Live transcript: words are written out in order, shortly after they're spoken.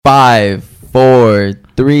5, 4,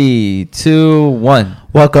 3, 2, 1.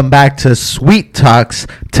 Welcome back to Sweet Talks.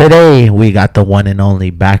 Today we got the one and only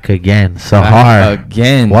back again, Sahar. Back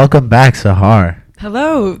again. Welcome back, Sahar.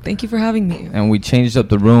 Hello. Thank you for having me. And we changed up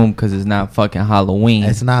the room because it's not fucking Halloween.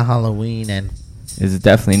 It's not Halloween and It's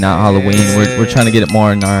definitely not Halloween. We're trying to get it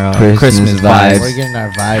more in our Christmas We're vibes. getting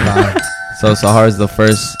our vibe on. So Sahar's the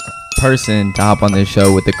first person to hop on this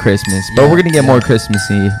show with the Christmas, but we're gonna get more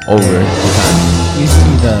Christmassy over time. You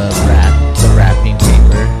see the wrapping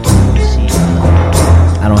paper. You see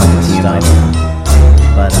I don't have to see stuff.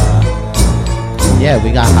 But yeah,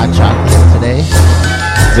 we got hot chocolate today.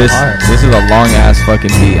 This is a long ass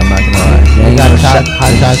fucking beat. I'm not gonna lie. We got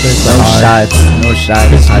hot chocolate. No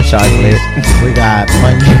shots, hot chocolate. We got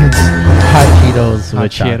Funyuns, hot Cheetos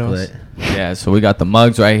with chocolate. Yeah, so we got the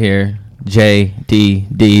mugs right here. J, D,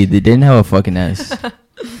 D. They didn't have a fucking S.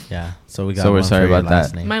 Yeah, so we got. So we're one sorry for your about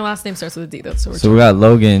last that. name. My last name starts with a D, though. So we got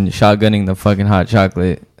Logan shotgunning the fucking hot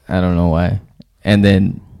chocolate. I don't know why. And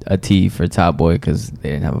then a T for Top Boy because they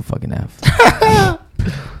didn't have a fucking F.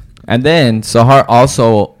 And then Sahar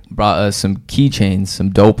also brought us some keychains,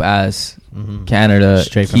 some dope ass Canada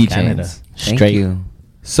Straight from Canada. keychains. Thank you.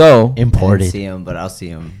 So I didn't Imported. see him, but I'll see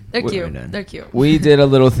him. They're when we're cute. done. They're cute. we did a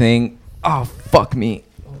little thing. Oh, fuck me.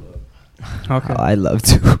 Okay. Oh, I love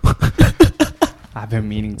to. I've been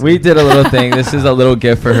meaning to. We did a little thing. This is a little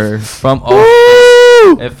gift for her from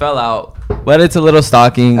It fell out, but it's a little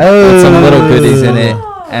stocking with some little goodies in it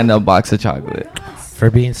and a box of chocolate.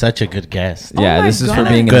 For being such a good guest. Oh Yeah, my this is for God.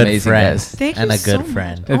 being an Good amazing friend. guest. Thank And you a good so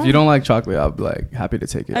friend. much. If you don't like chocolate, I'll be like happy to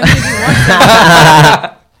take it. I mean, you want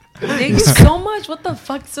some. Thank you so much. What the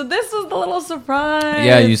fuck? So this was the little surprise.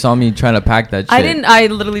 Yeah, you saw me trying to pack that shit. I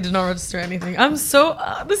literally did not register anything. I'm so.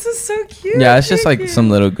 This is so cute. Yeah, it's just Thank like you. some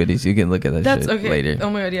little goodies. You can look at that That's shit okay. later. Oh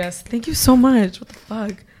my god, yes. Thank you so much. What the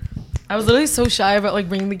fuck? I was literally so shy about like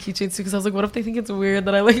bringing the keychains too because I was like, what if they think it's weird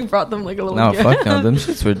that I like brought them like a little. No, gift? fuck no. Them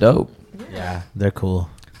shits were dope. Yeah, they're cool.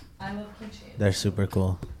 I love keychains. They're super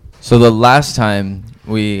cool. So the last time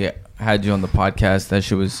we had you on the podcast, that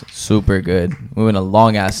shit was super good. We went a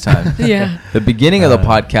long ass time. Yeah. The beginning of the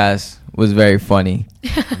podcast was very funny,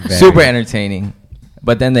 Very. super entertaining.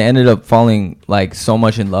 But then they ended up falling like so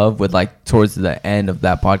much in love with like towards the end of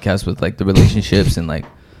that podcast with like the relationships and like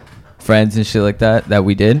friends and shit like that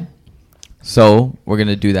we did. So we're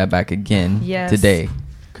gonna do that back again today,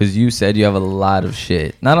 because you said you have a lot of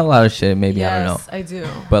shit. Not a lot of shit, maybe, I don't know. Yes, I do.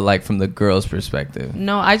 But like from the girl's perspective.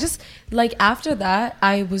 No, I just like after that,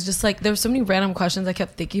 I was just like, there were so many random questions I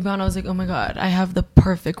kept thinking about. And I was like, oh my God, I have the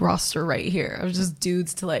perfect roster right here. I was just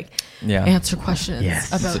dudes to like answer questions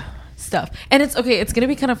about stuff. And it's okay, it's gonna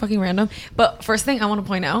be kind of fucking random. But first thing I want to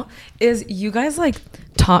point out is you guys like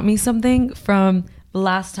taught me something from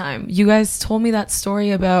last time. You guys told me that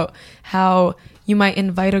story about how you might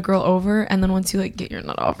invite a girl over and then once you like get your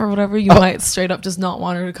nut off or whatever, you might straight up just not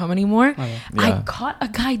want her to come anymore. I caught a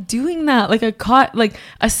guy doing that. Like I caught like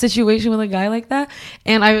a situation with a guy like that,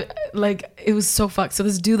 and I like it was so fucked. So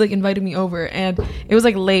this dude like invited me over and it was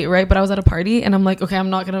like late, right? But I was at a party and I'm like, okay, I'm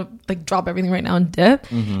not gonna like drop everything right now and dip.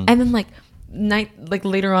 And then like night like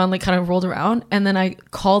later on like kind of rolled around and then I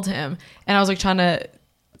called him and I was like trying to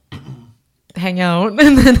hang out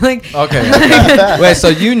and then like Okay. Wait, so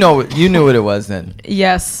you knew what it was then?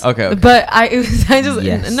 yes. Okay. But I just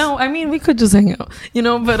Yes. no, I mean we could just hang out, you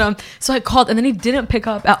know, but so I called and then he didn't pick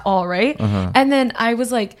up at all, right? And then I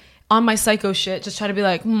was like on my psycho shit, just trying to be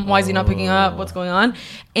like, why is he not picking up? What's going on?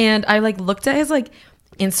 And I like looked at his like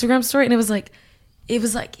Instagram story and it was like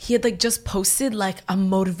he had like just posted like a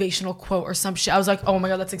motivational quote or some shit. I was like, oh my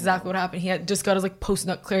God, that's exactly what happened. He had just got his like post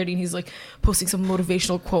nut clarity and he's like posting some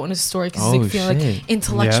motivational quote in his story because he's like feeling like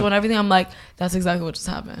intellectual and everything. I'm like, that's exactly what just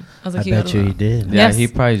happened. I was like, I bet you he did. Yeah, Yes. he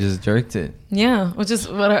probably just jerked it. Yeah, which is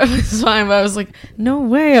whatever. It's fine. But I was like, no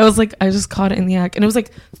way. I was like, I just caught it in the act. And it was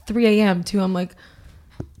like 3 a.m. too. I'm like,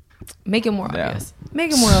 make it more obvious.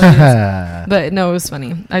 Make it more obvious. But no, it was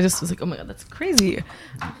funny. I just was like, oh my God, that's crazy.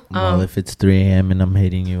 Well, if it's 3 a.m. and I'm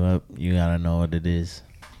hitting you up, you gotta know what it is.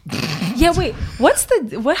 Yeah, wait. How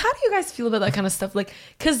do you guys feel about that kind of stuff? Like,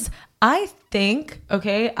 because I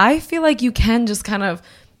feel like you can just kind of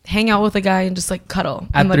hang out with a guy and just like cuddle.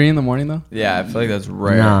 At like, 3 in the morning though. Yeah, I feel like that's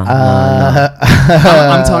rare.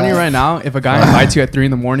 I'm telling you right now, if a guy invites you at 3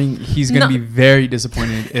 in the morning, he's gonna be very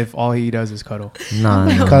disappointed if all he does is cuddle.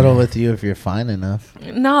 Cuddle with you if you're fine enough.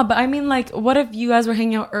 Nah, but I mean, like, what if you guys were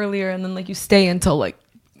hanging out earlier and then like you stay until like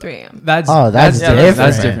 3 a.m.? That's different. That's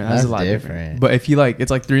different. That's a lot different. different. But if he like,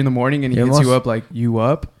 it's like 3 in the morning and he hits you up like, you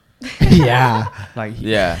up? Yeah. Like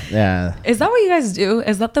Yeah. Yeah. Is that what you guys do?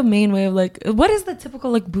 Is that the main way of like, what is the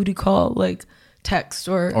typical like booty call like text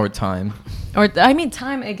or time. Or I mean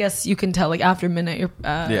time. I guess you can tell like after midnight. You're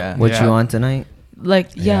What you want tonight?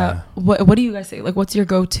 Like What do you guys say? Like what's your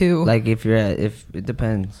go-to? Like if it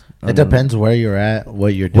depends. It depends where you're at,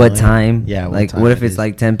 what you're doing, what time. Yeah. Like what if it's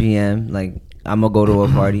like 10 p.m. Like I'm gonna go to a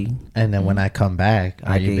party, and then when I come back,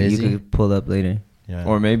 are you busy? You could pull up later. Yeah.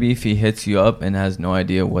 Or maybe if he hits you up and has no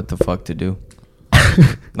idea what the fuck to do,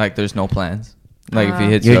 like there's no plans. Like if he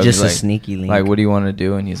hits you you're up, just a like, sneaky link. like what do you want to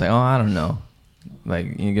do? And he's like, oh, I don't know. Like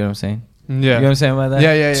you get what I'm saying? Yeah. You know what I'm saying about that?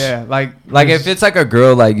 Yeah. Like if it's like a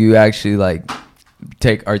girl like you actually like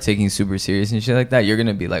are taking super serious and shit like that, you're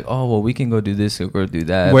gonna be like, oh well, we can go do this or go do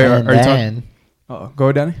that. Wait, And are you then,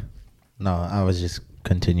 go, Danny. no, I was just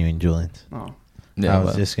continuing Julian's. Oh. Yeah, I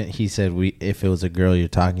was just he said if it was a girl you're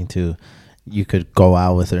talking to, you could go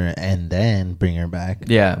out with her and then bring her back.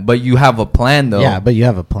 yeah, but you have a plan though. Yeah, but you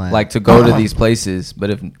have a plan. like to go to these places. But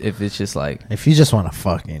if it's just like if you just want to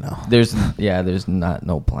fuck, there's not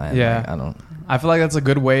no plan. Yeah. Like, I feel like that's a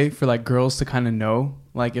good way for like girls to kind of know,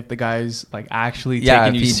 like if the guy's like actually yeah,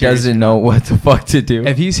 taking if you he serious. doesn't know what the fuck to do.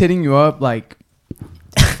 If he's hitting you up like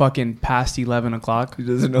fucking past 11 o'clock, He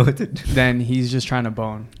doesn't know what to do. then he's just trying to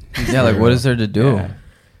bone. yeah, like what is there to do? Yeah.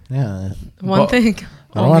 Yeah. One thing.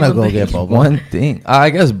 I don't want to go Only get one boba. One thing, I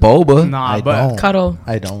guess boba Nah, I but don't. Cuddle.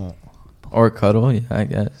 I don't. or cuddle. Yeah, I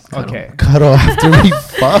guess. okay. Cuddle after we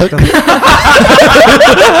fuck.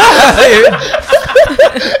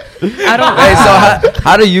 I don't. Hey, so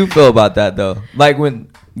how do you feel about that though? Like when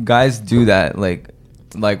guys do that, like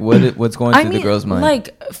what's going through the girl's mind? Like,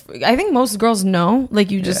 I think most girls know.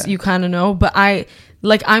 Like, you kind of know. But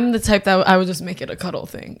I'm the type that I would just make it a cuddle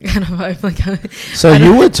thing. Kind of vibe. Like, So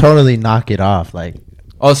you would totally knock it off, like.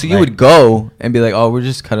 oh, so you would go and be like, oh, we're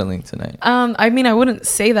just cuddling tonight. I mean, I wouldn't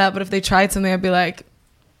say that, but if they tried something, I'd be like,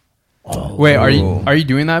 Wait, are you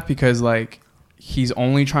doing that because like he's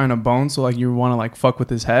only trying to bone, so like you want to like fuck with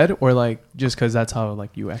his head, or like just because that's how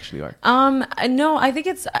like you actually are? no, I think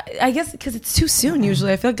I guess because it's too soon.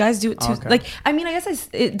 Usually, I feel like guys do it too. Okay. Like, I mean, I guess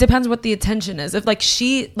it depends what the attention is. If like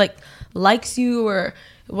she like likes you or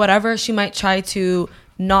whatever, she might try to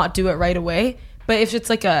not do it right away. But if it's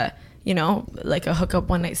like a like a hookup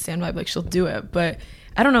one night stand vibe, like she'll do it. But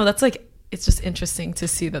I don't know. That's like, it's just interesting to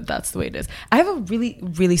see that that's the way it is. I have a really,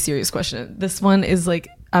 really serious question. This one is like,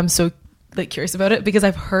 I'm so like curious about it because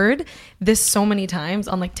I've heard this so many times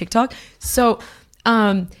on like TikTok. So,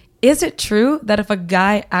 is it true that if a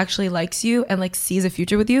guy actually likes you and like sees a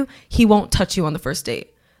future with you, he won't touch you on the first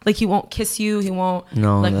date? Like he won't kiss you. He won't.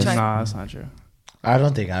 No, like that's- Nah, that's not true. I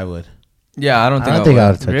don't think I would. Yeah, I don't think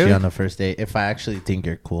I would touch Really? you on the first date if I actually think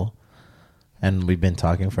you're cool, and we've been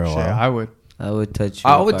talking for a Shit, while. I would. I would touch you.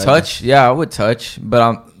 I would if touch. Yeah, I would touch. But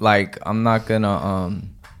I'm not gonna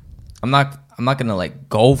I'm not gonna like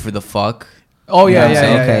go for the fuck. Oh You know yeah, what I'm yeah,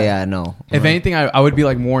 saying? yeah, Okay, yeah. yeah, no. If anything, I would be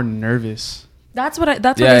like more nervous. That's what I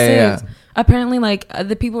Yeah, say. yeah, Is apparently, like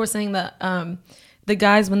the people were saying that the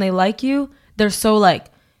guys when they like you, they're so like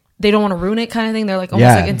they don't want to ruin it kind of thing. They're like almost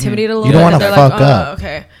Yeah. like intimidated a little You bit. don't wanna They're fuck like, up.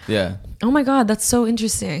 okay. Yeah. Oh my god, that's so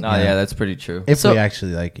interesting. No, yeah, that's pretty true. If So- we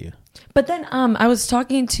actually like you. But then I was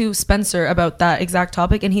talking to Spencer about that exact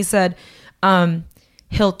topic, and he said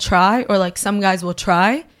he'll try, or like some guys will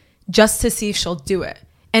try just to see if she'll do it.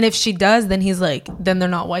 And if she does, then he's like, then they're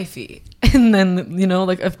not wifey. And then,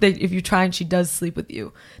 like if you try and she does sleep with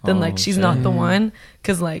you, then like she's not the one,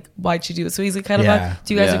 because like why'd she do it? So he's like kind of Yeah. like,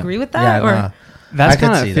 do you guys Yeah. agree with that? Or nah. That's I could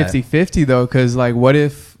kind see of that. 50-50 though, because like what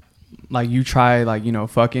if like you try like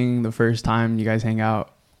fucking the first time you guys hang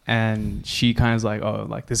out, and she kind of like, oh,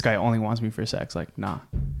 like this guy only wants me for sex, like nah,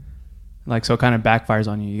 like so it kind of backfires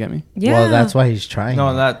on you. You get me? yeah. Well, that's why he's trying.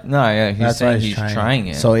 No, it. yeah, he's That's why saying he's trying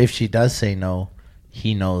it. So if she does say no,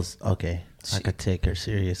 he knows. Okay, I could take her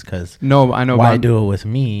serious because No, I know. why but do it with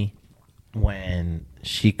me when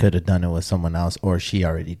she could have done it with someone else, or she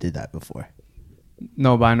already did that before?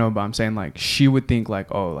 No, but I know. But I'm saying like she would think like,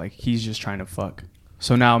 oh, like he's just trying to fuck.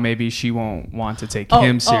 So now maybe she won't want to take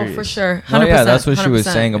him serious. Oh, for sure. 100%, No, yeah, that's what she was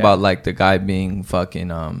 100%. saying about like the guy being fucking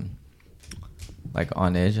like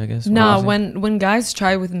on edge, I guess. No, What was it? when guys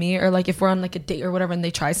try with me, or like if we're on like a date or whatever and they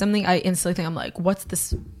try something, I instantly think, I'm like, what's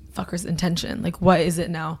this fucker's intention? Like, what is it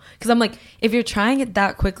now? Because I'm like, if you're trying it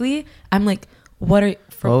that quickly, I'm like, what are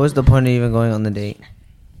What was the point of even going on the date?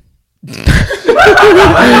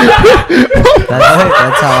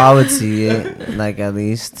 That's how I would see it. Like at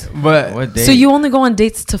least. But What date? So you only go on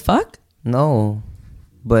dates to fuck? No.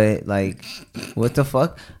 But like, what the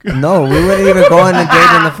fuck? No, we wouldn't even go on a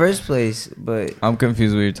date in the first place. But I'm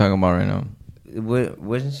confused what you're talking about right now.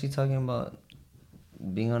 wasn't she talking about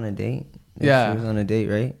being on a date? If Yeah. she was on a date,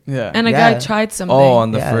 right? Yeah. And a Yeah. guy tried something. Oh,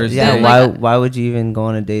 on the first Yeah. date. Why would you even go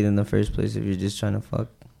on a date in the first place if you're just trying to fuck?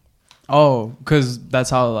 Oh, because that's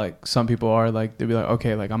how like some people are. Like they'll be like,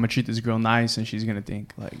 okay, like I'm gonna treat this girl nice, and she's gonna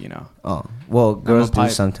think like, you know. Oh, well, girls do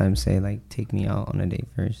pipe. sometimes say like, take me out on a date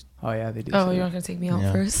first. Oh yeah, they do. Oh, say you're that. not gonna take me out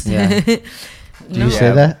Yeah. first? Yeah. Do No. you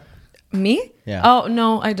say that? Me? Yeah. Oh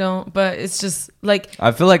no, I don't. But it's just like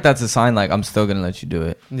I feel like that's a sign. Like I'm still gonna let you do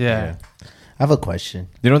it. Yeah. I have a question.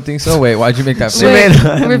 You don't think so? Wait, why'd you make that?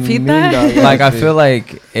 Wait, repeat that. Like I feel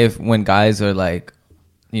like if when guys are like,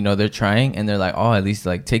 you know, they're trying and they're like, oh, at least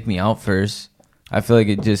like take me out first. I feel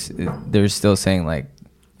like they're still saying like,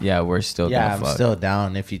 yeah, we're still Yeah, gonna I'm fuck. still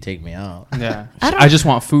down if you take me out. Yeah. I don't- I just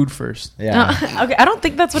want food first. Yeah. Okay, I don't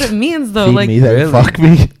think that's what it means though. Feed Like me, then Really? fuck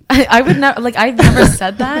me. I would never. Like I've never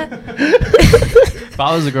said that. If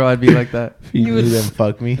I was a girl, I'd be like that. Feed You me, would- then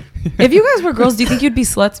fuck me. If you guys were girls, do you think you'd be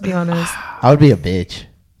sluts? Be honest. I would be a bitch.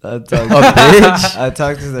 I talk, bitch. I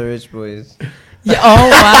talk to the rich boys. Yeah. Oh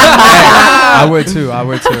wow. I would too. All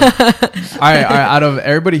right. Out of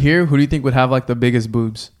everybody here, who do you think would have like the biggest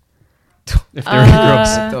boobs? If they were girls.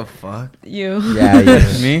 What the fuck? You. Yeah,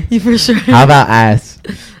 yeah. Me? You for sure. How about ass?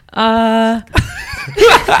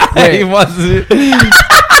 He wants it.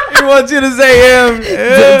 He wants you to say him.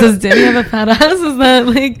 Does Danny have a fat ass? Is that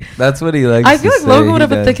like? That's what he likes. I feel to like Logan say. would He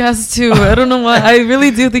have a does. thick ass too. I don't know why. I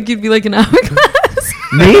really do think you'd be like an hourglass.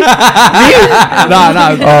 Me?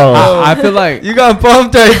 Nah. Oh. I feel like. You got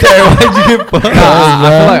bumped right there. Why'd you get bumped?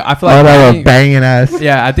 I feel like. I would have a Danny- banging ass.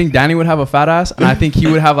 Yeah, I think Danny would have a fat ass, and I think he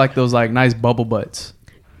would have like those like nice bubble butts.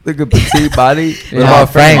 Look at petite body. Yeah. What about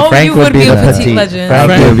Frank? Oh, Frank you would would be be the a petite petite. legend.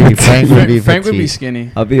 Frank would be Frank would be petite.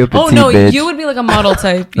 skinny. I'll be a petite Oh no, bitch. you would be like a model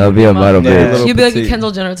type. I'll You'd be a model Yeah. bitch. You'd be like a Petite. Kendall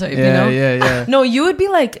Jenner type. Yeah, You know. yeah. No, you would be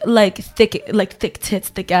like thick tits,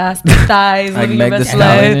 thick ass, thick thighs, Like living Meg your the best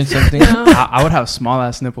Stallion or life. something. You know? I would have small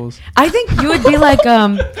ass nipples. I think you would be like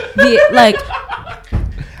the like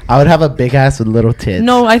I would have a big ass with little tits.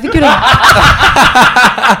 no, I think you'd have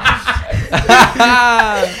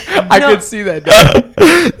I No. could see that.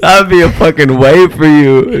 That'd be a fucking wave for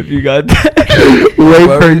you if you got that.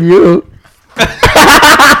 Wave for you.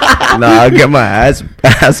 Nah, I'll get my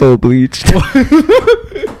asshole bleached.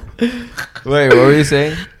 Wait, what were you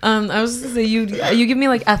saying? I was just gonna say you give me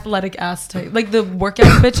like athletic ass type, like the workout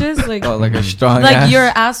bitches, like Oh, like a strong like ass? your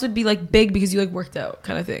ass would be like big because you like worked out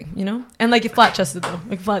kind of thing, you know, and like flat chested though,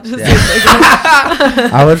 like flat chested.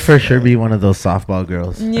 I would for sure be one of those softball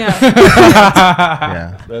girls. Yeah.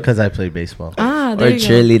 Yeah, because I played baseball. Ah, Or there a you go.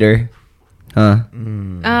 cheerleader. Huh?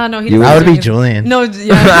 Ah, no, he You- doesn't I would be drink. Julian. No,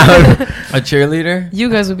 yeah. A cheerleader? You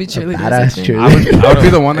guys would be cheerleaders. I Badass think. cheerleader. I would be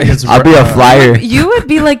the one that gets. I'll be a flyer. You would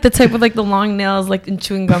be like the type with like the long nails, like in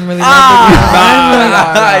chewing gum, really. yeah.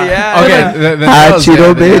 Okay, the Hot nails, Cheeto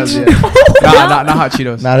yeah, the nails, bitch. yeah. Not hot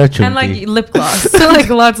Cheetos. Not a chunky. And like lip gloss, so like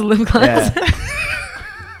lots of lip gloss.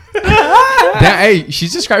 Damn, hey,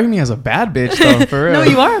 she's describing me as a bad bitch though. For real. No,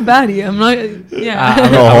 you are a baddie. I'm not. Yeah.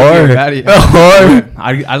 I'm a whore. A whore.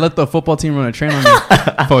 I let the football team run a train on me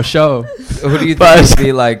for show. Who do you think would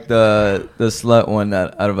be like the slut one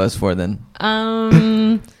out of us four then?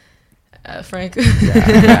 Frank.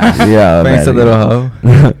 Yeah, Frank's a man. little hoe.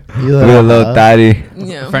 You With a little daddy.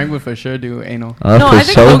 Yeah. Frank would for sure do anal. No, I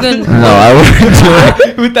think Logan- No, I wouldn't do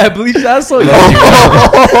it. With that bleached asshole?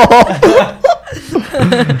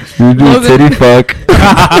 You do Logan. titty fuck. I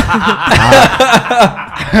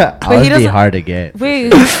Wait, he would be doesn't- hard to get.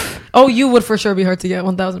 Wait. Oh, you would for sure be hard to get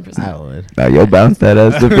 1,000%. I would. Nah, yo, bounce that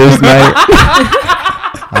ass the first night.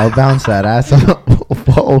 I'll bounce that ass.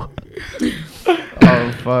 Whoa.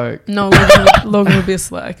 Oh fuck. No, Logan would be a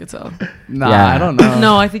slut. I could tell. Nah, Yeah. I don't know.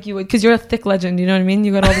 No, I think you would, because you're a thick legend. You know what I mean?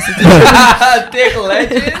 You got all this. Thick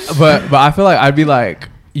legend. But I feel like I'd be like,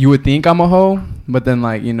 you would think I'm a hoe, but then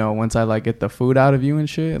like, you know, once I like get the food out of you and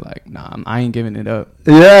shit, like, nah, I ain't giving it up.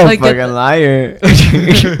 Yeah, Like fucking the- liar.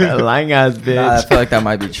 Lying ass bitch. Nah, I feel like that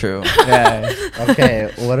might be true. Yeah. Okay,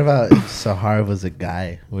 what about if Sahar was a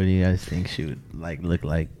guy? What do you guys think she would like look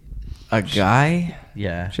like? A guy?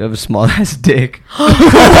 Yeah. She have a small ass dick. No,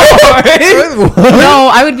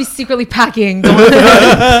 I would be secretly packing.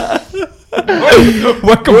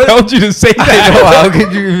 What compelled you to say How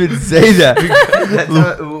could you even say that?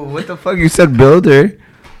 What the fuck? You said builder.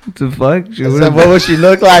 What the fuck? She wouldn't, what would she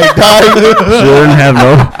look like, dog? she wouldn't have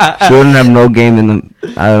no. She wouldn't have no game in the.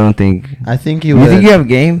 I don't think. I think you You would. think you have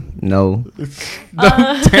game? No.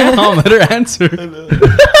 Damn, let her answer.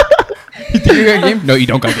 You think you got game? No, you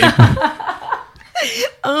don't got game.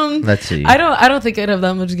 Let's see. I don't think I'd have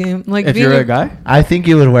that much game. Like If being you're a guy, I think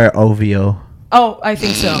you would wear OVO. Oh, I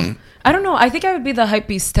think so. I don't know. I think I would be the hype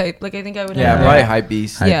beast type. Like I think I would. Yeah, have probably hype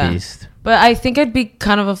beast. Hype beast. But I think I'd be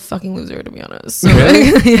kind of a fucking loser, to be honest. So,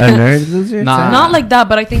 Really? yeah. A nerd loser? Nah. Not like that,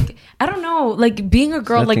 but I think I don't know. Like being a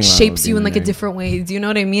girl Nothing like wrong shapes with you in being like a a nerd. different way. Do you know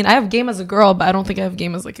what I mean? I have game as a girl, but I don't think I have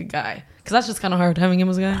game as like a guy. Because that's just kind of hard having game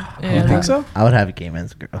as a guy. You Yeah. think so? I would have a game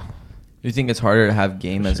as a girl. You think it's harder to have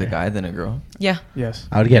game For as a sure. guy than a girl? Yeah. Yes.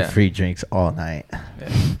 I would get Yeah. free drinks all night.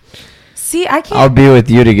 See, I can't. I'll be with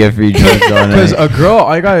you to get free drugs all Because night. a girl,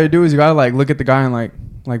 all you gotta do is you gotta like look at the guy and like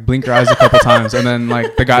blink your eyes a couple times, and then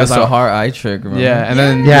like the guy's That's like, a hard eye trick, remember? yeah, and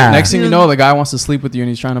then Yeah. next thing you know, the guy wants to sleep with you and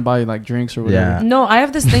he's trying to buy you like drinks or whatever. Yeah. No, I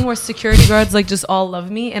have this thing where security guards like just all love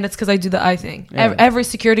me, and it's because I do the eye thing. Yeah. Every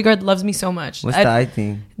security guard loves me so much. What's the eye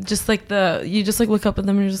thing? Just like you just like look up at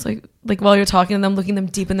them and you're just like while you're talking to them, looking them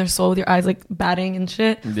deep in their soul with your eyes like batting and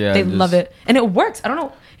shit. Yeah, they just- love it, and it works. I don't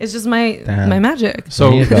know. It's just my Damn. magic. So,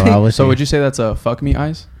 There you go, I would so say- would you say that's a fuck me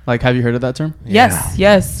eyes? Like, have you heard of that term? Yes,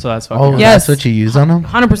 yes. So that's fuck Oh, me. Yes. that's what you use on them?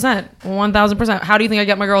 100%, 1000%. How do you think I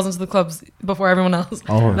get my girls into the clubs before everyone else?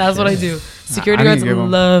 Oh, That's what I shit. do. Security I need guards to give 'em-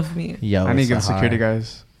 love me. Yo, I need it's to give a security hard-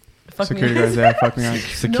 guys. Fuck me. Security guys, yeah, fuck me eyes.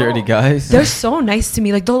 Security No. guys. They're so nice to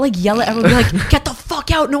me. Like they'll like yell at everyone, be like, "Get the fuck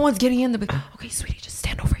out! No one's getting in." They'll be like, "Okay, sweetie, just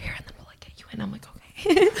stand over here, and then we'll like get you in." I'm like,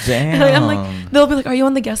 "Okay." Damn. And I'm like, they'll be like, "Are you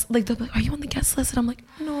on the guest?" Like they'll be like, "Are you on the guest list?" And I'm like,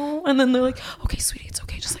 "No." And then they're like, "Okay, sweetie, it's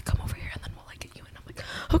okay. Just like come over here, and then we'll like get you in." I'm like,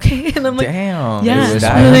 "Okay." And I'm like, Damn. Yeah. Is It's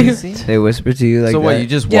that really- easy? They whisper to you like So that. what? You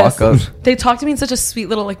just Yes. walk up. They talk to me in such a sweet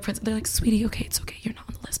little like prince. They're like, "Sweetie, okay, it's okay. You're not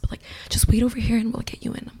on the list, but like, just wait over here, and we'll get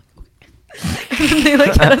you in." I'm like, "Okay." And they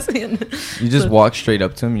like get us in. You just So- walk straight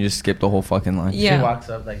up to him. You just skip the whole fucking line. Yeah. She walks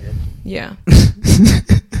up like this. Yeah.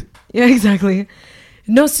 Yeah, exactly.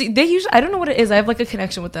 No, see, they usually, I don't know what it is. I have like a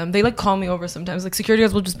connection with them. They like call me over sometimes. Like security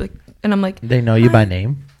guards will just be like, and I'm like, They know you by Hi.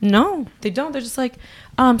 name? no, they don't. They're just like,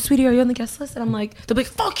 sweetie, are you on the guest list? And I'm like, they'll be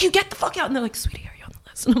like, fuck you, get the fuck out. And they're like, sweetie, are you on the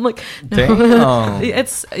list? And I'm like, no. Damn.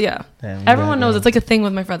 It's, yeah. Damn, Everyone yeah, knows yeah. it's like a thing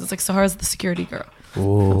with my friends. It's like Sahara's the security girl.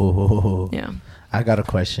 Ooh. Yeah. I got a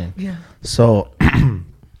question. Yeah. So,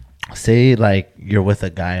 say like you're with a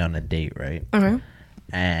guy on a date, right? Okay.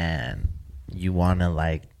 And you wanna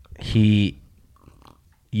like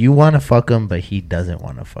you wanna fuck him, but he doesn't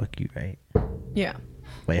wanna fuck you, right? Yeah.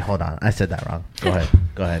 Wait, hold on. I said that wrong. Go ahead.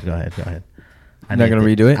 Go ahead. You're not gonna to-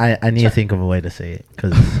 redo it? I need to think of a way to say it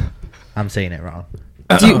because I'm saying it wrong.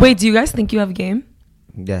 Do you guys think you have game?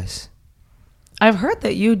 Yes. I've heard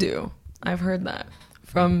that you do. I've heard that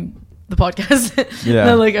from the podcast. Yeah.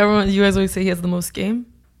 That, like everyone, you guys always say he has the most game,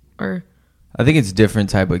 or I think it's different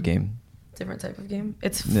type of game. different type of game.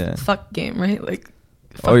 It's Yeah. fuck game, right? Like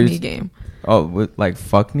Oh, fuck you're me s- game. Oh, with, like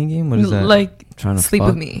fuck me game? What is that? Like Trying to sleep fuck?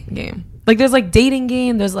 with me game. Like there's like dating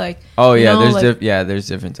game. There's like Oh yeah, you know, there's like, there's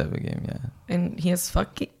different type of game. Yeah. and he has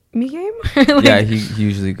fuck me game. Like, Yeah, he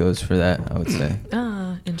usually goes for that. I would say.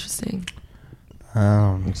 Interesting.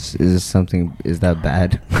 Is this something? Is that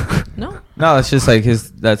bad? No, No, it's just like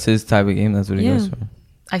that's his type of game. That's what he Yeah. goes for.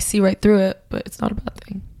 I see right through it, but it's not a bad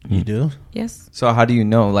thing. You do? Yes. So how do you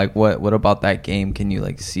know? Like what about that game can you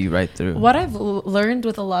like see right through? What I've learned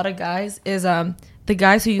with a lot of guys is the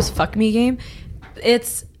guys who use fuck me game,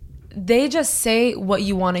 they just say what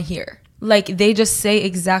you want to hear. Like they just say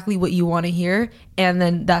exactly what you want to hear, and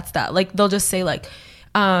then that's that. Like they'll just say like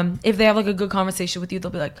if they have like a good conversation with you,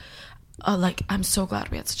 they'll be like, oh, like I'm so glad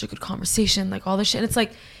we had such a good conversation, like all this shit. And it's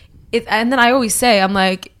like and then I always say, I'm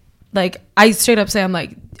like I straight up say, I'm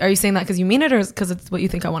like, are you saying that because you mean it or because it's what you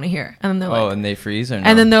think I want to hear? And then they're like, and they freeze or no?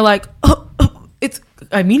 and then they're like,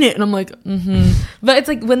 I mean it. And I'm like, mm-hmm. But it's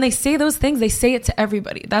like when they say those things, they say it to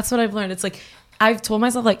everybody. That's what I've learned. It's like, I've told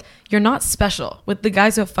myself, like, you're not special. With the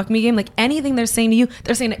guys who have fuck me game, like anything they're saying to you,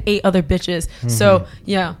 they're saying to 8 other bitches. Mm-hmm. So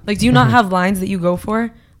yeah, like, do you not have lines that you go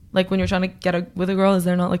for? Like when you're trying to get with a girl, is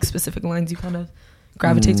there not like specific lines you kind of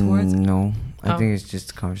gravitate towards? No, I Oh. think it's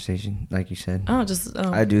just a conversation, like you said. Oh, just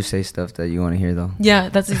I do say stuff that you want to hear, though. Yeah,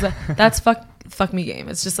 that's fuck me game.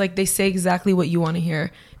 It's just like they say exactly what you want to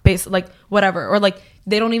hear, based like whatever, or like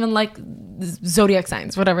they don't even like zodiac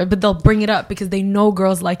signs, whatever, but they'll bring it up because they know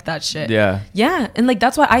girls like that shit. Yeah. And like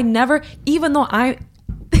that's why I never, even though I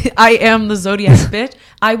am the zodiac bitch,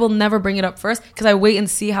 I will never bring it up first because I wait and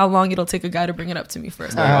see how long it'll take a guy to bring it up to me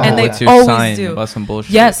first. And they what's your always sign? do. About some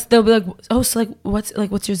bullshit. Yes, they'll be like, oh, so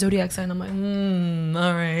what's your zodiac sign? I'm like,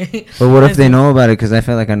 all right. But what if And they so- know about it? Because I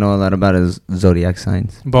feel like I know a lot about his zodiac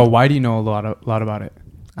signs. But why do you know a lot about it?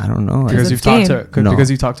 I don't know. Because it's you've talked game. to No. because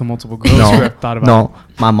you talked to multiple girls No. who have thought about No,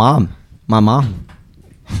 my mom.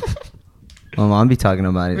 My mom be talking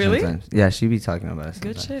about it Really? sometimes. Yeah, she be talking about it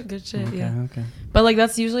Good sometimes. shit, it. Okay, yeah. okay. But like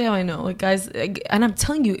that's usually how I know. Like guys, and I'm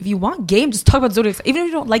telling you, if you want game, just talk about zodiac. Even if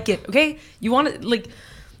you don't like it, okay? You want it like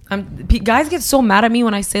Guys get so mad at me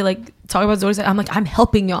when I say like talk about zodiac. I'm like, I'm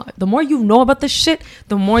helping y'all. The more you know about this shit,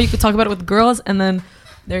 the more you could talk about it with girls, and then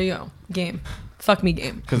there you go, game. Fuck me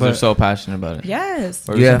game. Because they're so passionate about it. Yes.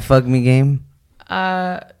 You have fuck me game?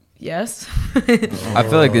 Yes. I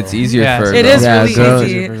feel like it's easier for it is really girls,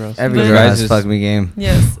 easy. Every But- girl has fuck me game.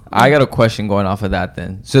 Yes. I got a question going off of that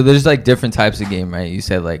then. So there's like different types of game, right? You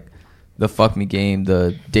said like the fuck me game,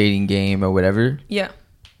 the dating game, or whatever. Yeah.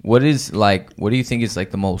 What do you think is like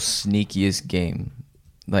the most sneakiest game?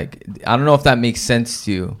 Like, I don't know if that makes sense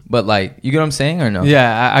to you, but like, you get what I'm saying or no?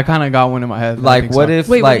 Yeah, I kind of got one in my head. Like, what if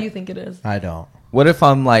Wait, like, what do you think it is? I don't. what if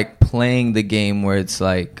I'm like playing the game where it's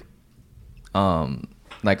like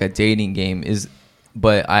a dating game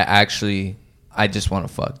but I just want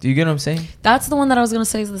to fuck. Do you get what I'm saying? That's the one that I was gonna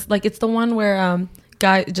say. Is this, like, it's the one where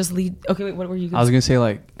guy just lead. Okay, wait, what were you? I was gonna say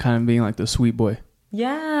like kind of being like the sweet boy.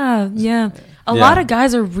 Yeah. A Yeah. lot of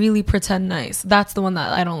guys are really pretend nice. That's the one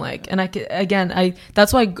that I don't like. And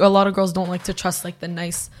that's why a lot of girls don't like to trust like the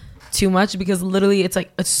nice too much, because literally it's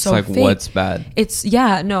like it's so like fake. what's bad? It's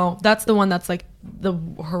no, that's the one that's like the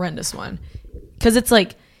horrendous one, because it's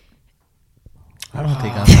like I don't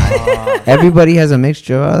think I'm that. Everybody has a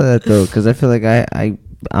mixture of that though, because I feel like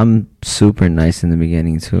I'm super nice in the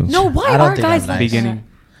beginning too. no, why I don't are think guys I'm like nice. Beginning. that?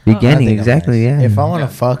 Beginning, I think I'm exactly, nice. yeah. If I want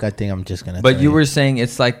to fuck, I think I'm just gonna. But tell you were saying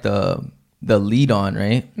it's like the lead on,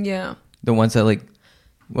 right? Yeah. The ones that like,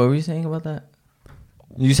 what were you saying about that?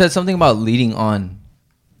 You said something about leading on.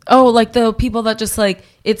 Oh, like the people that just like,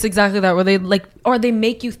 it's exactly that, where they like, or they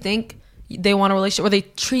make you think they want a relationship, or they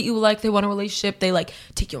treat you like they want a relationship. They like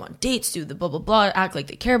take you on dates, do the blah blah blah, act like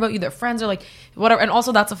they care about you. Their friends are like whatever. And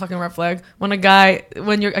also that's a fucking red flag when a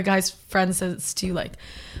guy's friend says to you like,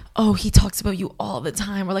 oh, he talks about you all the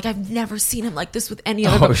time, or like, I've never seen him like this with any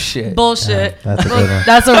other girl. Shit. Bullshit. Yeah, that's a good one.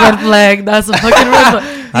 That's a red flag. That's a fucking red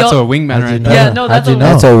flag. That's a Yo, wingman How'd you right know? there. Yeah, no, that's How'd you a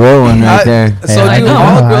know? That's a real one right there. So I do know. all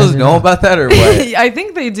How'd girls you know about that or what? I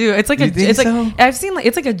think they do. It's like You think it's like so? I've seen like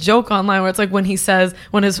it's like a joke online where it's like when his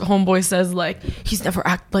homeboy says like he's never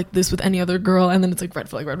act like this with any other girl, and then it's like red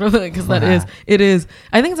flag because it is.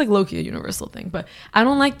 I think it's like low-key a universal thing, but I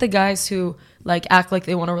don't like the guys who like act like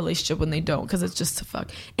they want a relationship when they don't, because it's just to fuck.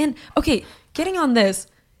 And okay, getting on this,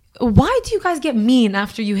 why do you guys get mean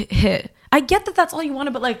after you hit? I get that that's all you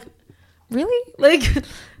wanted, but like, really, like.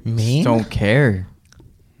 Me? Don't care.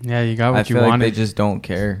 Yeah, you got I what you feel like wanted. they just don't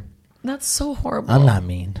care. That's so horrible. I'm not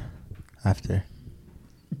mean. After.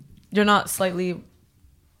 You're not slightly.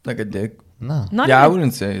 Like a dick. No. Not Yeah, I even,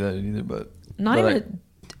 wouldn't say that either, but not but even.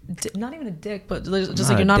 Not even a dick, but just Not like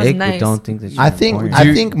you're a not dick, as but nice. Don't think that. I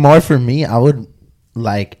think more for me, I would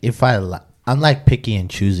like if I'm like picky and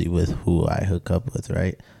choosy with who I hook up with,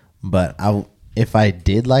 right? But if I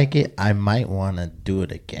did like it, I might want to do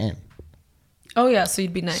it again. Oh yeah, so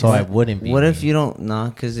you'd be nice. So I wouldn't be. What if mean. you don't? Nah,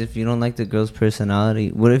 because if you don't like the girl's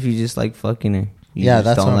personality, what if you just like fucking her? You Yeah, just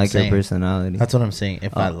that's don't what I'm like her saying. personality. That's what I'm saying.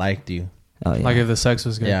 If I Oh. liked you, Oh, yeah. Like if the sex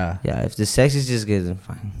was good. yeah, Yeah, if the sex is just good, then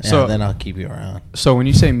fine. yeah, So- then I'll keep you around. So when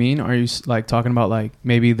you say mean, are you like talking about like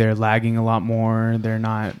maybe they're lagging a lot more? They're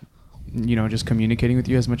not, just communicating with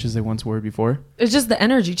you as much as they once were before? It's just the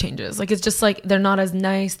energy changes. Like, it's just like they're not as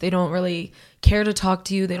nice. They don't really care to talk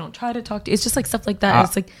to you. They don't try to talk to you. It's just like stuff like that.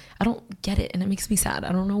 It's like, I don't get it. And it makes me sad.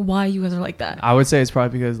 I don't know why you guys are like that. I would say it's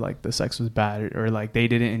probably because like the sex was bad or like they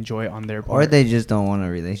didn't enjoy it on their part. Or they just don't want a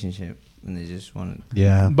relationship and they just want to.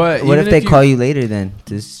 Yeah, But What even if they call you later then?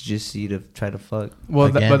 Just see you to try to fuck. Well,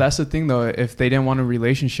 Again. but that's the thing though. If they didn't want a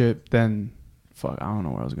relationship, then fuck, I don't know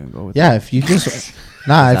where I was gonna go with. yeah. If you just if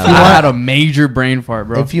you I want, had a major brain fart,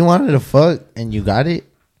 bro. if you wanted to fuck and you got it,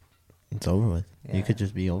 it's over with. Yeah. You could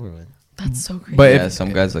just be over with. That's so crazy. But yeah, if-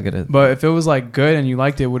 some guys look at it. But if it was like good and you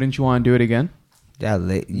liked it, wouldn't you want to do it again? Yeah,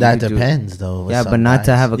 That depends, though. with Yeah, some but not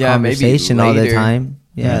to guys. have a Yeah, maybe conversation all the later. time.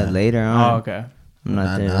 Yeah, Yeah. later on. Oh, okay. I'm not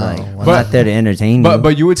Not there. now. Like, But- I'm not there to entertain you.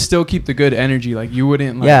 But you would still keep the good energy. Like you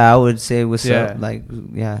wouldn't. Like, yeah, I would say what's Yeah. up. Like,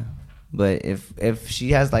 yeah. But if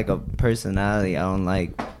she has like a personality I don't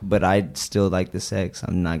like, but I still like the sex,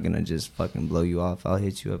 I'm not gonna just fucking blow you off. I'll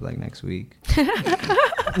hit you up like next week.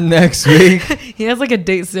 Next week. he has like a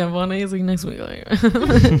date stamp on it. He's like, next week. Like,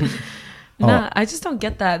 nah, I just don't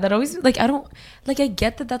get that. That always, like, I don't, like, I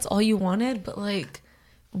get that that's all you wanted, but like,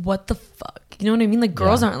 what the fuck? You know what I mean? Like,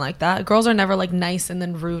 girls aren't like that. Girls are never like nice and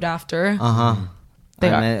then rude after. Uh huh. They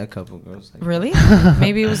I are. met a couple girls. Like Really?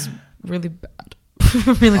 Maybe it was really bad.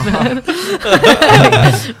 Really bad.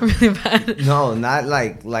 Really bad. No, not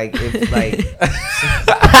like if like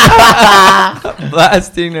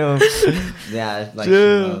Blasting him. yeah, like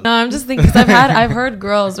No, I'm just thinking because I've heard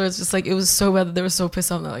girls where it's just like it was so bad that they were so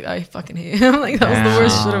pissed off. They're like, I fucking hate him. Like that was the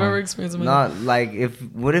worst shit I've ever experienced. In my life. not like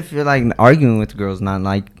what if you're like arguing with girls, not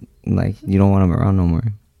like you don't want them around no more,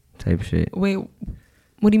 type shit. Wait,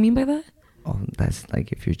 what do you mean by that? Oh, that's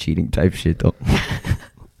like if you're cheating type shit though.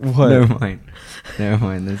 What? Never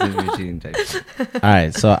mind. This is your cheating type shit. All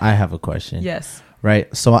right, so I have a question. Yes.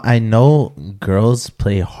 Right. So I know girls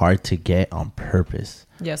play hard to get on purpose.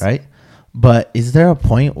 Yes. Right. But is there a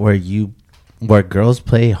point where girls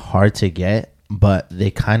play hard to get, but they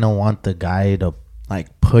kind of want the guy to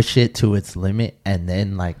like push it to its limit, and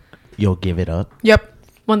then like you'll give it up? Yep.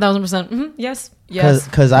 1000%. Yes. Yes.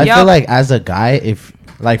 Because I feel like as a guy, if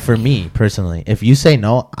like for me personally, if you say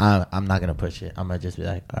no, I'm not gonna push it. I'm gonna just be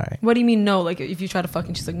like, all right. What do you mean no? Like if you try to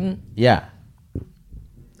fucking, she's like, Yeah.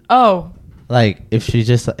 oh. Like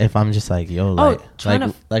if I'm just like, yo,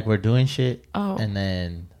 trying like we're doing shit, and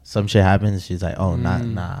then some shit happens, she's like, oh,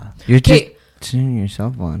 nah. You're just Okay. turning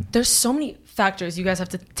yourself on. There's so many factors you guys have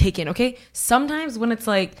to take in. Okay. Sometimes when it's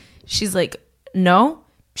like she's like no,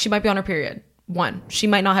 she might be on her period. 1, she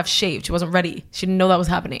might not have shaved. She wasn't ready. She didn't know that was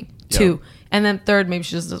happening. 2, and then 3rd, maybe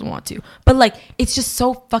she just doesn't want to. But like, it's just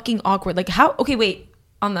so fucking awkward. Like how? Okay, wait.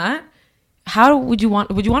 On that, how would you want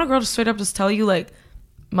a girl to straight up just tell you like,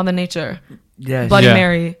 Mother Nature, Bloody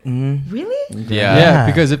Mary? Mm-hmm. Really? Yeah,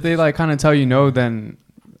 because if they like kind of tell you no, then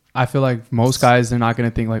I feel like most guys, they're not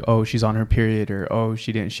gonna think like, oh, she's on her period, or oh,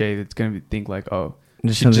 she didn't shave. It's gonna think like, oh,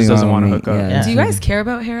 she just doesn't want to hook up. Yeah. Do you guys care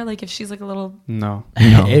about hair? Like if she's like a little. No.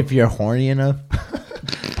 If you're horny enough.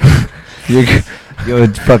 Yo,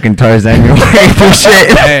 it's fucking Tarzan. You're wearing for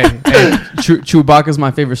shit. hey, Chewbacca's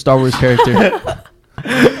my favorite Star Wars character.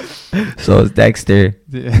 So is Dexter.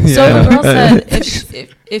 Yeah. So the girl said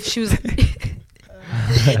if she was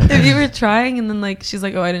if you were trying and then like she's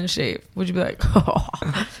like, oh, I didn't shave, would you be like, oh,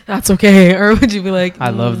 that's okay, or would you be like, I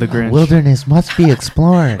love the Grinch. Wilderness must be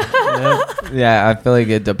explored. Yeah, I feel like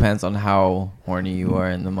it depends on how horny you are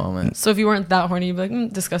in the moment. So if you weren't that horny, you'd be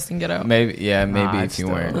like, disgusting, get out. Maybe Nah, if you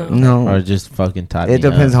weren't. No. No, Or just fucking tie me it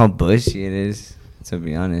depends up. how bushy it is. To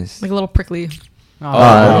be honest. Like a little prickly.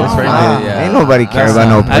 that's pretty pretty. good, yeah. Ain't nobody care That's about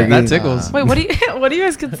no not- That, prickly. that tickles. Wait, what do you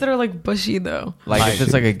guys consider like bushy though? Like if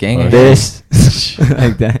it's like a gang. This.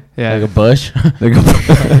 Like that. Yeah. Like a bush.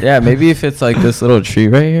 Yeah, maybe if it's like this little tree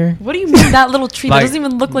right here. What do you mean that little tree? Like- that doesn't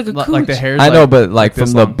even look like a cooch. Like the hair's I know, but like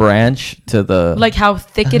this from the long. branch to the Like how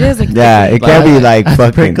thick it is. Like Yeah, thickly. it can't be like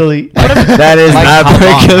fucking. Prickly. That is like, not how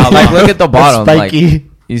long- prickly. like look at the bottom. Like Spiky.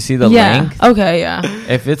 you see the yeah. length. Okay. Yeah.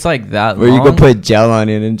 If it's like that Where you long, could put gel on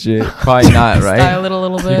it and shit. probably not, right? Style it a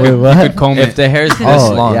little bit. Wait, what? Could comb If it. the hair's this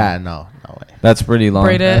Oh, long, yeah, no way. that's pretty long.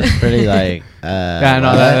 Braid it. That's pretty like. Yeah, no,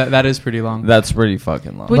 what? that is pretty long. That's pretty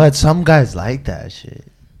fucking long. But some guys like that shit.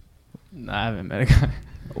 Nah, I haven't met a guy.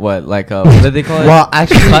 What what did they call it? Well,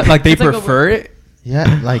 actually, like they It's like a- prefer it.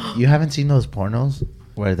 yeah, like you haven't seen those pornos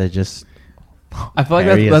where they're just I feel like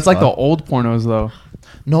hairy as that's like the fuck? old pornos though.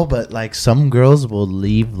 No, but like some girls will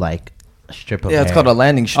leave like a strip of yeah, it's hair. called a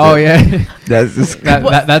landing strip. Oh yeah, That's just.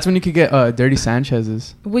 that's when you could get dirty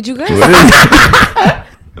Sanchez's. Would you guys?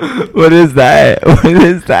 What is that? What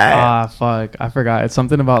is that? Ah, fuck, I forgot. It's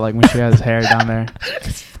something about like when she has hair down there.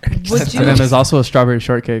 Would And you? then there's also a strawberry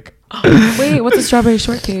shortcake. Wait, what's a strawberry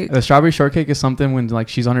shortcake? The strawberry shortcake is something when like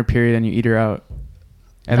she's on her period and you eat her out,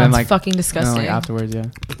 and That's then like fucking and then, disgusting. like afterwards, yeah.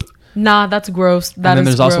 Nah, that's gross. And then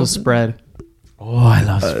there's also gross. spread. Oh, I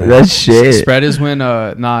love spread. That's shit. Spread is when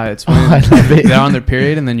it's when I love it. they're on their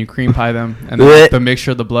period and then you cream pie them and then Blech. the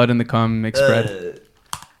mixture of the blood and the cum makes spread.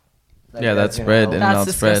 Yeah, that's spread. In and That's out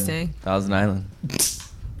spread. disgusting. Thousand Island.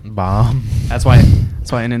 Bomb. That's why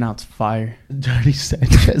In and Out's fire. Dirty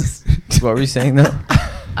Sanchez. What were you saying though?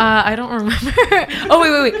 I don't remember.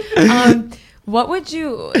 Oh wait. What would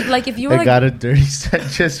you like if you were I like? got a Dirty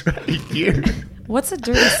Sanchez right here. What's a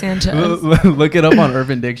dirty Sanchez? Look it up on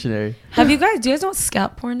Urban Dictionary. Do you guys know what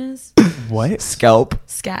scat porn is? What? Scalp.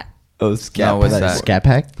 Scat. Oh, scalp. No, what's Like that? Scat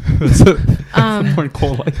pack. Um,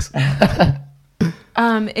 Cole likes.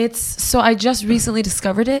 It's so I just recently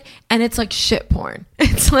discovered it, and it's like shit porn.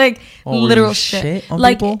 It's like Oh, where literal you shit. shit on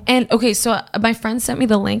Like, people? and okay, so my friend sent me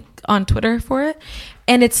the link on Twitter for it,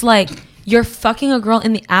 and it's like you're fucking a girl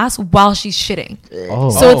in the ass while she's shitting. Oh,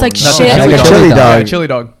 So it's like no. shit. Like a Chili chili dog. Yeah, dog. chili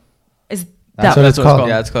dog. Is That's that what it's called.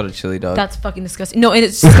 Yeah, it's called a chili dog. That's fucking disgusting. No, and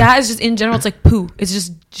it's scat is just in general. It's like poo. It's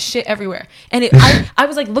just shit everywhere. And I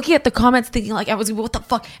was like looking at the comments, thinking like I was what the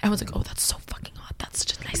fuck. And I was like, oh, that's so fucking hot. That's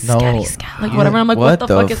just like No. like whatever. I'm like, what the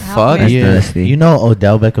fuck is happening? You know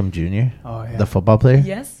Odell Beckham Jr., Oh yeah. the football player?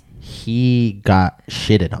 Yes. He got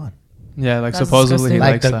shitted on. Yeah, like That's supposedly disgusting.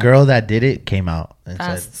 Like likes the that. girl that did it came out and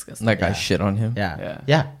That's said, disgusting. Like I Yeah. shit on him. yeah. Yeah.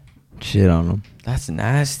 Yeah. Shit on him. That's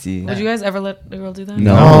nasty. Would you guys ever let a girl do that?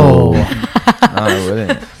 No. No, I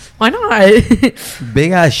wouldn't. Why not?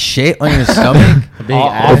 Big ass shit on your stomach. Big All-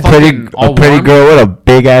 ass. all fucking- A all pretty warm? girl with a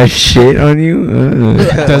big ass shit on you.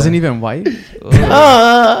 Doesn't even wipe.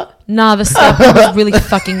 Nah, the stuff was really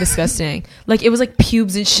fucking disgusting. Like it was like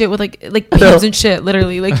pubes and shit with like pubes and shit,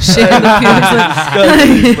 literally like shit in the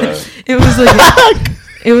pubes. Like, it was like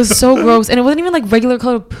it was so gross, and it wasn't even like regular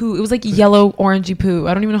colored poo. It was like yellow, orangey poo.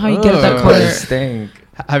 I don't even know how you get it that Ugh. color. Stink.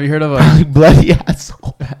 Have you heard of a Bloody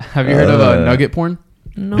asshole. Have you heard of a nugget porn?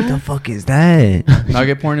 No. What the fuck is that?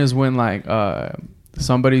 Nugget porn is when like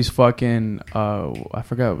somebody's fucking I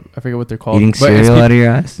forget what they're called. Eating But it's cereal peop- out of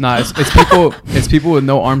your ass? Nah, it's people with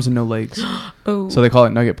no arms and no legs. Oh. So they call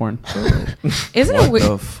it nugget porn. Isn't it What weird?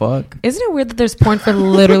 the fuck? Isn't it weird that there's porn for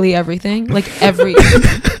literally everything? Like every.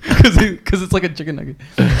 Because it's like a chicken nugget.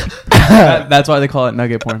 That's why they call it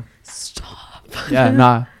nugget porn. Stop. Yeah,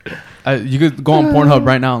 nah. You could go on Pornhub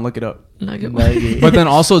right now and look it up. Nugget. But then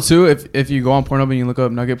also too, if you go on Pornhub and you look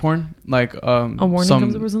up nugget porn, like A warning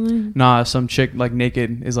comes up or something. Nah, some chick like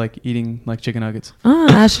naked is like eating like chicken nuggets.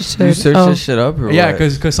 Ah, Ashley should. You search this shit up or Yeah, what?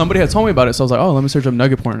 because somebody had told me about it, so I was like, oh, let me search up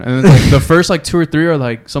nugget porn. And then like the first like 2 or 3 are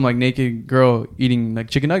like some like naked girl eating like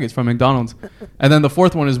chicken nuggets from McDonald's, and then the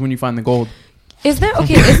 4th one is when you find the gold. Is there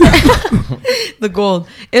okay? Is there the gold?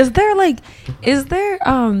 Is there like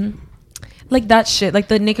that shit, like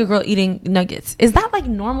the naked girl eating nuggets? Is that like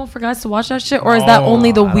normal for guys to watch that shit, or is that No,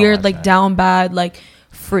 only the I don't weird watch like that. down bad like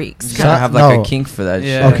freaks? You gotta So- have like no. a kink for that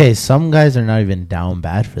Yeah. shit. Okay, some guys are not even down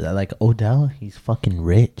bad for that. Like Odell, he's fucking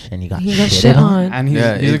rich and he got Shit on. And he's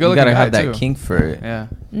Yeah, a good you gotta guy have that too. kink for it. Yeah.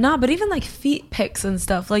 Nah, but even like feet pics and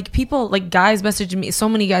stuff. Like people, like guys messaging me. So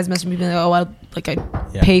many guys messaging me being like, "Oh, I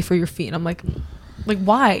Yeah. pay for your feet." And I'm like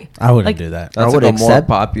why? I wouldn't Like- do that. That's would like a more accept-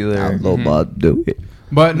 popular. Low Bob, do it.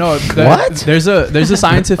 But no, What? There's a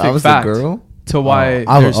scientific That was fact the girl. to why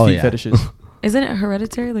Oh, there's feet yeah. fetishes. Isn't it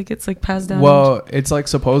hereditary? Like it's like passed down. Well, it's like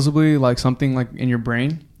supposedly like something like in your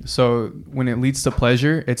brain. So when it leads to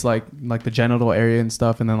pleasure, it's like the genital area and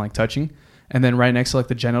stuff, and then like touching, and then right next to like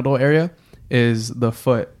the genital area is the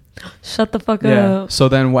foot. Shut the fuck Yeah. up. So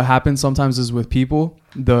then what happens sometimes is with people,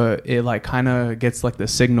 it like kind of gets like the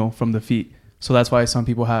signal from the feet. So that's why some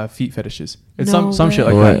people have feet fetishes. It's No some shit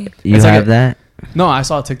like way. that. What? You It's like have a- that? No, I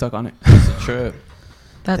saw a TikTok on it. That's a trip.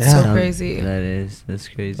 That's Yeah. so crazy. That's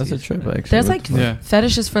crazy. That's a trip. Actually. There's like Yeah.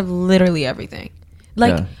 fetishes for literally everything.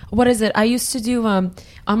 Like Yeah. what is it? I used to do on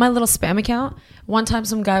my little spam account. One time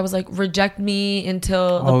some guy was like reject me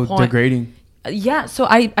until the point. Degrading. Yeah, so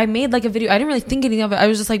I made like a video. I didn't really think anything of it. I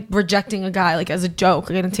was just like rejecting a guy like as a joke.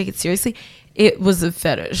 Like, I didn't take it seriously. It was a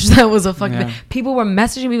fetish. That was a fucking. Yeah. People were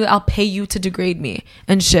messaging me, "I'll pay you to degrade me"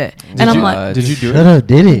 and shit. And I'm like, Did you do Should it? have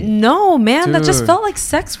did it. no, man, that just Dude. felt like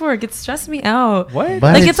sex work. It stressed me out. What?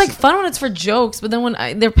 But Like it's like fun when it's for jokes, but then when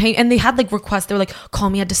they're paying and they had like requests, they were like, "Call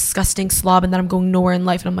me a disgusting slob," and that I'm going nowhere in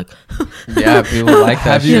life, and I'm like, Yeah, people like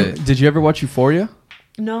that Have you? shit. Did you ever watch Euphoria?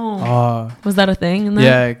 "No." Was that a thing? In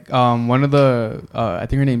that? Yeah. One of the I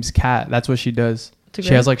think her name's Kat. That's what she does. To She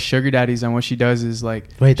grade? has like sugar daddies, and what she does is like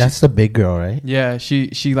Wait, that's the big girl, right? yeah, she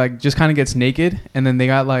like just kind of gets naked, and then they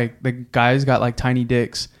got like the guys got like tiny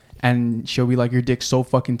dicks, and she'll be like, your dick's so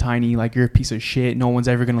fucking tiny, like you're a piece of shit, no one's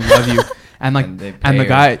ever gonna love you, and like And they and the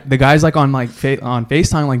pay her. guy's like on like on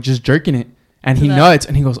FaceTime like just jerking it, and he To that. nuts,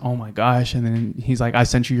 and he goes, oh my gosh, and then he's like, I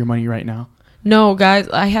sent you your money right now. No, guys,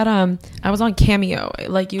 I had I was on Cameo.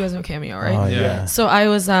 Like you guys know Cameo, right? Oh Yeah. yeah. So I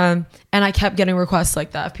was and I kept getting requests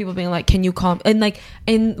like that of people being like, "Can you call me?" And like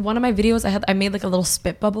in one of my videos, I made like a little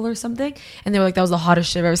spit bubble or something, and they were like, "That was the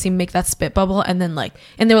hottest shit I've ever seen." Make that spit bubble, and then like,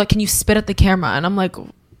 and they were like, "Can you spit at the camera?" And I'm like,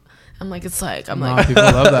 it's like Nah, people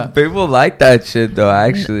love that. People like that shit though.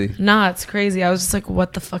 Actually, nah, it's crazy. I was just like,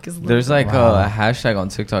 what the fuck is? there's like Wow. a hashtag on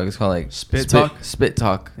TikTok. It's called like Spit talk? Spit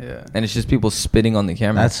talk, Yeah. and it's just people spitting on the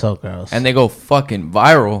camera. That's so gross. and they go fucking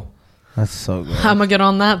viral. That's so gross. I'm gonna get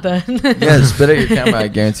on that then. Yeah, spit at your camera. I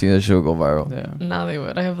guarantee you that shit will go viral. Yeah. Nah, they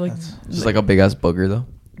would. I have like Just like a big ass booger though.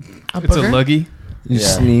 a It's a booger. luggy. You Yeah.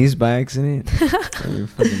 sneeze by accident. Your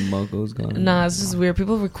fucking moco's gone. Nah, it's just weird.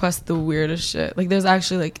 People request the weirdest shit. Like, there's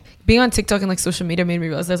actually like being on TikTok and like social media made me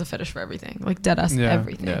realize there's a fetish for everything. Like dead ass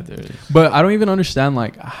everything. Yeah, there is. But I don't even understand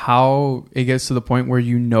like how it gets to the point where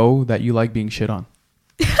you know that you like being shit on.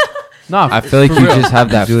 Nah, I feel like for you real. just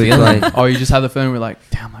have that Do it feeling. like- Oh, you just have the feeling where like,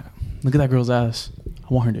 damn, like, look at that girl's ass.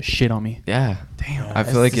 I want her to shit on me. Yeah, Damn. I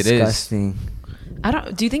feel like it is. disgusting.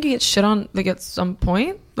 Do you think you get shit on like at some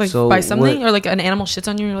point, like So by something, what- or like an animal shits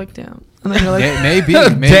on you, and you're like, damn, and then you're like, Maybe.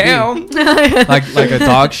 Damn. like a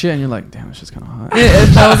dog shit, and you're like, damn, it's just kind of hot.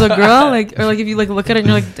 if that was a girl, like, or like if you like look at it and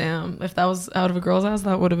you're like, damn, if that was out of a girl's ass,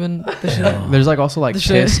 that would have been the shit. There's like also like The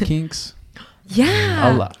shit. kiss kinks.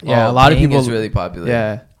 Yeah. A lot of peeing people is really popular.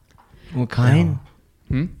 Yeah. What kind?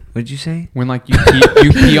 Hmm? What'd you say? When like you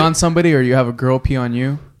pee on somebody, or you have a girl pee on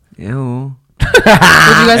you. Ew. Would you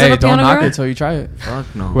guys Hey, ever pee on don't a knock girl? it till you try it.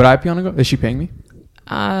 Fuck no. Would I pee on a girl? Is she paying me?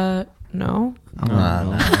 No. Nah.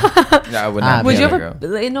 Yeah, I would not. Would be you on a ever?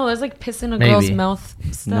 girl. No, there's like piss in a Maybe. girl's mouth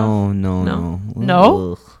stuff. No.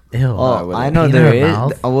 No? Ugh. Ew. Oh, I wouldn't. know Pee in there her is.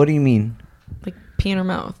 mouth? What do you mean? Like pee in her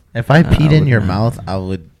mouth. If I peed in would your not. mouth, I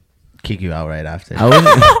would kick you out right after. I wouldn't.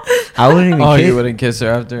 I wouldn't even. Oh, kiss. you wouldn't kiss her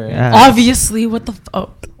after? Yeah. Obviously, what the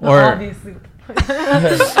Or- obviously.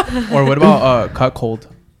 Or what about cut cold?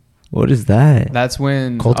 What is that? That's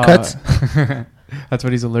when Cold cuts? That's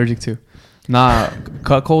what he's allergic to. Nah,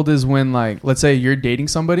 cut cold is when like let's say you're dating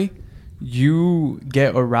somebody, you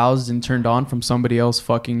get aroused and turned on from somebody else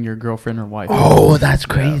fucking your girlfriend or wife. Oh, that's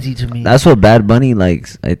crazy to me. That's what Bad Bunny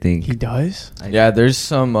likes. I think. He does. Yeah, there's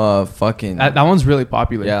some fucking. That one's really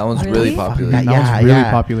popular. Yeah, that one's Really? really popular. Fuck That Yeah, one's really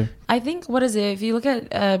yeah. popular. I think what is it? If you look at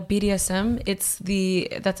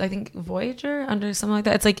BDSM, that's I think Voyager under something like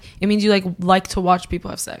that. It's like it means you like to watch people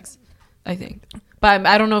have sex. I think, but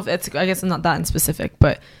I don't know if it's. I guess not that in specific,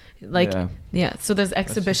 but like yeah. So there's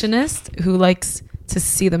exhibitionist who likes to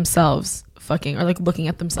see themselves fucking or like looking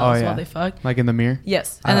at themselves while they fuck. Like in the mirror.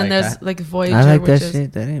 Yes, I and then like there's that. like Voyager, I like which that is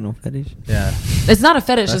shit. That ain't no fetish. Yeah. it's not a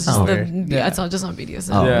fetish. That It's just sounds weird. it's not just on BDSM.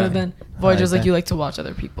 Oh. Yeah. But then Voyager's like like that. you like to watch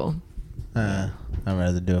other people. I'd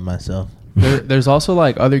rather do it myself. There's also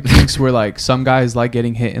like other kinks where like some guys like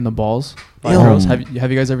getting hit in the balls by Ew. girls. Have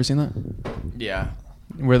you guys ever seen that? Yeah.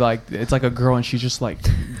 Where like it's like a girl and she's just like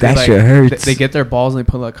That like, shit hurts. They get their balls and they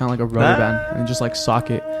put like kind of like a rubber band and just like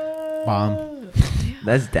sock it. Bomb.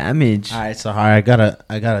 That's damage. All right, so I got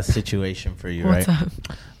a situation for you, What's right? up?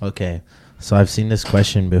 Okay. So I've seen this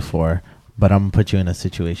question before, but I'm gonna put you in a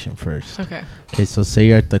situation first. Okay. Okay, so say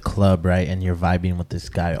you're at the club, right, and you're vibing with this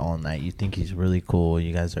guy all night. You think he's really cool.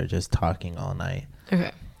 You guys are just talking all night.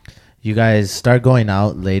 Okay. You guys start going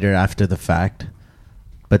out later after the fact,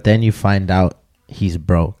 but then you find out he's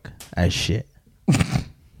broke as shit.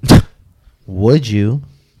 Would you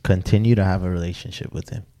continue to have a relationship with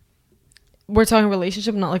him? We're talking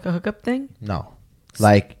relationship, not like a hookup thing. No.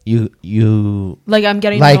 Like you Like I'm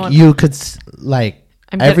getting like to know him. you could like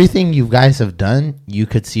I'm get- everything you guys have done, you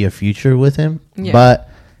could see a future with him, Yeah. but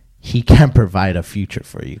he can't provide a future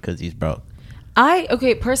for you because he's broke.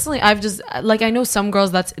 Personally, I've just like I know some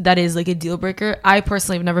girls that is like a deal breaker. I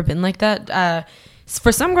personally have never been like that.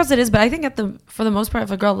 For some girls it is, but I think for the most part,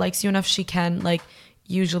 if a girl likes you enough, she can like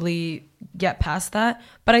usually get past that.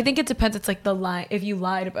 But I think it depends. It's like the lie. If you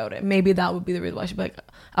lied about it, maybe that would be the reason why she'd be like,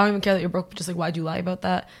 I don't even care that you're broke, but just like, why'd you lie about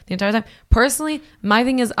that the entire time? Personally, my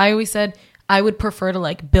thing is I always said I would prefer to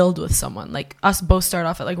like build with someone, like us both start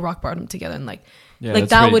off at like rock bottom together, and like that's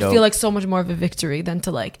that pretty would dope. feel like so much more of a victory than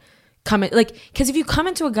to like come in, like, because if you come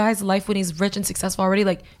into a guy's life when he's rich and successful already,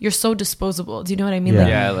 like you're so disposable. Do you know what I mean? Yeah. Like,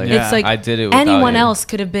 Yeah, like, it's like I did it without anyone you. else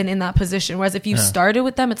could have been in that position. Whereas if you started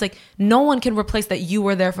with them, it's like no one can replace that you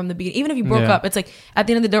were there from the beginning. Even if you broke Yeah. up, it's like at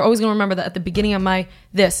the end of the day, they're always gonna remember that at the beginning of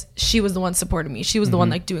she was the one supporting me. She was the one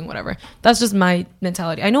like doing whatever. That's just my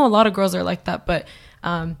mentality. I know a lot of girls are like that, but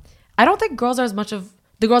I don't think girls are as much of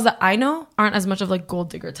the girls that I know aren't as much of like gold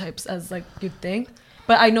digger types as like you'd think.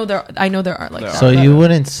 But I know there are like that. So you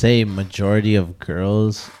wouldn't say majority of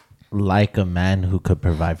girls like a man who could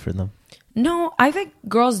provide for them? No, I think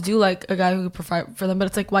girls do like a guy who could provide for them, but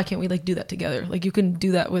it's like, why can't we like do that together? Like you can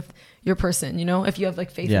do that with your person, you know, if you have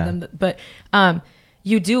like faith in them. But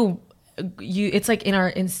it's like in our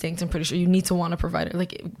instinct, I'm pretty sure you need to want a provider.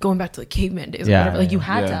 Like going back to the caveman days or whatever, like you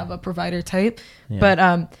had to have a provider type. Yeah. But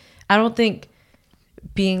I don't think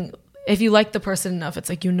if you like the person enough, it's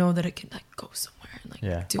like you know that it can like go somewhere and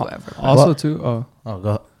like do whatever. Also, Well- too. Oh,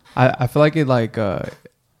 go. I feel like it like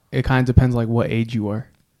it kind of depends like what age you are,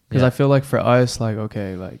 because Yeah. I feel like for us, like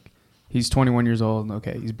okay, like he's 21 years old,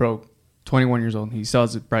 okay, he's broke, 21 years old, he still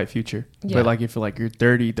has a bright future. Yeah. But like if like you're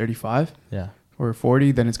 30, 35 Yeah. or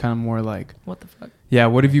 40, then it's kind of more like, What the fuck? yeah,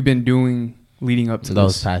 what have you been doing leading up to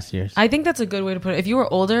Those this? past years. I think that's a good way to put it. If you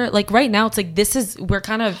were older, like right now, it's like we're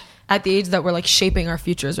kind of at the age that we're like shaping our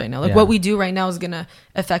futures right now. Like Yeah. what we do right now is going to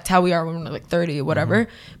affect how we are when we're like 30 or whatever.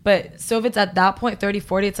 But so if it's at that point, 30,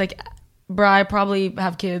 40, it's like, bruh, I probably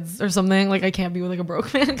have kids or something. Like I can't be with like a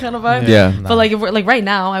broke man kind of vibe. Yeah. But like if we're like right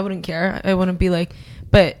now, I wouldn't care. I wouldn't be like,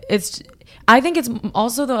 but I think it's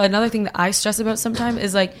also though another thing that I stress about sometimes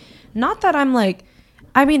is like, not that I'm like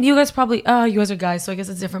I mean, you guys probably, you guys are guys, so I guess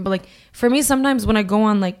it's different. But like for me, sometimes when I go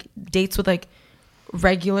on like dates with like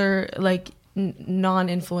regular like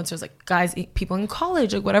non-influencers, like guys, people in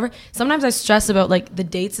college, like whatever, sometimes I stress about like the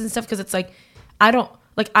dates and stuff, because it's like I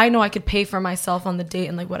know I could pay for myself on the date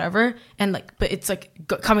and like whatever, and like, but it's like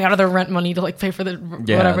coming out of their rent money to like pay for the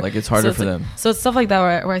whatever. Like it's harder for like, them. So it's stuff like that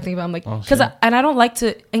where I think about, I'm like, because I don't like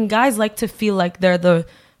to, and guys like to feel like they're the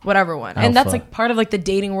whatever one. Alpha. And that's like part of like the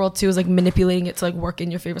dating world too, is like manipulating it to like work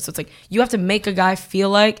in your favor. So it's like you have to make a guy feel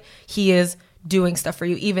like he is doing stuff for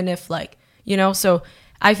you, even if like, you know. So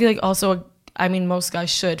I feel like also, I mean, most guys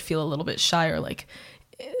should feel a little bit shy, or like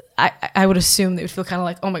I would assume they would feel kind of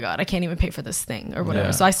like, oh my God, I can't even pay for this thing or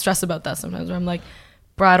whatever. So I stress about that sometimes, where I'm like,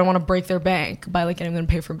 bro, I don't want to break their bank by like getting them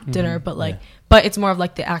to pay for dinner, but like, but it's more of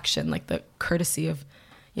like the action, like the courtesy of,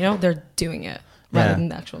 you know, they're doing it rather than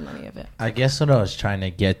the actual money of it. I guess what I was trying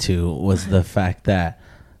to get to was the fact that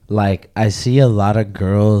like I see a lot of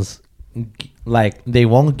girls like they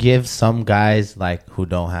won't give some guys like who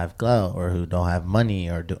don't have clout or who don't have money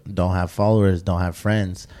or don't have followers, don't have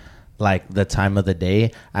friends, like the time of the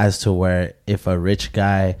day, as to where if a rich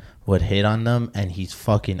guy would hit on them and he's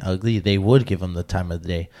fucking ugly, they would give him the time of the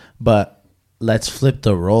day. But let's flip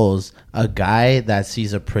the roles. A guy that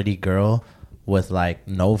sees a pretty girl with like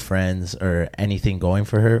no friends or anything going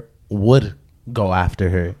for her would go after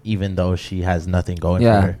her, even though she has nothing going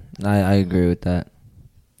for her. I agree with that.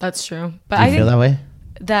 That's true. But Do you feel that way?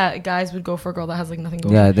 That guys would go for a girl that has like nothing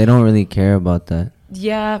going for her. Yeah, they don't really care about that.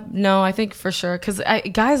 Yeah, no, I think for sure. Because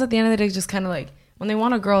guys at the end of the day just kind of like, when they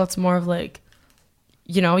want a girl, it's more of like,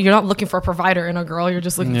 you know, you're not looking for a provider in a girl. You're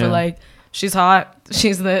just looking for like, she's hot,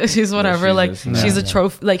 she's whatever, she's a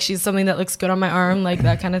trophy, like she's something that looks good on my arm, like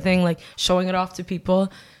that kind of thing, like showing it off to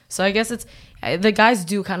people. So I guess it's, the guys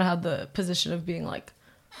do kind of have the position of being like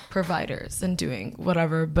providers and doing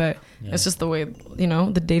whatever, but it's just the way, you know,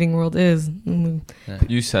 the dating world is.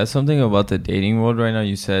 You said something about the dating world right now.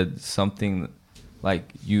 You said something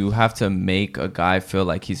like you have to make a guy feel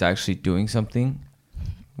like he's actually doing something.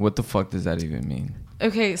 What the fuck does that even mean?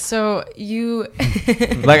 Okay, so you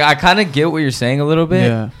like, I kind of get what you're saying a little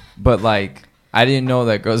bit, but like I didn't know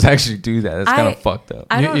that girls actually do that. That's kind of fucked up.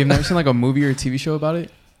 You've never seen like a movie or a TV show about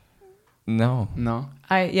it? No.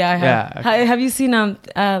 I have. Yeah. Have you seen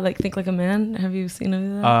like Think Like a Man? Have you seen any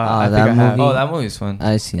of that? I think I have. Oh, that movie's fun.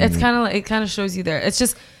 I seen it's kind of like, it kind of shows you there. It's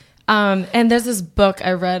just and there's this book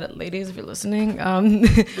I read, ladies, if you're listening,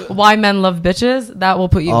 Why Men Love Bitches. That will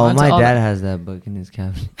put you on. Oh, my dad has that book in his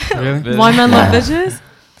cabinet. Really? Why Men Love Bitches?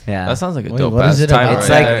 Yeah. That sounds like a Wait, dope what ass is it title. about? It's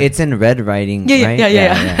like it's in red writing. Yeah. I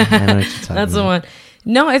know what you're talking That's about. the one.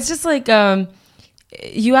 No, it's just like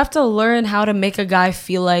you have to learn how to make a guy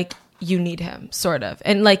feel like you need him, sort of.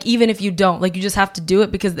 And like, even if you don't, like, you just have to do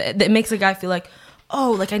it, because it makes a guy feel like,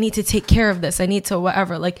 oh, like I need to take care of this, I need to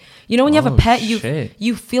whatever. Like, you know, when you have a pet,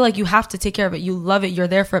 you feel like you have to take care of it, you love it, you're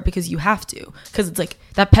there for it because you have to, because it's like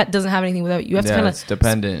that pet doesn't have anything without you. You have to kind of, it's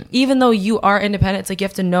dependent. Even though you are independent, it's like you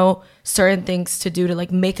have to know certain things to do to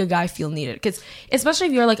like make a guy feel needed. Because especially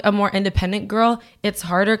if you're like a more independent girl, it's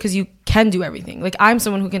harder because you can do everything. Like, I'm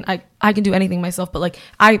someone who can, I can do anything myself, but like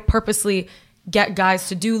I purposely get guys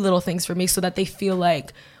to do little things for me so that they feel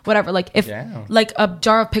like whatever. Like, if like a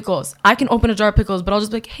jar of pickles, I can open a jar of pickles, but I'll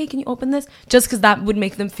just be like, hey, can you open this? Just because that would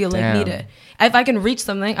make them feel like needed. If I can reach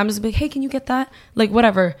something, I'm just like, hey, can you get that? Like,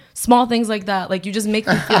 whatever, small things like that. Like, you just make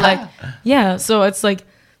them feel like so it's like,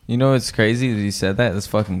 you know, it's crazy that you said that. That's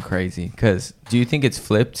fucking crazy. Because do you think it's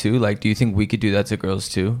flipped too? Like, do you think we could do that to girls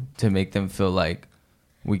too, to make them feel like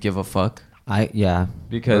we give a fuck?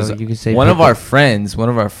 Because you could say one of our friends,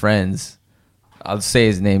 I'll say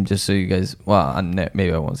his name just so you guys. Well,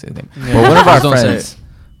 maybe I won't say his name. Yeah. But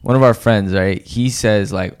one of our friends, right? He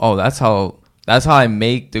says like, "Oh, that's how I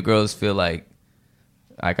make the girls feel like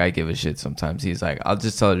I give a shit." Sometimes he's like, "I'll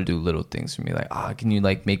just tell her to do little things for me, like, can you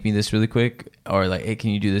like make me this really quick, or like, hey, can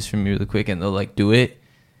you do this for me really quick?" And they'll like do it,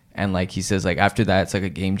 and like he says, like after that, it's like a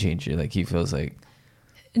game changer. Like he feels like.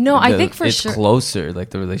 No, I think for it's sure. It's closer, like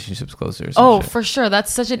the relationship's closer. For sure.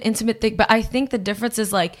 That's such an intimate thing. But I think the difference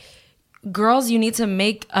is like, girls, you need to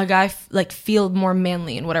make a guy like feel more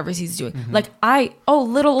manly in whatever he's doing. Mm-hmm. Like,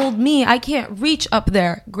 little old me, I can't reach up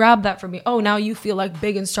there. Grab that for me. Oh, now you feel like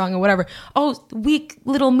big and strong and whatever. Oh, weak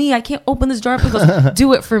little me, I can't open this jar of pickles.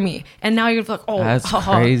 Do it for me. And now you're like, oh, that's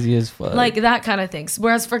crazy as fuck. Like that kind of things.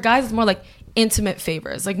 Whereas for guys, it's more like intimate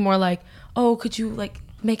favors. Like more like, oh, could you like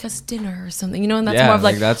make us dinner or something, you know? And that's more of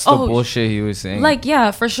like that's the bullshit he was saying. Like,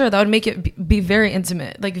 yeah, for sure, that would make it be very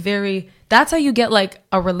intimate, like very. That's how you get like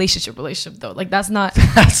a relationship though. Like, that's not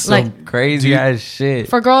that's like some crazy ass shit.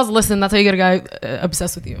 For girls, listen, that's how you get a guy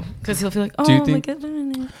obsessed with you, because he'll feel like, oh,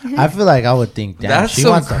 I feel like I would think, damn, That's she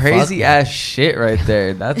some wants to fuck crazy me. ass shit right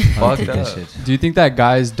there. That's fucked up. Do you think that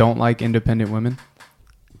guys don't like independent women?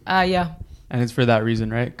 Yeah. And it's for that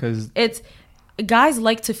reason, right? Because It's guys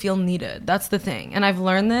like to feel needed. That's the thing. And I've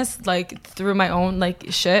learned this like through my own like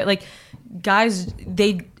shit. Like guys,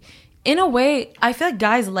 they in a way, I feel like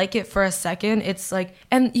guys like it for a second. It's like,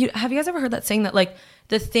 and have you guys ever heard that saying that like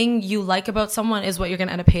the thing you like about someone is what you're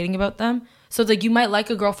gonna end up hating about them? So it's like you might like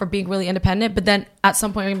a girl for being really independent, but then at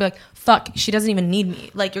some point you're gonna be like, fuck, she doesn't even need me.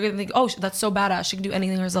 Like you're gonna think, oh, that's so badass. She can do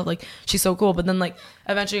anything herself. Like she's so cool. But then like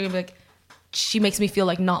eventually you're gonna be like, she makes me feel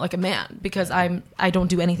like not like a man because I don't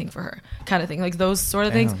do anything for her, kind of thing. Like those sort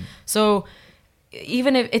of things. So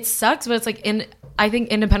even if it sucks, but it's like I think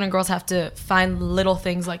independent girls have to find little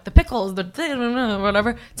things like the pickles, the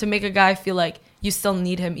whatever, to make a guy feel like you still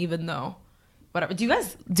need him, even though whatever. Do you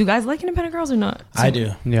guys like independent girls or not? I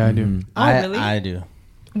do. yeah, I do. Oh, really? I do.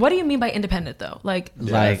 What do you mean by independent though? Like,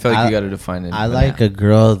 Yeah, I feel like you got to define it. I like a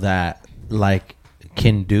girl that like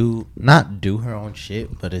can not do her own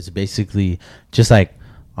shit, but it's basically just like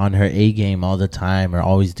on her A game all the time or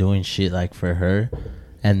always doing shit like for her.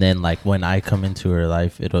 And then like when I come into her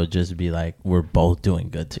life, it'll just be like we're both doing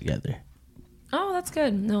good together. oh, that's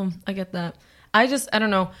good. No, I get that. I don't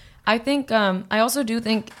know. I think I also do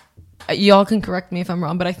think y'all can correct me if I'm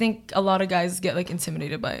wrong, but I think a lot of guys get like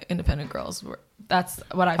intimidated by independent girls. That's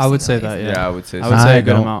what I've seen. I would say at that, least. Yeah, I would say I so. would say a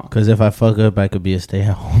good amount. Because if I fuck up, I could be a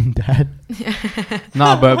stay-at-home dad.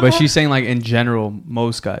 No, but she's saying like in general,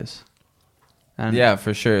 most guys. And Yeah,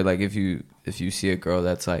 for sure. Like if you see a girl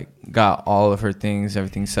that's like got all of her things,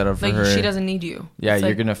 everything set up for Like her, she doesn't need you. Yeah, It's you're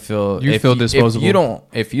like, gonna feel You feel disposable.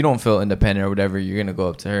 If you don't feel independent or whatever, you're gonna go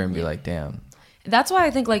up to her and be like, damn. That's why I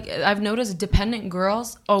think like I've noticed dependent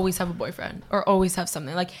girls always have a boyfriend or always have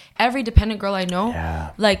something. Like every dependent girl I know,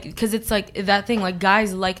 like because it's like that thing. Like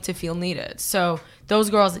guys like to feel needed, so those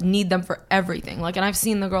girls need them for everything. Like, and I've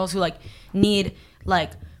seen the girls who like need like,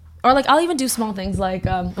 or like I'll even do small things. Like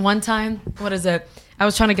one time, what is it? I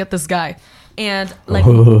was trying to get this guy, and like,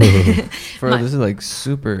 This is like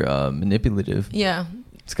super manipulative. yeah,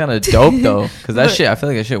 It's kind of dope though, because that But shit. I feel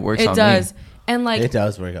like that shit works it on does. me. And like, It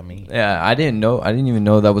does work on me. Yeah, I didn't even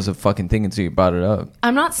know that was a fucking thing until you brought it up.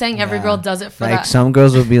 I'm not saying every Yeah. girl does it for Like that. some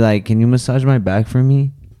girls will be like, "Can you massage my back for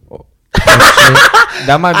me?"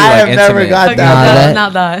 That might be I like have never intimate. got Okay, that.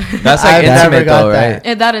 not that. That's like I've never intimate got though, that.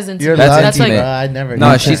 right? That is intimate. You're That's lucky, That's like intimate. bro. I never. No,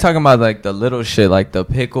 got she's that. talking about like the little shit, like the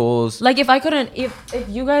pickles. Like if I couldn't, if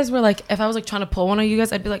you guys were like, if I was like trying to pull one of you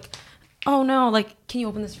guys, I'd be like, oh no, like can you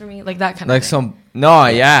open this for me, like that kind Like of thing.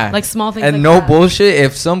 Like small things and like no that. bullshit.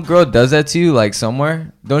 If some girl does that to you, like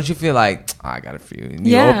somewhere, don't you feel like, oh, I got it for you? And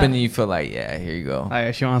you Yeah. open and you feel like, yeah, here you go.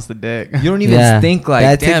 like, she wants the dick. You don't even Yeah. think like,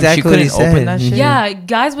 That's damn, exactly she what he couldn't open said. that shit. Yeah,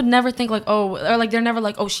 guys would never think like, oh, or like they're never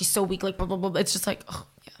like, oh, she's so weak, like blah blah blah. It's just like, oh,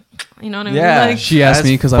 yeah, you know what I mean? Yeah. Like, She asked That's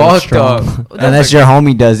me because I was fucked up. strong. Unless your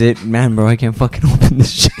homie does it, man, bro, I can't fucking open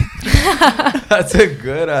this shit. That's a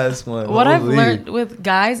good ass one. what I've Holy. learned with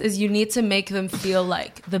guys is you need to make them feel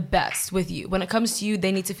like the best with you. When it comes to you,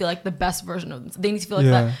 they need to feel like the best version of them. They need to feel like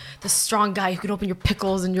Yeah. the strong guy who can open your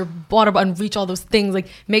pickles and your water bottle and reach all those things. Like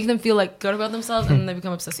make them feel like good about themselves, and then they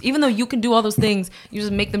become obsessed. Even though you can do all those things, you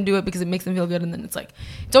just make them do it because it makes them feel good. And then it's like,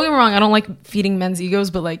 don't get me wrong, I don't like feeding men's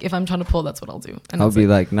egos, but like if I'm trying to pull, that's what I'll do. And I'll it's be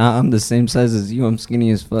like, nah, I'm the same size as you. I'm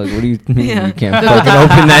skinny as fuck. What do you mean Yeah. you can't fucking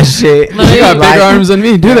open that shit? Literally, You got bigger arms than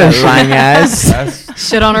me. Do that shit. Lying ass. That's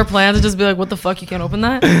shit on her plans and just be like, what the fuck, you can't open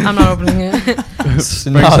that? I'm not opening it.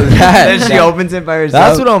 Then she opens it by herself.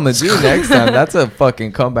 That's what I'm gonna do next time. That's a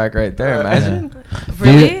fucking comeback right there. Imagine.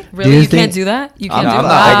 Really? do Really? you You can't think- do that? You I'm can't do not-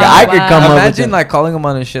 that? I could come up with Imagine that. like calling him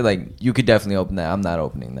on and shit. Like you could definitely open that. I'm not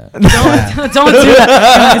opening that. Don't do that.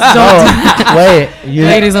 Guys, don't do that. Wait, you,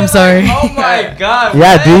 Ladies, I'm sorry. Oh my god.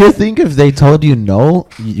 yeah. Do you think if they told you no,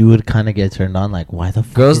 you would kind of get turned on? Like, why the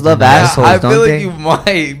fuck? Girls is love he not- assholes, I don't feel like they? you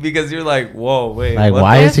might because you're like, whoa, wait. Like, what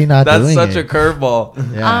why the- is he not That's doing such it? a curveball.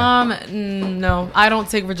 Yeah. No, I don't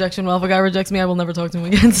take rejection well. If a guy rejects me, I will never talk to him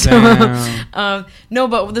again. So, Damn. no,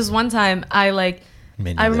 but this one time, I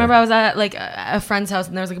Me I remember neither. I was at like a friend's house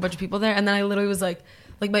and there was like a bunch of people there, and then I literally was like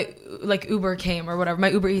my like Uber came or whatever, my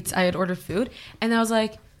Uber Eats, I had ordered food, and I was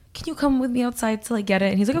like, can you come with me outside to like get it?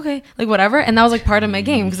 And he's like, okay, like whatever. And that was like part of my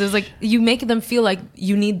game because it was like you make them feel like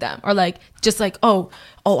you need them, or like just like oh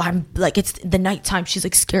I'm like it's the nighttime, she's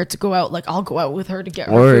like scared to go out, like I'll go out with her to get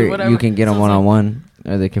her Or food, whatever. you can get So them it's like- one-on-one.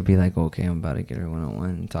 Or they could be like, okay, I'm about to get her one-on-one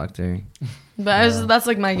and talk to her. But that's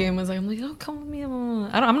like my game. Was like I'm like, oh, come with me.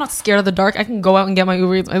 I'm not scared of the dark. I can go out and get my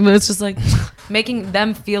Uber Eats. And it's just like making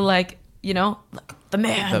them feel like, you know, like the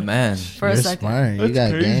man. The man. For You're a second. smart. You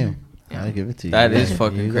got game. Yeah. I give it to you. That is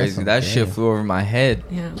fucking crazy. That shit flew over my head.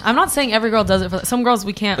 Yeah, I'm not saying every girl does it. For some girls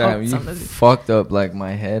we can't. Damn, you fucked up like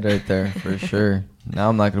my head right there for sure. Now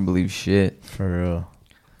I'm not gonna believe shit. For real.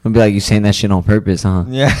 I'll be like, you saying that shit on purpose, huh?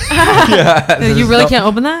 Yeah. Yeah. You really can't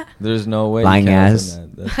open that? There's no way. Lying ass.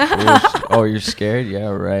 Oh, you're scared? Yeah,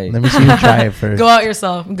 right. Let me see you try it first. Go out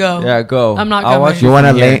yourself. Go. Yeah, go. I'm not I'll going. watch You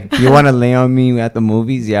wanna lay? You wanna lay on me at the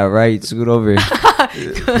movies? Yeah, right. Scoot over.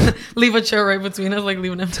 Leave a chair right between us, like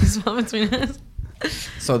leave an empty spot between us.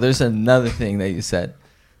 So there's another thing that you said.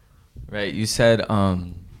 Right? You said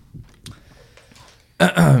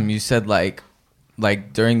you said like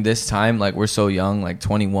during this time, like we're so young, like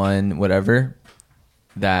 21, whatever,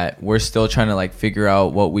 that we're still trying to like figure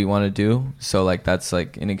out what we want to do. So like that's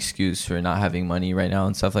like an excuse for not having money right now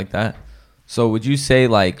and stuff like that. So would you say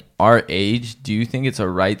like our age, do you think it's a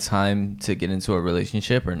right time to get into a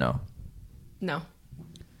relationship or no? No.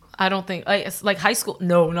 I don't think like high school.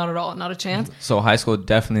 No, not at all. Not a chance. So high school,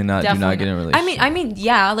 definitely not. Do not get in a relationship. I mean,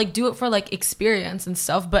 yeah, like do it for like experience and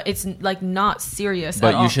stuff, but it's like not serious. But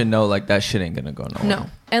at all. You should know like that shit ain't gonna go nowhere. No,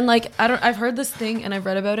 and like I've heard this thing and I've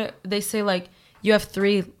read about it. They say like you have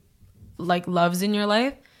 3 like loves in your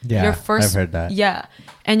life. Yeah, your first, I've heard that. Yeah,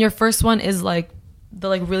 and your first one is like the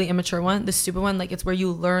like really immature one, the stupid one. Like it's where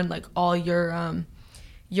you learn like all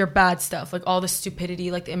your bad stuff, like all the stupidity,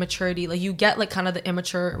 like the immaturity, like you get like kind of the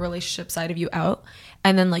immature relationship side of you out.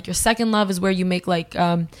 And then like your second love is where you make like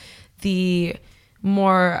the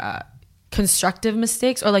more constructive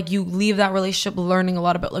mistakes, or like you leave that relationship learning a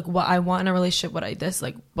lot about like what I want in a relationship, what I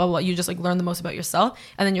dislike, blah, blah, blah. You just like learn the most about yourself.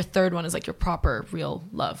 And then your third one is like your proper real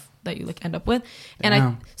love that you like end up with.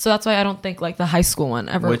 And so that's why I don't think like the high school one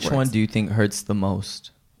ever Which works. one do you think hurts the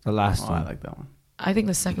most? The last one. I like that one. I think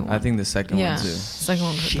the second one. I think the second one too. The second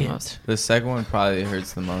one hurts the most. The second one probably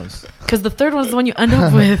hurts the most. Because the third one is the one you end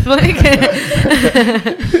up with. Like,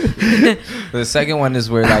 the second one is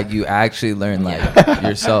where like you actually learn like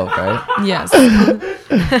yourself, right? yes.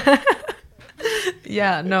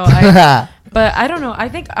 Yeah, no, but I don't know. I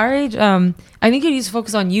think our age, I think you need to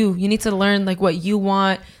focus on you. You need to learn like what you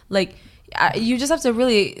want. Like you just have to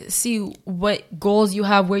really see what goals you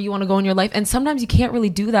have, where you want to go in your life. And sometimes you can't really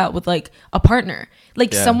do that with like a partner.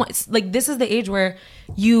 Like someone, like this is the age where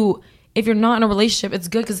if you're not in a relationship, it's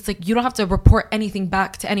good because it's like you don't have to report anything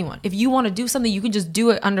back to anyone. If you want to do something, you can just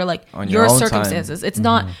do it under like your circumstances. Time. It's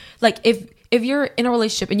not like if you're in a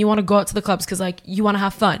relationship and you want to go out to the clubs because like you want to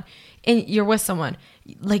have fun and you're with someone,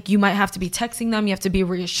 like you might have to be texting them, you have to be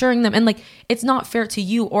reassuring them, and like it's not fair to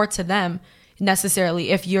you or to them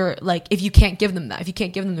necessarily if you're like, if you can't give them that, if you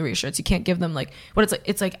can't give them the reassurance, you can't give them like what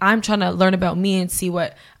it's like I'm trying to learn about me and see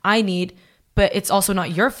what I need, but it's also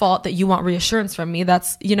not your fault that you want reassurance from me.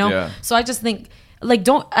 That's So I just think like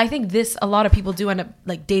I think a lot of people do end up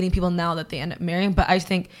like dating people now that they end up marrying, but I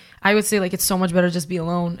think I would say like it's so much better to just be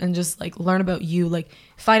alone and just like learn about you, like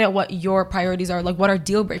find out what your priorities are, like what are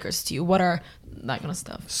deal breakers to you, what are that kind of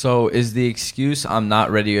stuff. So is the excuse I'm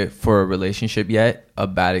not ready for a relationship yet a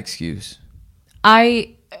bad excuse?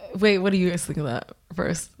 Wait, what do you guys think of that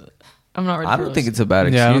first? I'm not ready. I don't think it's a bad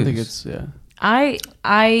excuse. Yeah, I don't think it's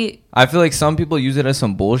I feel like some people use it as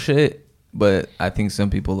some bullshit, but I think some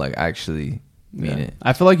people like actually mean it.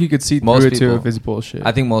 I feel like you could see through it too if it's bullshit.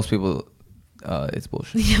 I think most people it's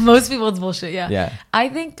bullshit. Yeah, most people it's bullshit. Yeah. Yeah. I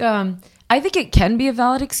think it can be a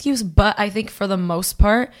valid excuse, but I think for the most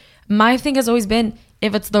part, my thing has always been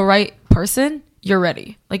if it's the right person, you're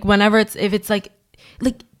ready. Like whenever if it's like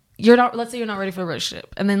you're not, let's say you're not ready for a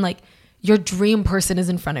relationship, and then like your dream person is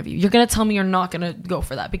in front of you, you're gonna tell me you're not gonna go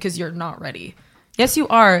for that because you're not ready. Yes, you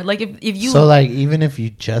are. Like if you so like even if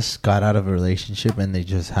you just got out of a relationship and they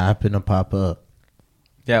just happen to pop up.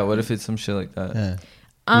 Yeah, what if it's some shit like that?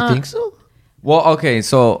 Yeah. You think so? Well, okay,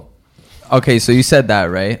 so you said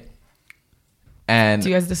that, right? And do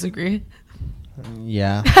you guys disagree?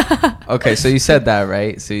 Yeah. Okay, so you said that,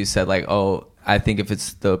 right? So you said like, oh, I think if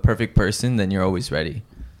it's the perfect person, then you're always ready.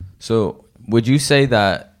 So would you say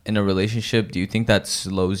that in a relationship, do you think that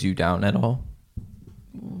slows you down at all?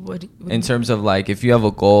 What in terms of like, if you have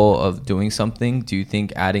a goal of doing something, do you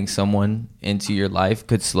think adding someone into your life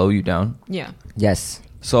could slow you down? Yeah. Yes.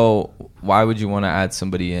 So why would you want to add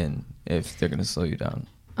somebody in if they're going to slow you down?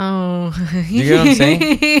 Oh. You get what I'm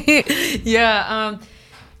saying? Yeah.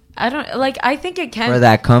 I don't like, I think it can. For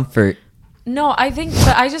that comfort. No,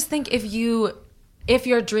 but I just think if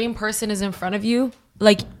your dream person is in front of you,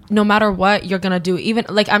 like no matter what you're gonna do, even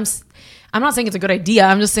like I'm not saying it's a good idea.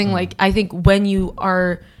 I'm just saying like I think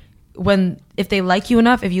if they like you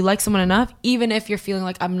enough, if you like someone enough, even if you're feeling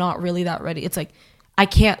like I'm not really that ready, it's like I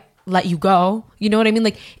can't let you go. You know what I mean?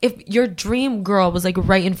 Like if your dream girl was like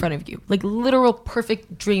right in front of you, like literal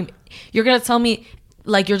perfect dream, you're gonna tell me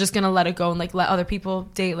like you're just gonna let it go and like let other people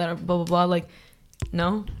date, let her blah blah blah. Like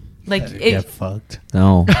no. Like get fucked.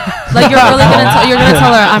 No. Like you're gonna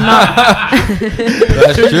tell her I'm not.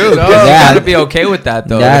 That's true. You gotta be okay with that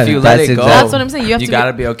though. Yeah, if you let it go, that's what I'm saying. You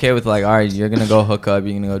gotta be okay with like, all right, you're gonna go hook up,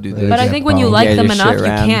 you're gonna go do this. But I think when you like them enough,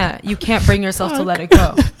 rammed. you can't bring yourself to let it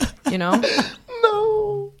go. You know?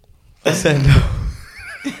 No. I said no.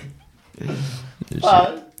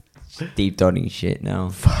 Deep throating shit now.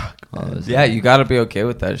 Fuck. Yeah, you gotta be okay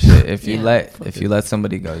with that shit. If you let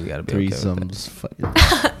somebody go, you gotta be okay with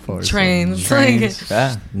Threesomes, trains.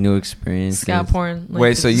 that. Yeah. New experience. Scat porn. Like,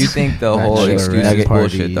 Wait, so you think the whole excuse is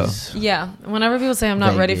bullshit though? Yeah. Whenever people say I'm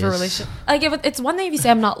not ready for a relationship, like if it's one thing if you say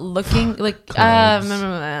I'm not looking, like I don't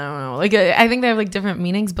know, like I think they have like different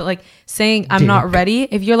meanings, but like saying I'm not ready,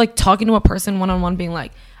 if you're like talking to a person one on one, being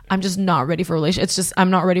like I'm just not ready for a relationship. It's just I'm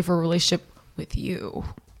not ready for a relationship with you.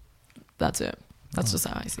 That's it. That's just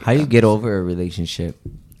how I see it. How you get over a relationship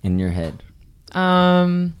in your head?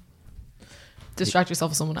 Distract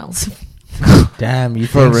yourself with someone else. Damn, you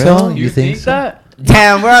think so? You think so? that?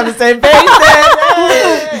 Damn, we're on the same page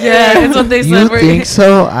then. Yeah, that's what they said. You think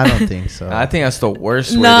so? I don't think so. I think that's the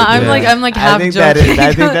worst way. No, to do I'm it. like half joking.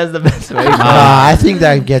 I think that's the best way. I think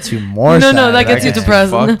that gets you more. No, sad. that gets you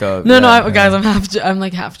depressed. fucked up, No, yeah. guys, I'm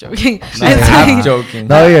like half joking. Not It's half like- joking.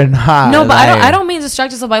 No, you're not. No, but Like, I don't mean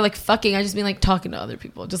distract yourself by like fucking. I just mean like talking to other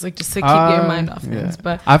people, just to keep your mind off things.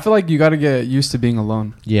 But I feel like you got to get used to being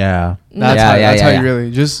alone. Yeah. That's how you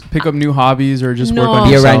really just pick up new hobbies or just work on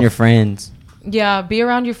Be yourself. around your friends. yeah, be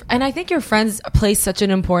around your and I think your friends play such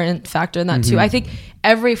an important factor in that too. I think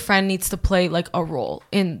every friend needs to play like a role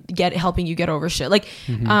in helping you get over shit. Like,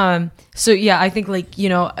 so yeah, I think like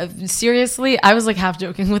seriously, I was like half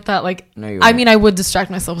joking with that. Like, I mean, I would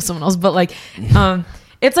distract myself with someone else, but like,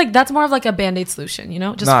 it's like that's more of like a Band-Aid solution,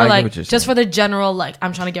 just for the general like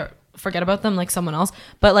I'm trying to forget about them like someone else,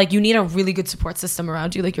 but like you need a really good support system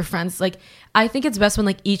around you, like your friends. Like I think it's best when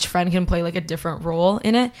like each friend can play like a different role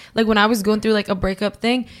in it. Like when I was going through like a breakup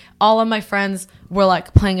thing, all of my friends were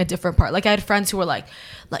like playing a different part. Like I had friends who were like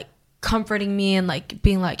comforting me and like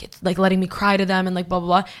being like letting me cry to them and like blah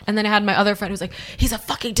blah blah, and then I had my other friend who's like, he's a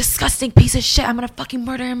fucking disgusting piece of shit, I'm gonna fucking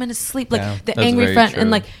murder him in his sleep. Like the angry friend. True. And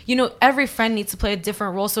like every friend needs to play a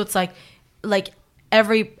different role, so it's like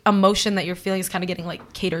every emotion that you're feeling is kind of getting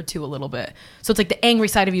like catered to a little bit. So it's like the angry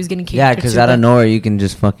side of you is getting catered to. Yeah, because out of nowhere you can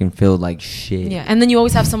just fucking feel like shit. Yeah, and then you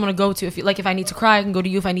always have someone to go to. If I need to cry, I can go to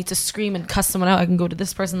you. If I need to scream and cuss someone out, I can go to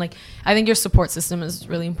this person. Like I think your support system is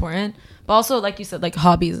really important. But also, like you said, like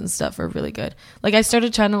hobbies and stuff are really good. Like I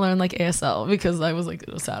started trying to learn like ASL because I was like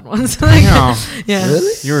a sad once. Like, yeah,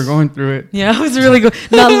 really? You were going through it. Yeah, I was really good.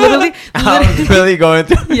 Not literally. I was really going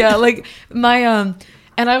through. Yeah, like my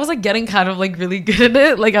and I was like getting kind of like really good at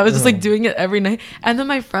it. Like I was just like doing it every night. And then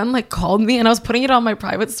my friend like called me and I was putting it on my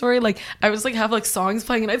private story. Like I was like have like songs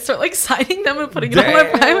playing and I'd start like signing them and putting it on my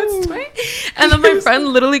private story. And then my friend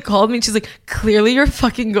literally called me and she's like, clearly you're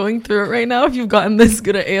fucking going through it right now if you've gotten this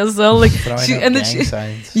good at ASL. Like and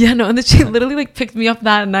then she literally like picked me up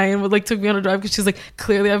that night and like took me on a drive because she's like,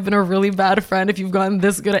 clearly I've been a really bad friend if you've gotten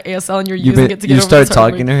this good at ASL and you're using it to get over start this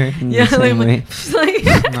talking to her. Yeah, like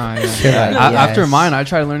After mine, I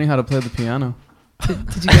tried learning how to play the piano. Did you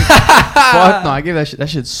get Fuck no, I gave that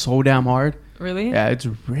shit so damn hard. Really? Yeah, it's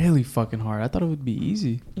really fucking hard. I thought it would be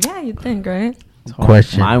easy. Yeah, you'd think, right?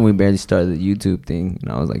 Question. Mine, we barely started the YouTube thing,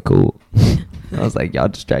 and I was like, cool. I was like, y'all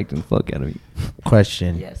distracting the fuck out of me.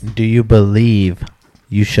 Question. Yes. Do you believe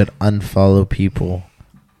you should unfollow people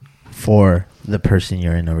for the person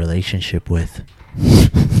you're in a relationship with?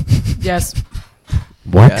 Yes.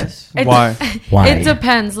 What? Yes. Why? Why? It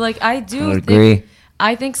depends. Like I do agree.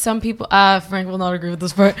 I think some people Frank will not agree with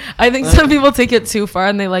this part. I think some people take it too far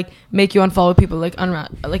and they like make you unfollow people like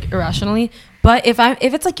irrationally. But if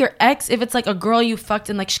it's like your ex, if it's like a girl you fucked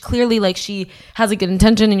and like clearly like she has a good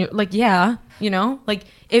intention and you're like, yeah, like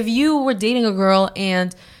if you were dating a girl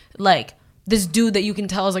and like this dude that you can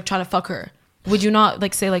tell is like trying to fuck her, would you not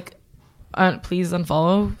like say like please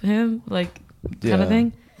unfollow him, like kind of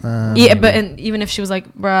thing? Yeah, but and even if she was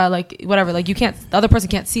like, bruh, like whatever, like the other person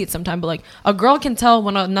can't see it sometime, but like a girl can tell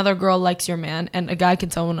when another girl likes your man, and a guy can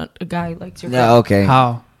tell when a guy likes your girl. Yeah, okay.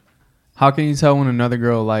 How can you tell when another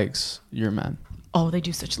girl likes your man? Oh, they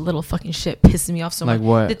do such little fucking shit, pissing me off so much. Like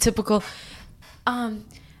what? The typical,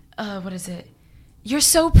 what is it? You're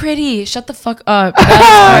so pretty. Shut the fuck up.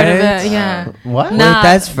 That's part of it. Yeah. What? Nah. Wait,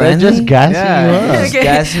 that's friendly. They're just gassing Yeah. you up. Just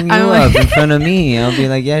gassing you I'm up like- in front of me. I'll be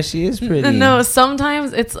like, yeah, she is pretty. No,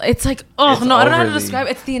 sometimes it's like, oh It's no, I don't know how to overly- describe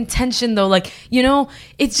it. It's the intention though. Like, you know,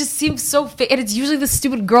 it just seems so fake. And it's usually the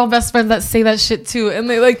stupid girl best friends that say that shit too. And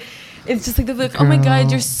they like, it's just like, they're like, oh my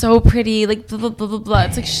God, you're so pretty. Like, blah, blah, blah, blah, blah.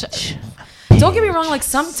 It's like, don't get me wrong. Like,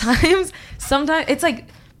 sometimes it's like,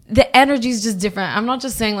 the energy is just different. I'm not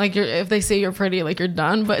just saying like if they say you're pretty, like you're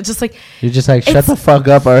done, but it's just like You're just like, shut It's- the fuck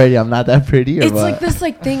up already. I'm not that pretty. Or it's what? like this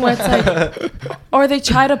like thing where it's like, or they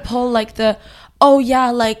try to pull like the, oh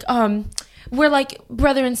yeah, like we're like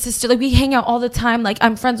brother and sister, like we hang out all the time, like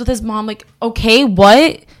I'm friends with his mom, like okay,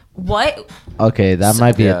 what, Okay, that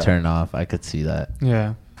might be Yeah. a turn off. I could see that.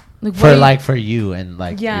 Yeah. like For what- like for you and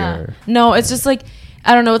like yeah, your no, it's just like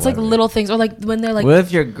I don't know, it's Whatever. like little things, or like when they're like, What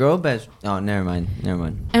if your girl best? Oh, never mind.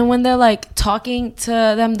 and when they're like talking to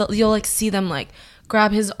them, you'll like see them like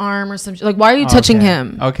grab his arm or something. Like, why are you touching Okay.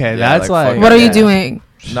 him? Okay, Yeah, that's like, like. fuck What are Yeah. you doing?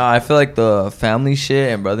 No, I feel like the family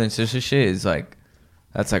shit and brother and sister shit is like,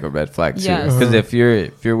 that's like a red flag too. Yes. Because if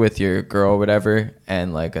you're with your girl or whatever,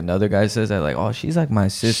 and like another guy says that, like, oh, she's like my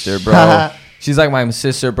sister, bro. She's like my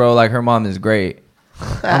sister, bro. Like her mom is great.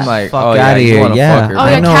 I'm like, Fuck oh yeah, outta you here, want to yeah. fuck her? Oh bro.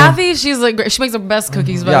 yeah, know. Kathy, she's like great. She makes the best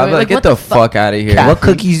cookies. By Yeah, the I'd way, be like, get what the fuck? fuck out of here. What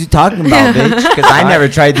cookies you talking about, bitch? Because I never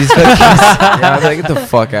tried these cookies. Yeah, I'd be like, get the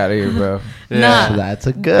fuck out of here, bro. Nah. That's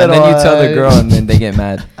a good And then you tell the one. girl, and then they get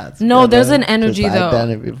mad. That's No, good there's one, an energy, 'cause I've though. done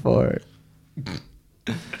it before.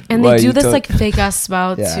 And Why, they do you this told- like fake ass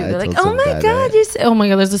smile Yeah, too. I They're like, told "Oh some my guy god, that. you're so, oh my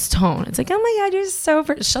god." There's this tone. It's like, "Oh my god, you're so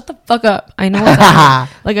shut the fuck up." I know what's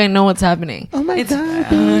happening. Like I know what's happening. Oh my It's- god,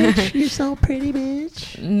 bitch, you're so pretty,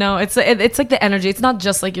 bitch. No, it's like the energy. It's not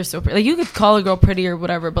just like you're so pretty. Like you could call a girl pretty or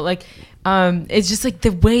whatever, but like it's just like the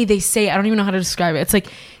way they say it. I don't even know how to describe it. It's like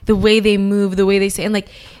the way they move, the way they say, and like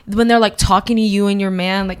when they're like talking to you and your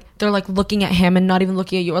man, like they're like looking at him and not even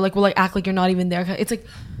looking at you, or like will like act like you're not even there. It's like,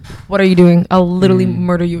 what are you doing? I'll literally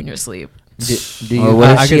murder you in your sleep. Do Or you? what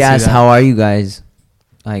I if could she see asks, that. "How are you guys?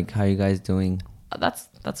 Like, how are you guys doing?" That's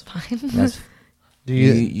fine. That's Do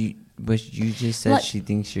you. But you just said Like- she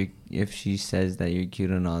thinks you're. If she says that you're cute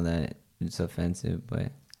and all that, it's offensive.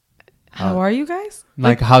 But How are you guys?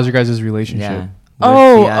 Like, how's your guys' relationship? yeah. Oh,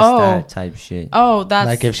 What if she asks oh. that type shit. Oh, that's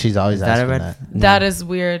like if she's always Is that a asking red? that. that is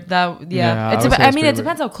weird. That Yeah, yeah. I It's would say I it's mean, pretty it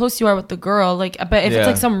depends how close you are with the girl. Like, but if Yeah. it's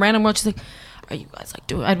like some random girl, she's like, "Are you guys like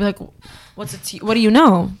doing?" I'd be like, "What's it? What do you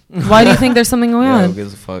know? Why do you think there's something going Yeah, who on?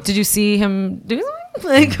 gives a fuck? Did you see him do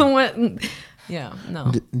something? Like what? Yeah,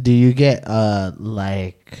 no. Do you get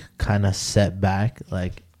like kind of set back,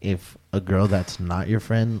 like if a girl that's not your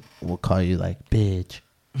friend will call you like bitch?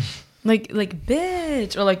 Like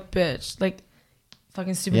bitch or like bitch, like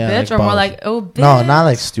fucking stupid Yeah, bitch, like or more both. like oh bitch. No, not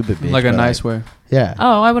like stupid bitch. Like a but, nice way. Yeah.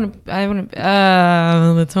 Oh, I wouldn't.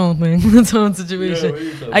 The tone thing, the tone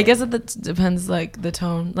situation. I guess it depends, like the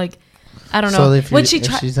tone. Like, I don't know. So if, when if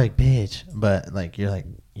she's like bitch, but like you're like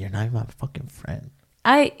you're not even my fucking friend.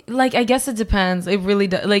 I guess it depends. It really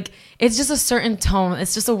does. Like, it's just a certain tone.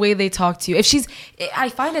 It's just a way they talk to you. I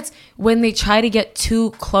find it's when they try to get too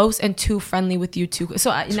close and too friendly with you too. So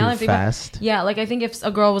now Too that I think about- fast. yeah, like I think if a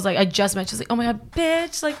girl was like, I just met, she's like, oh my god,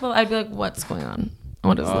 bitch. Like, well, I'd be like, what's going on?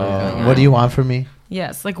 What is going on? What do you want from me?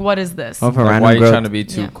 Yes. Like, what is this? What if a Like, why are random you girl? trying to be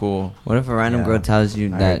too Yeah. cool? What if a random Yeah. girl tells you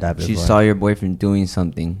I heard that, that she before. saw your boyfriend doing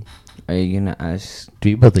something? Are you gonna ask? Do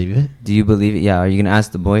you believe it? Do you believe it? Yeah. Are you gonna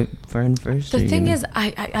ask the boyfriend first? or The you thing gonna- is,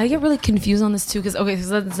 I get really confused on this too, because okay,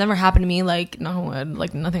 so that's never happened to me. Like no,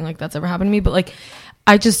 like nothing like that's ever happened to me. But like,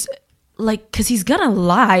 I just like because he's gonna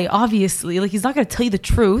lie, obviously. Like he's not gonna tell you the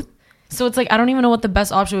truth. So it's like I don't even know what the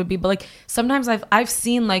best option would be. But like sometimes I've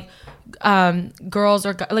seen like girls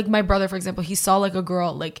or like my brother, for example, he saw like a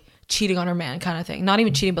girl like cheating on her man kind of thing. Not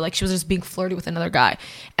even cheating, but like she was just being flirty with another guy.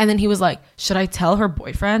 And then he was like, should I tell her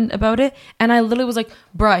boyfriend about it? And I literally was like,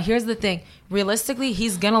 bruh, here's the thing. Realistically,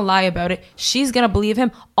 he's gonna lie about it. She's gonna believe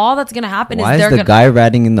him. All that's gonna happen Why is is they're the gonna guy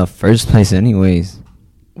ratting in the first place, anyways?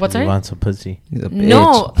 What's You that? want some pussy? He's a bitch.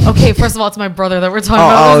 No. Okay, first of all, it's my brother that we're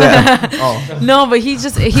talking about. No, but he's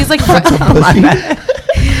like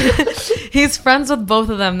he's friends with both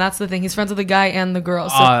of them. That's the thing. He's friends with the guy and the girl.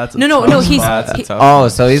 So That's a no, tough he's spot. That's a he- tough Oh,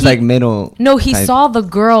 so he's He- like middle. no, he type. saw the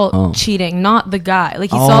girl Oh. cheating, not the guy.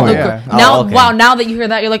 Like he Oh, saw the yeah. girl. Oh, Now, okay. wow. Now that you hear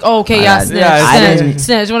that, you're like, oh, okay, yeah, I- snitch, yeah, I snitch, didn't-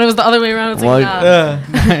 snitch. When it was the other way around, it's like, Well,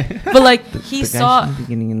 nah. But like he The guy saw, shouldn't be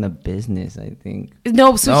getting in the business, I think.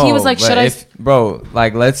 no. So he was like, but should I? Bro,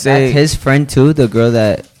 like, let's say That's his friend too, the girl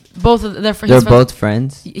that both of they're both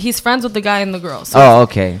friends. He's friends with the guy and the girl. So,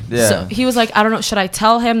 Okay. Yeah. So he was like, I don't know, should I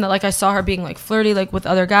tell him that like I saw her being like flirty like with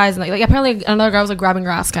other guys, and like apparently another guy was like grabbing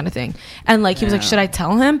her ass kind of thing, and like he was like, should I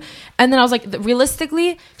tell him? And then I was like,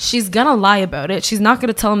 realistically, she's gonna lie about it. She's not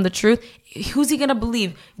gonna tell him the truth. Who's he gonna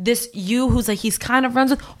believe? This you who's like he's kind of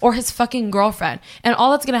friends with, or his fucking girlfriend? And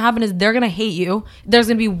all that's gonna happen is they're gonna hate you. There's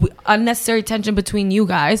gonna be unnecessary tension between you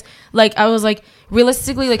guys. Like I was like,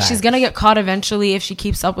 realistically, like she's gonna get caught eventually if she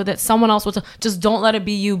keeps up with it. Someone else will just don't let it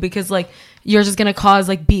be you, because like you're just gonna cause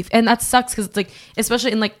like beef, and that sucks because it's like,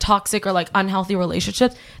 especially in like toxic or like unhealthy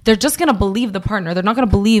relationships, they're just gonna believe the partner. They're not gonna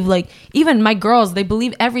believe, like, even my girls, they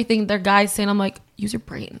believe everything their guys saying. I'm like, use your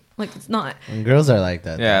brain. Like, it's not. And girls are like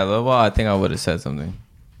that. Yeah, well, I think I would have said something,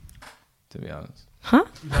 to be honest. Huh?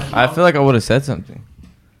 I feel like I would have said something.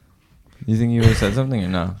 You think you would have said something or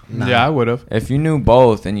no? Nah. Yeah, I would have. If you knew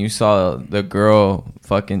both and you saw the girl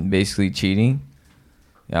fucking basically cheating,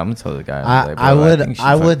 yeah, I'm gonna tell the guy. Like, I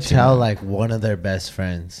would tell like one of their best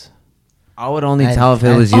friends. I would only And- tell if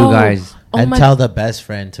it was and- you Oh. guys. And tell the best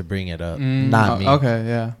friend to bring it up, not me. Okay,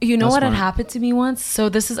 yeah. You know That's what had smart. happened to me once? So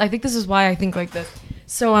I think this is why I think like this.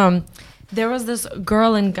 So there was this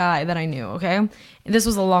girl and guy that I knew, okay? And this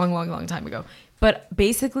was a long time ago. But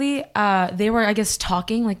basically, they were, I guess,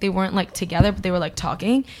 talking. Like, they weren't like together, but they were like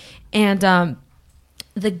talking. And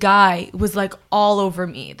the guy was like all over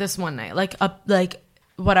me this one night, like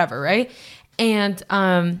whatever, right? And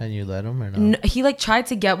And you let him or no? he like tried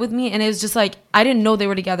to get with me, and it was just like I didn't know they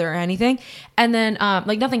were together or anything. And then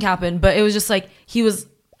like nothing happened, but it was just like he was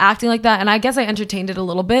acting like that, and I guess I entertained it a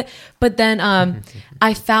little bit. But then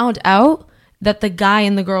I found out that the guy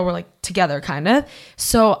and the girl were like together, kind of.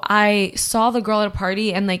 So I saw the girl at a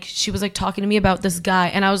party, and like she was like talking to me about this guy,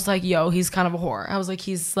 and I was like, yo, he's kind of a whore. I was like,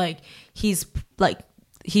 he's a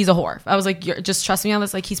whore. I was like, just trust me on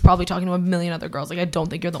this. Like, he's probably talking to a million other girls. Like, I don't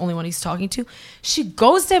think you're the only one he's talking to. She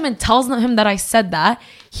goes to him and tells him that I said that.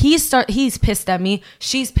 He's pissed at me.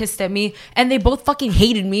 She's pissed at me. And they both fucking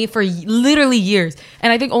hated me for literally years.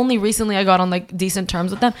 And I think only recently I got on like decent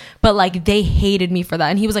terms with them. But like, they hated me for that.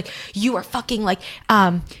 And he was like, you were fucking like,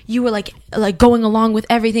 you were like going along with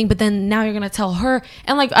everything. But then now you're going to tell her.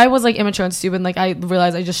 And like, I was like immature and stupid. Like, I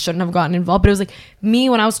realized I just shouldn't have gotten involved. But it was like me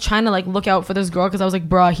when I was trying to like look out for this girl, because I was like,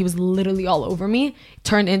 bruh, he was literally all over me,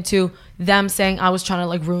 turned into them saying I was trying to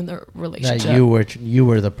like ruin their relationship. That you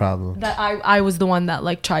were the problem. That I was the one that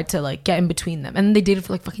like tried to like get in between them, and they dated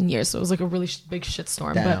for like fucking years, so it was like a really big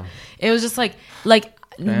shitstorm. Damn. But it was just like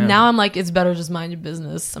now I'm like, it's better just mind your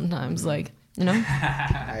business sometimes, like, you know.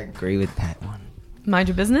 I agree with that one. Mind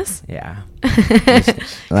your business. Yeah. Because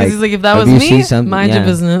he's like, if that was me, mind your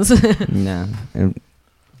business. Nah.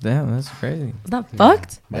 Damn, that's crazy. Is that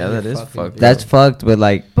fucked? Yeah, that is fucked. That's fucked, but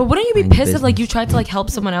like. But wouldn't you be Mind pissed if like you business. tried to like help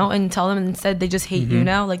someone out and tell them, and instead they just hate you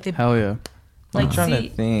now? Like they Hell yeah. like I'm trying see,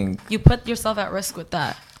 to think. you put yourself at risk with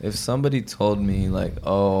that. If somebody told me like,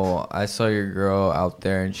 "Oh, I saw your girl out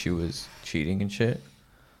there and she was cheating and shit,"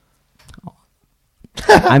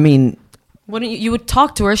 I mean, Wouldn't you would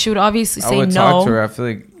talk to her? She would obviously I say would no. talk to her. I feel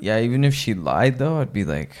like, yeah, even if she lied though, I'd be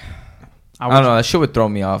like, I don't know. That shit would throw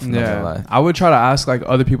me off. I'm not gonna Yeah, lie. I would try to ask like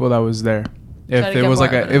other people that was there if Try to it get was more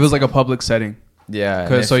like a evidence. public setting, Yeah, and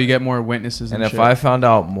because if, so you get more witnesses. and And if shit. I found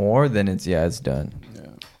out more, then it's done.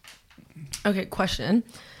 Okay, question.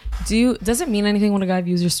 Does it mean anything when a guy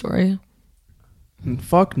views your story?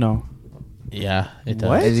 Fuck no. Yeah, it does.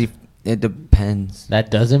 What? It depends. That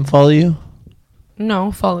doesn't follow you?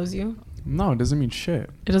 No, follows you. No, it doesn't mean shit.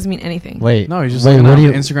 It doesn't mean anything. Wait. No, he's just wait. looking What at do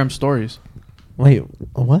you? Instagram stories. Wait.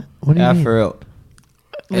 What? What do you Yeah, mean? for real.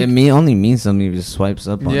 Like- It only means somebody just swipes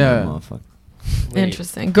up on Yeah. that motherfucker. Wait.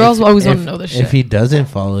 Interesting. Girls always want to know this shit. If he doesn't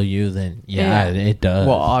follow you, then yeah, Yeah. it does.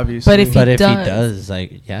 Well, obviously. But if but he if does. he does,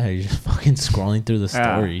 like, yeah, you're just fucking scrolling through the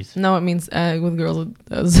Yeah. stories. No, it means with girls,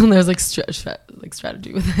 there's like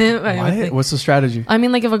strategy with him. I would What? think. What's the strategy? I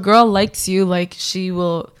mean, like if a girl likes you, like she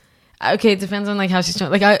will. Okay, it depends on like how she's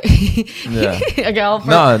trying. Like Yeah. a girl.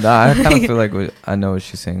 No, I kind of feel like I know what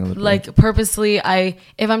she's saying a little bit. Like purposely,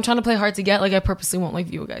 if I'm trying to play hard to get, like I purposely won't like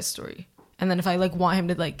view a guy's story. And then if I like want him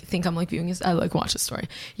to like think I'm like viewing his, I like watch his story.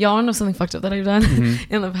 Y'all wanna know something fucked up that I've done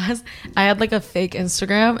in the past? I had like a fake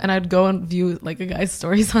Instagram, and I'd go and view like a guy's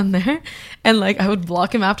stories on there, and like I would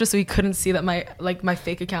block him after so he couldn't see that my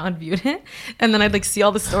fake account had viewed it, and then I'd like see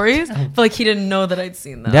all the stories, but like he didn't know that I'd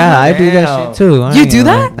seen them. Yeah, I do that Damn. shit too. I You ain't do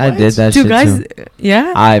gonna that? lie. I did that Do shit guys? too.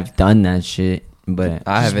 Yeah, I've done that shit, but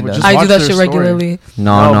I haven't done. just I do watch that their shit story. regularly.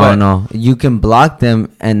 no. You can block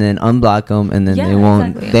them and then unblock them, and then Yeah,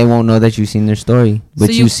 exactly. they won't know that you've seen their story, but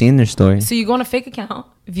So you- you've seen their story. So you go on a fake account,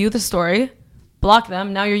 view the story, block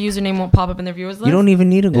them. Now your username won't pop up in their viewers list. You don't even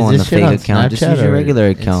need to go Is on the this shit fake on account. Just Snapchat use your or regular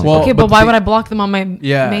it's- account. Well, Okay, but but why the- would I block them on my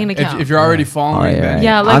Yeah, main account? if you're already following Alright, them. right.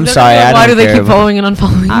 Yeah, like I'm they're sorry, like, I why do don't they care keep about- following and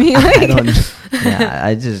unfollowing me? I don't. Yeah,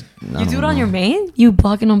 I just. I You do don't it on know. your main? You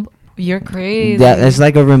blocking them? You're crazy. That it's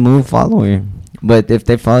like a remove follower. But if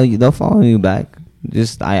they follow you, they'll follow you back.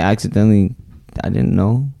 Just I didn't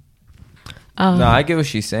know. No, I get what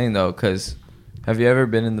she's saying though, because have you ever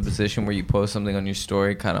been in the position where you post something on your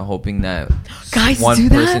story, kind of hoping that Guys one do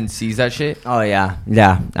that? person sees that shit? Oh yeah,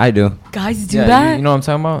 I do. Guys do Yeah, that? you know what I'm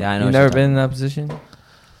talking about? Yeah, I know You what never you're been in that position?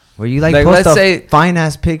 Where you like Like, post let's a say- fine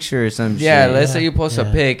ass picture or some Yeah, shit. let's say you post a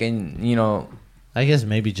Yeah. pic and, you know, I guess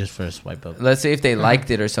maybe just for a swipe up. let's say if they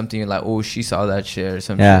liked it or something, you're like, oh, she saw that shit or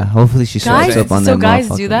something. Yeah, hopefully she Guys- swipes up on so that. guys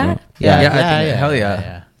do motherfucker, that? bro. Yeah, Yeah, I think hell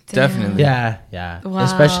yeah. Definitely. Yeah, yeah. Wow.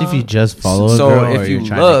 Especially if you just follow a So girl if or you you're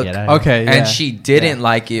trying look- to get at her. Okay, yeah. And she didn't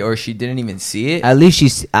like it or she didn't even see it, At least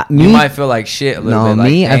she's you me. might feel like shit a little No, bit.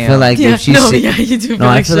 Like, me. I feel damn. like Yeah, if she's no, yeah, you do. no,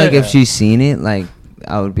 I feel like shit. if she's seen it, like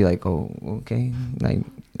I would be like, oh, okay, like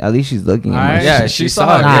at least she's looking at my Alright. shit. Yeah, She she saw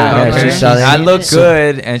saw it. it. Nah, Yeah, yeah, okay. she saw it. I look So-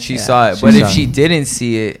 good and she Yeah, saw it. she But saw if it. she didn't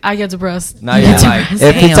see it, I get depressed. now I you're get like, depressed.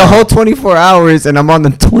 If it's a whole 24 hours and I'm on the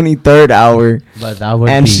 23rd hour But that would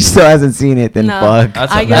and be she still hasn't seen it, then No. fuck.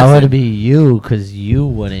 That's I a- guess that would be you because you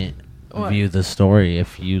wouldn't What? view the story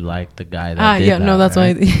if you like the guy that did Yeah, that, no, that's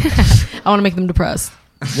right? why I want to make them depressed.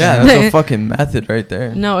 yeah, that's a fucking method right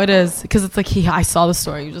there. No, it is because it's like I saw the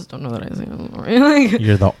story. You just don't know that I saw the story. Like,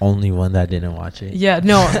 You're the only one that didn't watch it. yeah,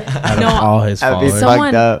 no, Out of no. all his That'd be followers. Someone-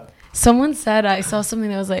 fucked up. Someone said I saw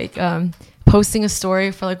something that was like posting a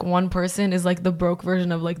story for like one person is like the broke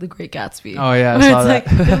version of like The Great Gatsby. Oh yeah, I Where saw it's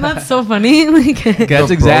that. like, isn't that so funny? Like,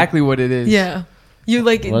 That's exactly what it is. yeah, you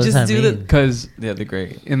like What does just that do mean? the. Because Yeah, the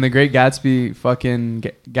great. in The Great Gatsby, fucking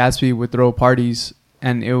Gatsby would throw parties,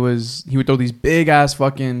 and he would throw these big ass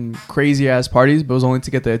fucking crazy ass parties, but it was only to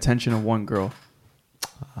get the attention of one girl.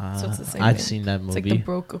 So it's the same I've thing. seen that It's like the movie.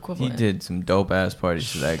 broke He equivalent. did some dope ass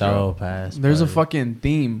parties to that girl. Dope ass There's a party. fucking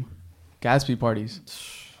theme, Gatsby parties,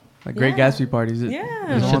 like Great Yeah. Gatsby parties. Yeah. You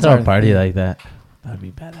There's should one throw a part party like that. That'd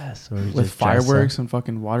be badass. Or with just dress fireworks up. and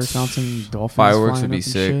fucking water fountain, dolphins. Fireworks flying would be up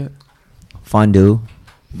and sick. shit. Fondue.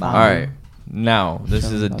 All right. Now, this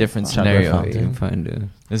is a Chocolate different fountain. scenario. Chocolate fountain. Fondue.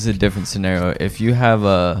 This is a different scenario. If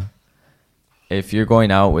you're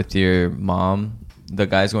going out with your mom, the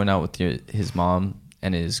guy's going out with his mom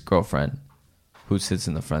and his girlfriend, who sits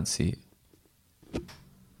in the front seat?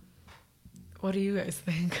 What do you guys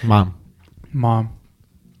think? Mom. Mom.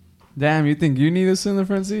 Damn, you think you need to sit in the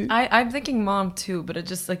front seat? I'm thinking mom too, but it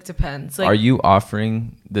just like depends. Like, Are you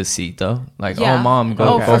offering the seat though? Like, yeah. oh mom, go,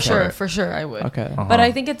 Oh, go for for sure, it. for sure, I would. Okay. Uh-huh. But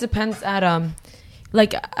I think it depends at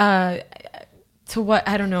like to what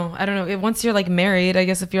I don't know. Once you're like married, I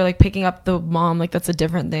guess if you're like picking up the mom, like that's a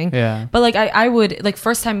different thing. Yeah. But like I would like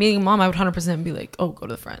first time meeting mom, I would 100% be like, oh, go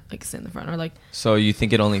to the front, like sit in the front, or like So you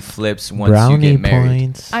think it only flips once Brownie you get married?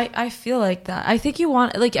 points. I feel like that. I think you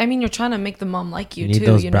want like I mean you're trying to make the mom like you, You need too.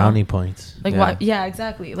 those You brownie know? points. Like Yeah. why? Yeah,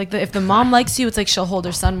 exactly. Like if the mom likes you, it's like she'll hold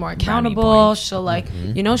her son more accountable. points. She'll like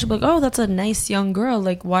you know she'll be like, oh, that's a nice young girl.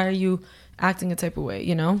 Like why are you acting a type of way?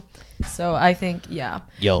 You know. So I think yeah.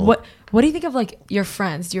 Yo. What do you think of like your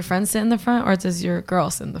friends? Do your friends sit in the front or does your girl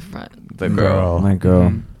sit in the front? The girl. My girl.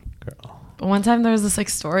 Mhm. Girl. One time there was this like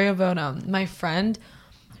story about my friend.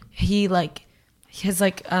 He like his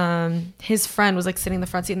friend was like sitting in the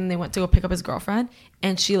front seat and they went to go pick up his girlfriend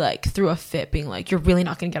and she like threw a fit being like, you're really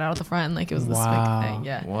not gonna get out of the front. Like it was this Wow. big thing.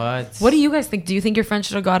 Yeah. What? What do you guys think? Do you think your friend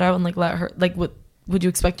should have got out and like let her like would you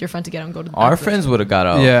expect your friend to get out and go to the Our back friends would have got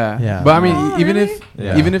out. Yeah. Yeah. But I mean, Oh, even really? if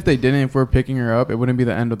Yeah. even if they didn't, if we're picking her up, it wouldn't be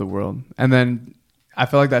the end of the world. And then I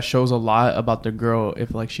feel like that shows a lot about the girl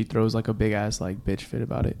if like she throws like a big ass like bitch fit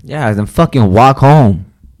about it. Yeah, then fucking walk home.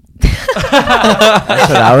 That's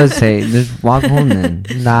what I would say. Just walk home then.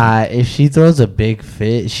 Nah, if she throws a big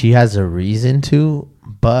fit, she has a reason to,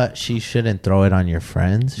 but she shouldn't throw it on your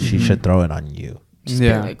friends. She Mhm. should throw it on you. Just be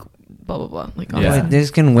Yeah. like blah blah blah. Like Yeah. But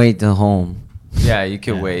this can wait till home. Yeah, you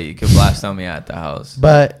could Yeah. wait. You could blast on me at the house.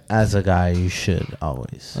 But as a guy, you should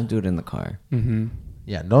always. Don't do it in the car. Mm-hmm.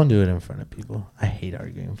 Yeah, don't do it in front of people. I hate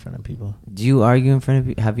arguing in front of people. Do you argue in front of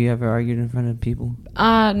people? Have you ever argued in front of people?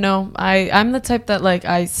 No. I'm the type that like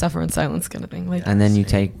I suffer in silence kind of thing. Like And then you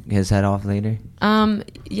Same. take his head off later?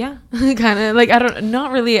 yeah. kind of like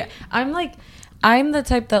not really. I'm the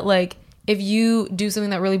type that like if you do something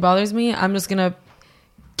that really bothers me, I'm just gonna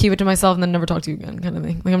keep it to myself and then never talk to you again kind of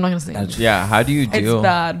thing. Like I'm not gonna say anything. Yeah, how do you It's deal?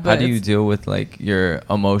 bad, how but do you it's- deal with like your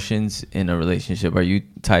emotions in a relationship? Are you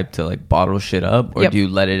type to like bottle shit up, or Yep. do you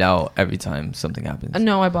let it out every time something happens?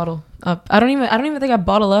 No, I bottle. up. I don't even think I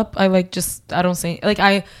bottle up. I like just I don't say like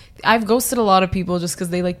I've ghosted a lot of people just because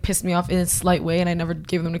they like pissed me off in a slight way, and I never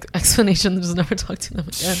gave them an explanation. Just never talked to them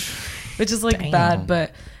again, which is like bad.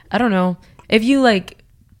 But I don't know if you like.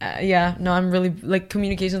 No, I'm really like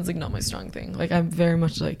communication's like not my strong thing. Like I'm very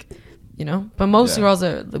much like, you know. But most girls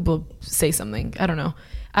will say something. I don't know.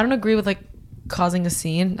 I don't agree with like causing a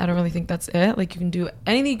scene. I don't really think that's it. Like you can do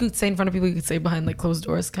anything you could say in front of people, you could say behind like closed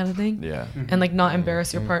doors kind of thing. Yeah. And like not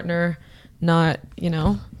embarrass your partner, not, you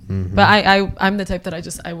know. But I'm the type that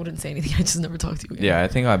I wouldn't say anything. I just never talk to you again. Yeah, I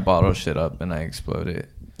think I bottle shit up and I explode it.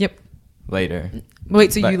 Yep. Later.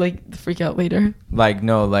 Wait, so you like freak out later? Like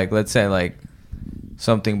no, like let's say like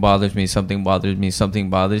something bothers me,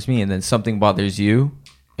 and then something bothers you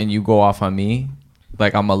and you go off on me.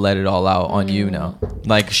 Like I'm gonna let it all out on you now.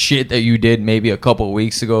 Like shit that you did maybe a couple of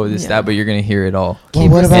weeks ago, that, but you're gonna hear it all. Well,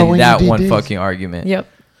 what about when that you did one this? Fucking argument? Yep.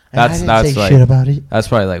 That's like shit about it. That's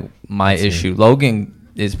probably like my issue. Logan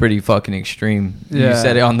is pretty fucking extreme. Yeah. You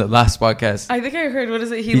said it on the last podcast. I think I heard. What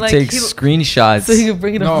is it? He takes screenshots so he can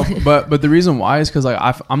bring it up. No, but the reason why is because like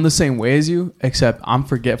I'm the same way as you, except I'm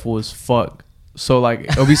forgetful as fuck. So like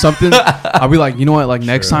it'll be something. I'll be like, you know what? Like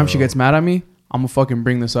next time she gets mad at me, I'm gonna fucking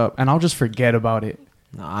bring this up, and I'll just forget about it.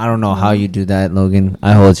 No, I don't know how you do that, Logan.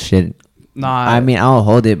 I hold shit. Nah, I mean I'll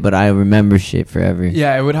hold it, but I remember shit forever.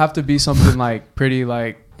 Yeah, it would have to be something like pretty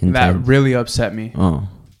like intense. That really upset me. Oh,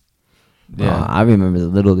 yeah. I remember the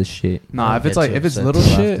littlest shit. Nah, if it's little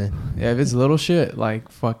shit, if it's little shit, like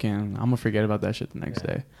fucking, I'm gonna forget about that shit the next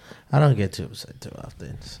day. I don't get too upset too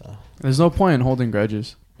often, so there's no point in holding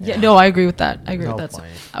grudges. Yeah, no, I agree with that. I agree with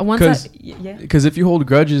that. Because if you hold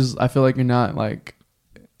grudges, I feel like you're not like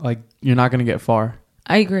you're not gonna get far.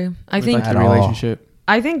 I agree. I think the relationship.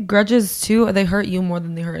 I think grudges too, they hurt you more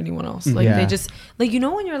than they hurt anyone else. Like they just like, you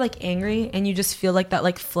know, when you're like angry and you just feel like that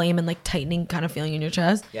like flame and like tightening kind of feeling in your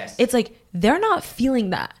chest. Yes. It's like they're not feeling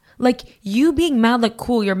that. Like you being mad, like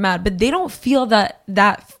cool, you're mad, but they don't feel that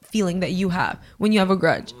feeling that you have when you have a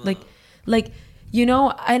grudge. Like you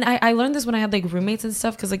know, and I learned this when I had like roommates and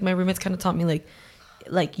stuff, because like my roommates kind of taught me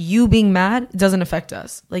like you being mad doesn't affect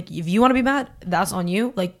us. Like if you want to be mad, that's on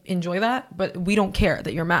you. Like enjoy that, but we don't care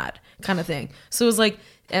that you're mad, kind of thing. So it was like,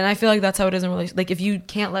 and I feel like that's how it is in relationships. Like if you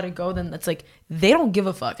can't let it go, then that's like they don't give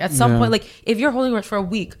a fuck. At some point, like if you're holding grudge for a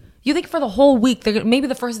week, you think for the whole week, maybe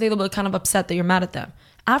the first day they'll be kind of upset that you're mad at them.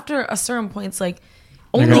 After a certain point, it's like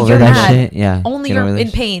only you're mad, only you're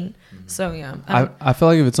in pain. So yeah, I feel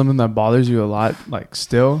like if it's something that bothers you a lot, like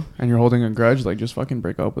still, and you're holding a grudge, like just fucking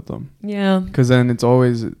break up with them. Yeah. Because then it's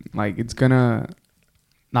always like it's gonna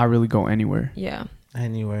not really go anywhere. Yeah.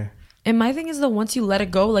 Anywhere. And my thing is though, once you let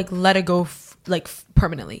it go, like let it go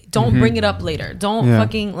permanently. Don't bring it up later. Don't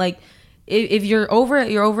fucking like if you're over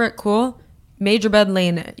it, you're over it. Cool. Made your bed, lay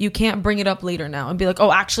in it. You can't bring it up later now and be like,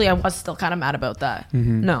 oh, actually, I was still kind of mad about that.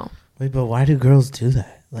 No. Wait, but why do girls do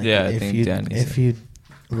that? Like, yeah,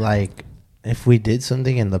 if we did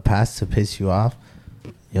something in the past to piss you off,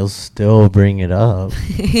 you'll still bring it up.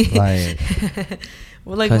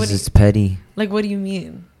 Well, like because it's petty. Like, what do you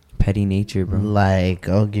mean? Petty nature, bro. Like,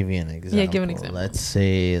 I'll give you an example. Yeah, give an example. Let's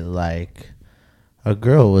say, like, a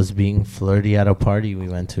girl was being flirty at a party we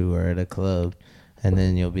went to or at a club, and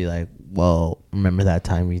then you'll be like, well, remember that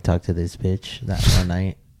time you talked to this bitch that one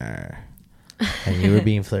night? And you were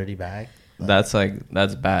being flirty back? That's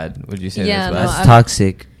bad. Would you say that's bad? That's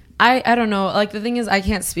toxic. I don't know. Like, the thing is, I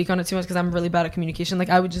can't speak on it too much because I'm really bad at communication. Like,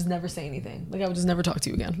 I would just never say anything. Like, I would just never talk to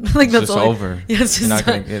you again. Like, that's just all. Over. Yeah, it's just you're not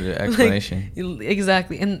gonna get an explanation. Like,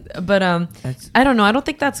 exactly. But I don't know. I don't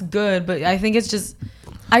think that's good. But I think it's just.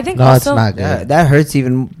 I think no, also it's not good. That hurts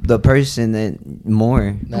even the person that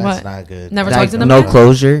more. That's not good. Never talk to them. No again?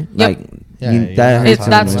 Closure. Yep. Like.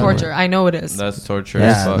 That's torture. I know it is. That's torture.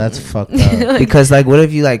 Yeah, that's fucked up. Because like, what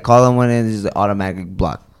if you like call someone and it's just automatic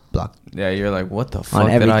block? Yeah, you're like, what the fuck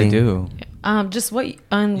did I do? Just what?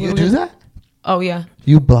 You do that? Oh yeah.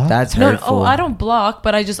 You block? That's hurtful. No, I don't block,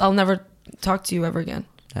 but I'll never talk to you ever again.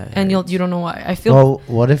 And you don't know why. I feel. Well,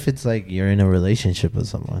 what if it's like you're in a relationship with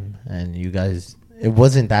someone and you guys, it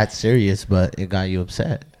wasn't that serious, but it got you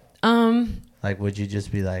upset? Like, would you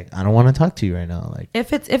just be like, I don't want to talk to you right now? Like,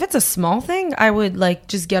 if it's a small thing, I would like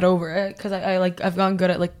just get over it, because I've gotten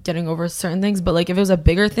good at like getting over certain things. But like if it was a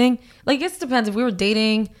bigger thing, like it depends. If we were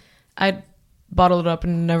dating, I'd bottle it up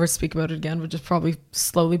and never speak about it again, but just probably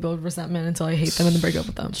slowly build resentment until I hate them and then break up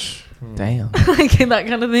with them. Damn. Like that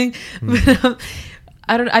kind of thing. But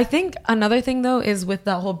I think another thing though is with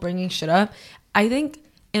that whole bringing shit up. I think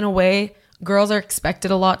in a way girls are expected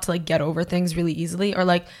a lot to like get over things really easily, or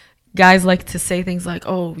like. Guys like to say things like,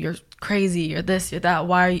 oh, you're crazy, you're this, you're that,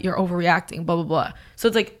 why you're overreacting, blah, blah, blah. So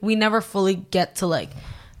it's like we never fully get to like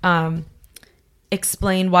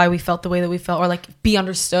explain why we felt the way that we felt, or like be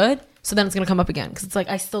understood, so then it's gonna come up again, because it's like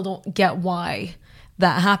I still don't get why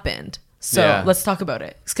that happened. So let's talk about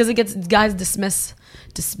it, because it gets guys dismiss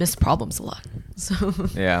problems a lot. So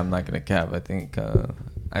yeah, I'm not gonna cap. I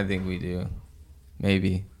think we do.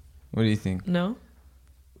 Maybe. What do you think? No.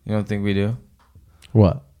 You don't think we do?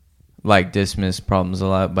 What? Like dismiss problems a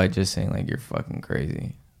lot by just saying like you're fucking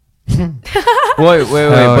crazy. wait.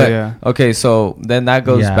 But yeah. Okay, so then that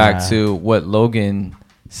goes back to what Logan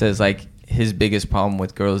says. Like his biggest problem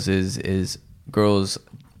with girls is girls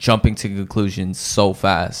jumping to conclusions so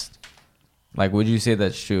fast. Like, would you say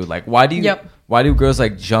that's true? Like, why do girls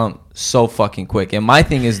like jump so fucking quick? And my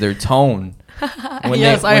thing is their tone.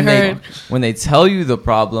 When they tell you the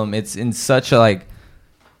problem, it's in such a like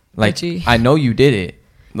bitchy. I know you did it.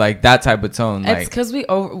 Like that type of tone. It's because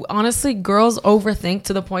honestly, girls overthink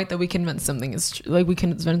to the point that we convince something is true. Like we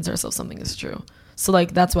convince ourselves something is true. So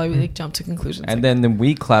like that's why we like jump to conclusions. And then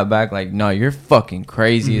we clap back like, no, you're fucking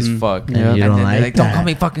crazy as fuck. Yeah. You don't like don't call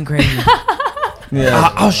me fucking crazy.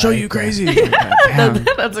 Yeah, I'll show you crazy.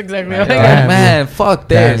 That's exactly what man, fuck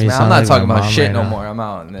this, man. I'm not talking about shit no more. I'm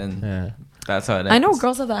out. And then that's how it ends. I know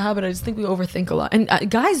girls have that habit. I just think we overthink a lot. And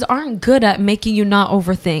guys aren't good at making you not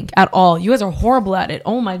overthink at all. You guys are horrible at it.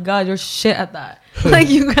 Oh my God, you're shit at that. Like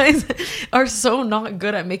you guys are so not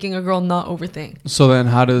good at making a girl not overthink. So then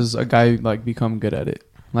how does a guy like become good at it?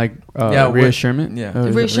 Like reassurance? Yeah.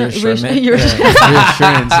 Reassurance.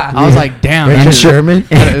 I was like, damn. Richard Sherman?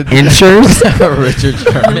 Insures? Richard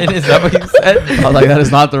Sherman? Is that what you said? I was like, that is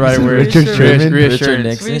not the right word. Richard Sherman? Richard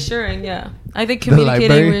Nixon? Reassuring, yeah. I think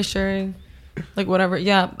communicating, reassuring, like whatever.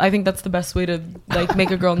 Yeah, I think that's the best way to like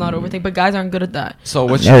make a girl not overthink. But guys aren't good at that. So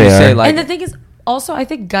what should you say? Like, and the thing is, also, I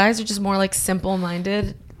think guys are just more like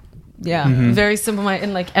simple-minded. Yeah, very simple-minded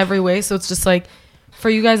in like every way. So it's just like, for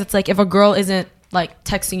you guys, it's like if a girl isn't like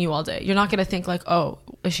texting you all day, you're not gonna think like, oh,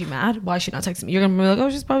 is she mad? Why is she not texting me? You're gonna be like, oh,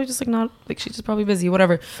 she's probably just like not, like she's just probably busy,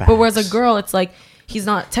 whatever. Facts. But whereas a girl, it's like he's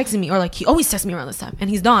not texting me, or like he always texts me around this time and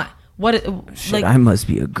he's not. What shit, like I must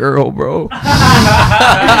be a girl, bro.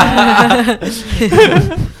 I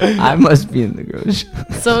must be in the girl show.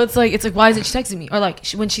 So it's like why isn't she texting me? Or like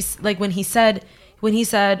when he said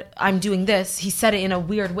I'm doing this, he said it in a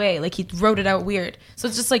weird way, like he wrote it out weird. So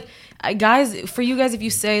it's just like guys, for you guys, if you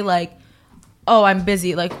say like, oh, I'm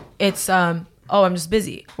busy, like it's oh, I'm just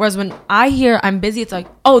busy. Whereas when I hear I'm busy, it's like,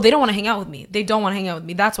 oh, they don't want to hang out with me. They don't want to hang out with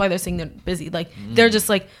me. That's why they're saying they're busy. Like they're just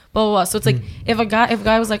like blah blah blah. So it's like if a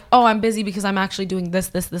guy was like, oh, I'm busy because I'm actually doing this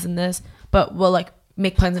and this, but we'll like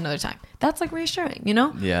make plans another time. That's like reassuring, you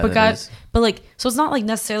know? Yeah. But guys, but like, so it's not like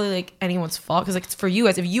necessarily like anyone's fault, because like it's for you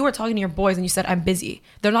guys. If you were talking to your boys and you said I'm busy,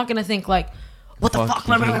 they're not gonna think like, what the fuck,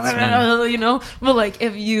 you know? But like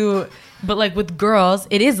but like with girls,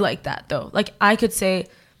 it is like that though. Like I could say,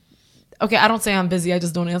 okay, I don't say I'm busy, I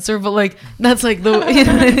just don't answer. But like that's like the you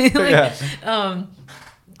know what I mean? Like,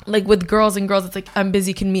 like with girls, it's like I'm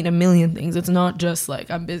busy can mean a million things. It's not just like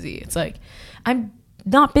I'm busy. It's like I'm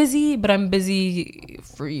not busy, but I'm busy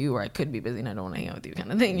for you, or I could be busy and I don't want to hang out with you,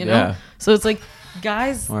 kind of thing. You know? So it's like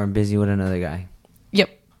guys, or I'm busy with another guy. Yep.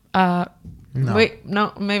 No. Wait,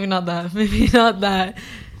 no, maybe not that. Maybe not that.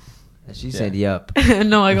 She said, "Yup."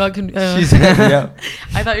 No, I got. She said, "Yup."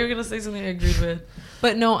 I thought you were gonna say something I agreed with,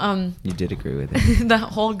 but no. You did agree with it. That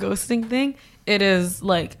whole ghosting thing, it is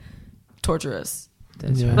like torturous.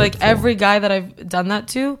 That's like every guy that I've done that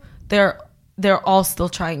to, they're all still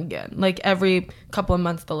trying again. Like every couple of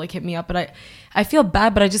months, they'll like hit me up, but I feel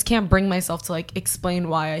bad, but I just can't bring myself to like explain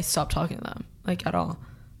why I stopped talking to them, like at all.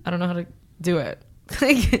 I don't know how to do it.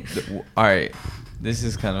 All right, this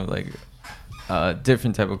is kind of like a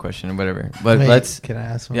different type of question or whatever, but can I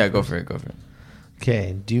ask one? Yeah, go for it.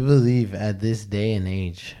 Okay, do you believe at this day and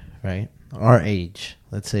age, right, our age,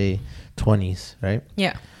 let's say 20s, right,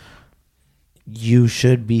 yeah, you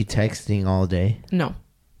should be texting all day? No,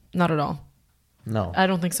 not at all. No, I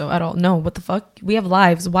don't think so at all. No, what the fuck, we have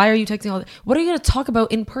lives. Why are you texting all day? What are you gonna talk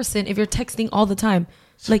about in person if you're texting all the time?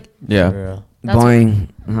 Like, yeah,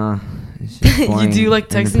 boring. Boring. You do like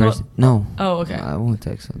texting? No. Oh, okay. I won't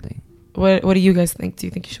text something. What do you guys think? Do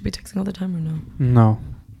you think you should be texting all the time or no?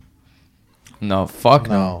 No, fuck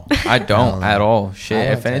no. I don't at all.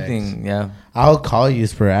 Shit, if anything, yeah. I'll call you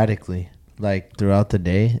sporadically, like throughout the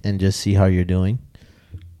day, and just see how you're doing,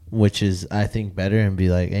 which is, I think, better, and be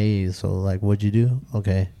like, hey, so like, what'd you do?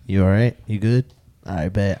 Okay, you all right? You good? I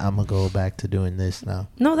bet I'm gonna go back to doing this now.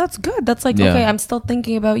 No, that's good. That's like okay. I'm still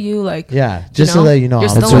thinking about you. Like just to let you know, you're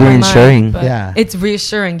it's still in my reassuring. mind, it's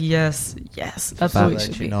reassuring. Yes, that's what it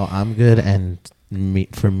should be. I'm good, and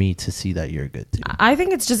for me to see that you're good too. I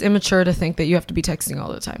think it's just immature to think that you have to be texting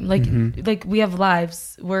all the time. Like we have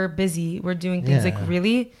lives. We're busy. We're doing things. Like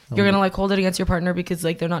really, you're gonna like hold it against your partner because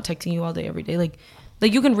like they're not texting you all day every day. Like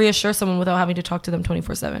you can reassure someone without having to talk to them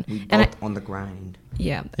 24/7. And on the grind.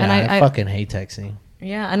 Yeah, and I fucking hate texting.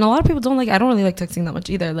 Yeah, and a lot of people don't like. I don't really like texting that much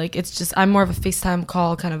either. Like it's just I'm more of a FaceTime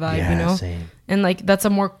call kind of vibe, you know. Same. And like that's a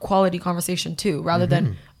more quality conversation too, rather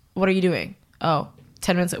than what are you doing? Oh,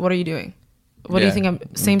 10 minutes. What are you doing? What do you think? I'm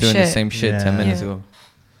same doing shit. The same shit 10 minutes ago.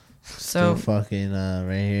 So fucking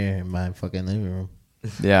right here in my fucking living room.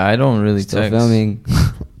 Yeah, I don't really Still text. filming.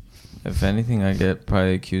 If anything, I get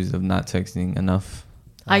probably accused of not texting enough.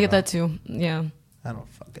 I get that too. Yeah. I don't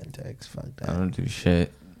fucking text. Fuck that. I don't do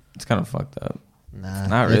shit. It's kind of fucked up. Nah,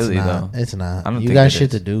 not really though. It's not. I don't you think got it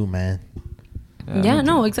shit is. to do, man. Yeah,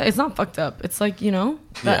 no, exactly. It's not fucked up. It's like, you know,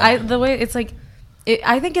 the way it's like,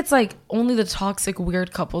 I think it's like only the toxic,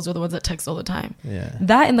 weird couples are the ones that text all the time. Yeah.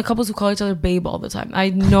 That and the couples who call each other babe all the time. I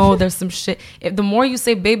know there's some shit. The more you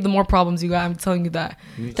say babe, the more problems you got. I'm telling you that.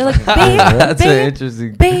 They're like, babe, That's babe,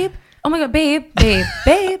 interesting. babe. Oh my God, babe, babe,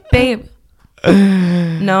 babe, babe.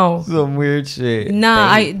 No. Some weird shit.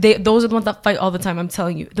 Nah, those are the ones that fight all the time. I'm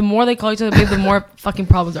telling you. The more they call each other babe, the more fucking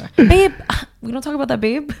problems are. Babe, we don't talk about that,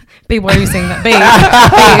 babe. Babe, why are you saying that, babe?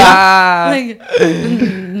 Babe.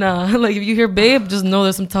 Like, nah. Like if you hear babe, just know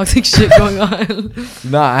there's some toxic shit going on.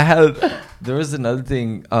 Nah, there was another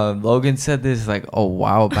thing. Logan said this like a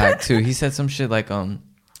while back too. He said some shit like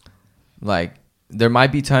there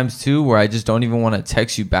might be times too where I just don't even want to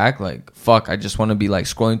text you back. Like, fuck, I just want to be like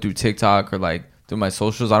scrolling through TikTok or like through my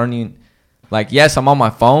socials. I don't even like, yes, I'm on my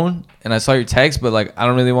phone and I saw your text, but like, I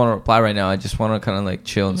don't really want to reply right now. I just want to kind of like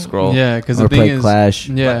chill and scroll. Yeah, because Or the thing play is, Clash.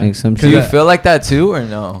 yeah, Make some Do you feel like that too or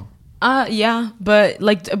no? Yeah, but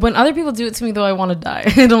like when other people do it to me though, I want to die.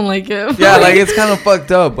 I don't like it. Yeah, like it's kind of fucked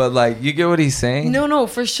up, but like you get what he's saying. No,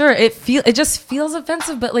 for sure. It just feels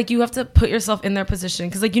offensive, but like you have to put yourself in their position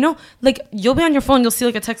because like, you know, like you'll be on your phone, you'll see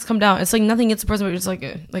like a text come down. It's like nothing against the person, but you're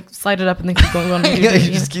just like slide it up and then keep going on. Yeah,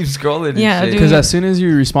 you just keep scrolling. Yeah, because as soon as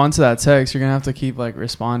you respond to that text, you're gonna have to keep like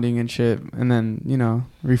responding and shit, and then you know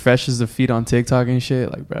refreshes the feed on TikTok and shit.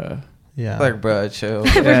 Like, bruh. Yeah. Like, bro, chill.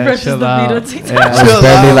 Refreshes chill the out. feed on TikTok. Yeah. I was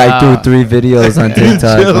barely like 3 videos on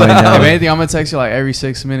TikTok right now. If anything, I'm gonna text you like every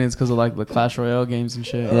 6 minutes because of like the Clash Royale games and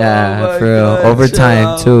shit. Yeah, Oh my for real. God,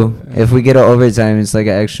 Overtime chill too. If we get an overtime, it's like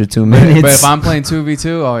an extra 2 minutes. But if I'm playing 2v2,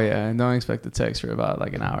 oh yeah, don't expect the text for about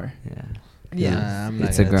like an hour. Yeah, I'm not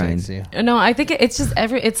it's a gonna grind. text you. No, I think it's just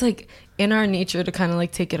it's like in our nature to kind of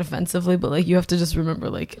like take it offensively, but like you have to just remember,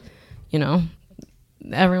 like, you know,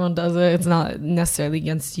 everyone does it. It's not necessarily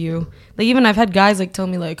against you. Like even I've had guys like tell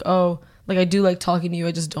me like, oh, like I do like talking to you,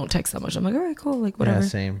 I just don't text that much. I'm like, all right, cool, like whatever. Yeah,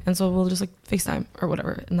 same. And so we'll just like FaceTime or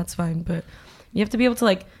whatever, and that's fine. But you have to be able to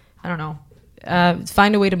like, I don't know,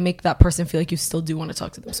 find a way to make that person feel like you still do want to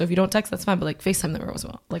talk to them. So if you don't text, that's fine, but like FaceTime them as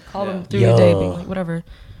well. Like call them through your day, being like whatever.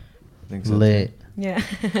 I think so. Lit. Yeah.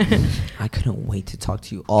 I couldn't wait to talk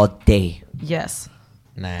to you all day. Yes.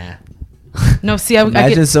 Nah. No, see, I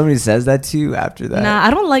Imagine could, somebody says that to you after that. nah,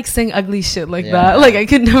 I don't like saying ugly shit like that. Like I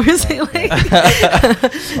could never say like.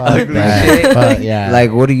 Ugly shit. But yeah.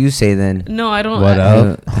 Like, what do you say then? No, I don't. What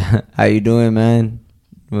up? How you doing, man?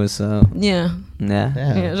 What's up? Yeah. Yeah.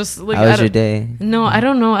 Yeah. Just like. How I was your don't- day? No, I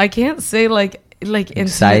don't know. I can't say like intimate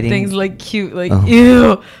Exciting? things like cute, like Oh.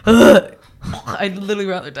 ew. Ugh. I'd literally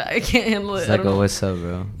rather die. I can't handle it. It's I like, don't oh, know. what's up,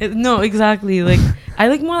 bro? No, exactly. Like I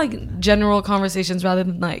like more like general conversations rather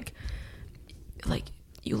than like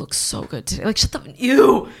you look so good today. Like shut up.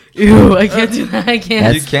 Ew. I can't do that. I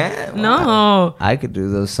can't. You can't? No. I could do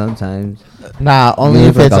those sometimes. Nah, only You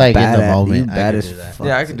if look it's like in bad the at- moment. you I bad could as do that. fuck.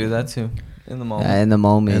 Yeah, I could do that too. In the moment. In the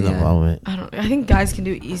moment. In the yeah. moment. I think guys can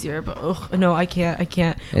do it easier, but no, I can't.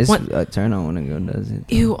 It's When- a turn on when a girl does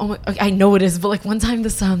it. Ew. Oh my. I know it is, but like one time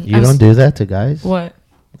the You don't do that to guys? what?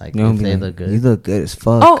 Like You know, if be they like, look good. You look good as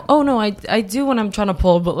fuck. Oh no, I do when I'm trying to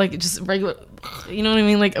pull, but like just regular, you know what I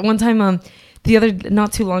mean? Like one time,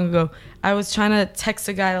 not too long ago, I was trying to text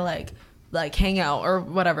a guy to like hang out or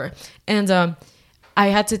whatever, and I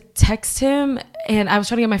had to text him, and I was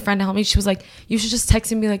trying to get my friend to help me. She was like, "You should just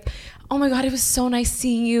text him and be like, oh my God, it was so nice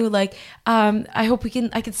seeing you. Like, I hope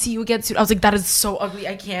I can see you again soon." I was like, that is so ugly.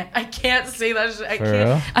 I can't say that shit.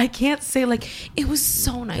 real? I can't say like, it was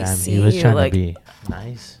so nice Damn, seeing he was you. trying Like, to be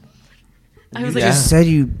nice. I was You like, just said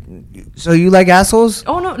you. So you like assholes?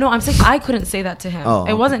 oh no, I'm saying I couldn't say that to him. Oh,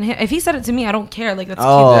 It wasn't him. If he said it to me, I don't care. Like that's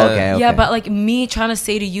Oh, cute. okay. Yeah, but like me trying to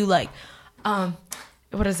say to you like,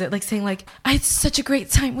 what is it, like saying like I had such a great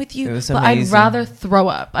time with you, It was but amazing. I'd rather throw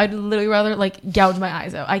up. I'd literally rather like gouge my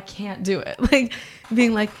eyes out. I can't do it. Like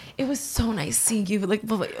being like, it was so nice seeing you, but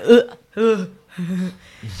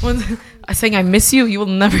When I saying I miss you, you will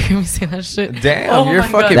never hear me say that shit. Damn, you're my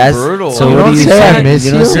fucking God. brutal. So You what don't do you say say? I miss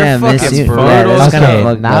You don't you? say I You're miss fucking you. brutal. Yeah, that's kind of Okay,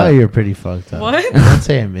 fucked now up. you're pretty fucked up. What? Don't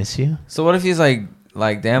say I miss you. So what if he's like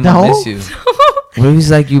damn, No. I miss you. What if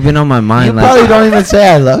he's like, you've been on my You mind? probably Like, don't even say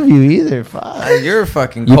I love you either. Fuck. You're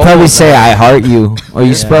fucking. you cold, probably say man. I heart you, or you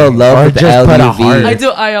Yeah. spell love Or with the just put a L-U-V. heart. I do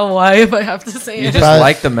ILY if I have to say You it. just Probably-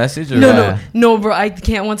 like the message, or No, what? no, bro. I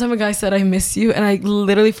can't. One time a guy said I miss you, and I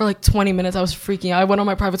literally for like 20 minutes I was freaking out. I went on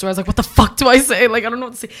my private story. I was like, "What the fuck do I say?" Like I don't know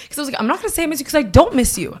what to say because I was like, "I'm not gonna say I miss you because I don't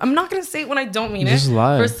miss you. I'm not gonna say it when I don't mean Just it."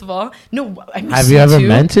 lie. First of all, no, I miss Have you ever too.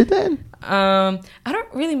 meant it then? I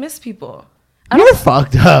don't really miss people. You're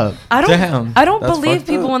fucked up. I don't. Damn, I don't that's believe fucked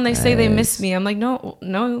people up. when they say they miss me. I'm like, no,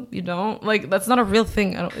 you don't. Like that's not a real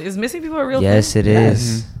thing. Is missing people a real Yes, thing? it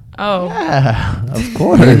is. Oh, Yeah, of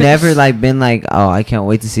course. You've never like been like, oh, I can't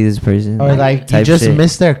wait to see this person. Or like you type just shit.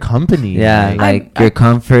 miss their company. Yeah, like I- your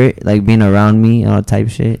comfort, like being around me, all type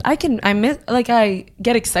shit. I miss. Like I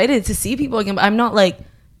get excited to see people again, but I'm not like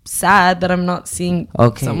sad that I'm not seeing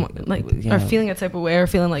Okay. someone like Yeah. or feeling a type of way or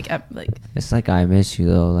feeling like It's like I miss you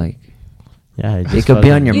though. Like Yeah, it could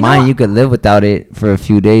be on your You know mind. what? You could live without it for a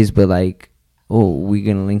few days, but like, oh, we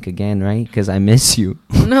gonna link again, right? Because I miss you.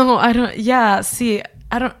 no, I don't. Yeah, see,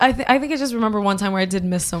 I don't. I think I just remember one time where I did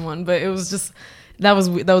miss someone, but it was just. That was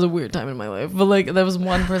a weird time in my life, but like there was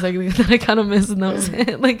one person that I kind of missed, and that was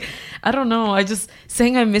it. Like I don't know. I just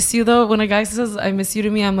saying I miss you though. When a guy says I miss you to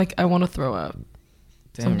me, I'm like I want to throw up.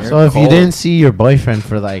 Damn, you're So if you cold. didn't see your boyfriend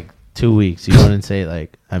for like 2 weeks, you wouldn't say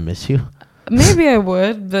like I miss you. Maybe I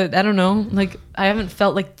would, but I don't know. Like I haven't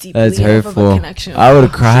felt like deeply That's enough of a hurtful. connection. I would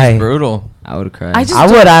She's cry. brutal. I would cry. I just I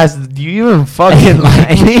don't- would ask, do you even fucking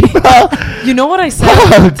like me, bro? You know what I said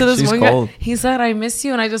Fuck. to this She's one cold. guy? He said, I miss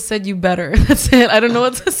you, and I just said, you better. That's it. I don't know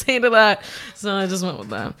what to say to that. So I just went with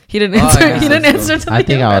that. He didn't Oh, answer. yeah, he didn't that's answer to I the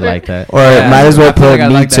think you I would better. like that. or Yeah, might as well I feel put like I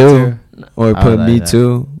me like that too. Or I put like me that.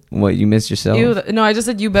 too. What, you miss yourself? No, I just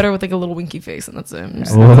said you better with like a little winky face, and that's it. I'm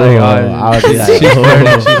just- Whoa, like, oh, I would be like, she's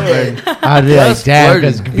flirting. I'd be like, That's damn,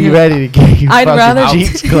 flirting. because be ready to get you I'd fucking rather-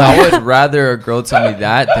 cheeks I clapped. would rather a girl tell me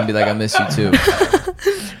that than be like, I miss you too.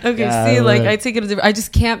 Okay, Yeah, see, I like would. I take it as I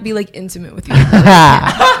just can't be like intimate with you.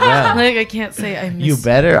 Yeah. Like I can't say I miss You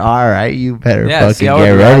better, all right, you better Yeah, fucking see, I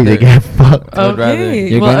get would ready to rather- get fucked. I would rather- Okay,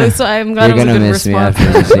 You're well, gonna- so I'm glad You're it was a gonna good miss me response.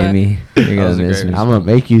 after you see but- me. You're That was gonna a miss great me. I'm gonna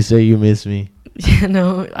make you say you miss me. Yeah,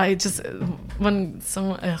 no, I just when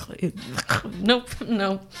someone nope,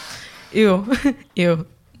 no, ew, ew,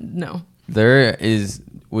 no. There is.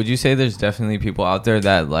 Would you say there's definitely people out there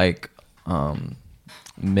that like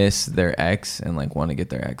miss their ex and like want to get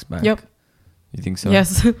their ex back? Yep. You think so?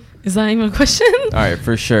 Yes. Is that even a question? All right,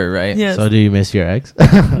 for sure, right? Yes. So do you miss your ex?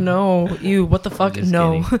 No. You. What the fuck? just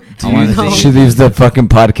No. kidding. Do I you wanna know? see- She leaves the fucking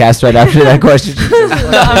podcast right after that question.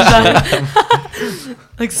 No, I'm done.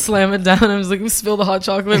 Like slam it down. I was like, spill the hot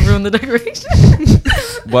chocolate, ruin the decoration.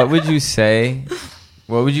 What would you say?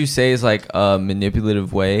 What would you say is like a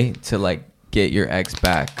manipulative way to like get your ex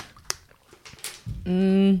back?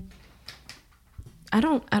 I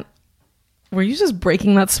don't. Were you just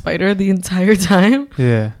breaking that spider the entire time?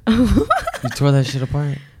 Yeah. You tore that shit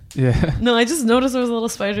apart. Yeah. No, I just noticed there was a little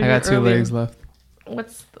spider. I got here 2 earlier. legs left.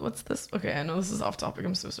 What's this? Okay, I know this is off topic.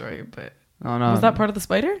 I'm so sorry, but Oh no. was that part of the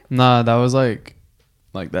spider? Nah, that was like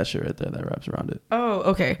that shit right there that wraps around it. Oh,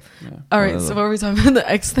 okay. Yeah. All right. So what were we talking about? The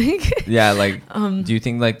X thing? Yeah, like, do you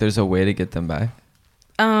think like there's a way to get them back?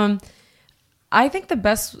 I think the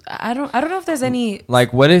best. I don't know if there's any.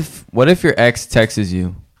 Like, what if your ex texts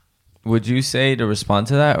you? Would you say to respond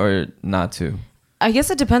to that or not to? I guess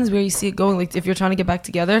it depends where you see it going. Like if you're trying to get back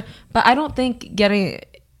together, but I don't think getting.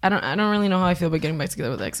 I don't really know how I feel about getting back together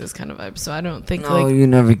with exes kind of vibe. So I don't think No, like. you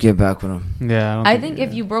never get back with them. Yeah. I think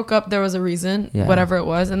if you broke up, there was a reason, Yeah. whatever it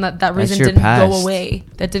was, and that That's reason your didn't go past. away.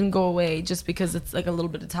 That didn't go away just because it's like a little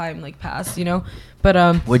bit of time like passed, you know.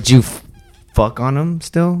 But Would you fuck on them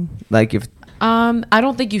still? Like if I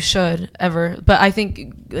don't think you should ever, but I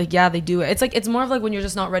think like yeah, they do it. It's more of like when you're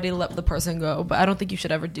just not ready to let the person go, but I don't think you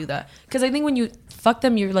should ever do that because I think when you fuck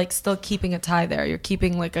them, you're like still keeping a tie there. You're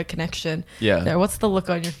keeping like a connection. Yeah. There. What's the look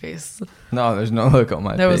on your face? No, there's no look on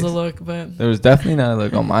my There face. was a look, but There was definitely not a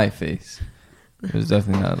look on my face. There was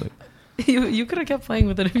definitely not a look. you could have kept playing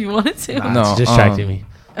with it if you wanted to. Nah, No, it's distracting me.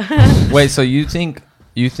 Wait, so you think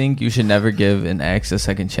you should never give an ex a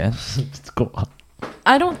second chance? Let's go on.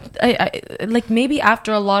 I like maybe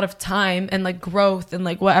after a lot of time and like growth and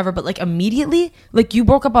like whatever, but like immediately, like you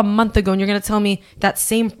broke up a month ago and you're gonna tell me that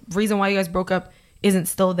same reason why you guys broke up isn't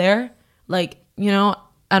still there, like, you know,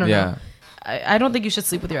 I don't Yeah. know. I don't think you should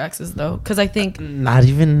sleep with your exes though, because I think Not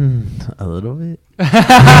even a little bit.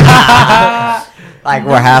 Like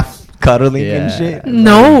we're half cuddling Yeah. and shit.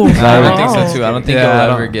 no, I don't think so too. I don't think Yeah, I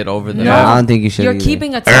you'll ever don't- get over them. No. I don't think you should. you're either.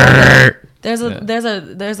 keeping a tie there. There's Yeah.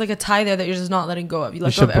 there's like a tie there that you're just not letting go of. You let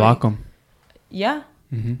go should of every- block them. Yeah,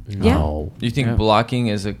 Mm-hmm. Yeah. No. You think Yeah. blocking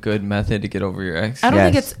is a good method to get over your ex? I don't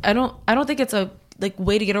think Yes. it's I don't think it's a like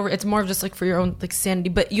way to get over. It's more of just like for your own like sanity,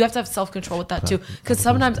 but you have to have self control with that too. Because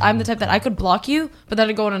sometimes I'm the type that I could block you, but then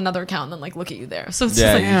I go on another account and then like look at you there. So it's Yeah,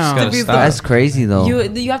 just like you just gotta defeats stop. the- That's crazy though.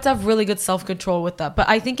 you have to have really good self control with that. But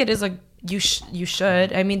I think it is like you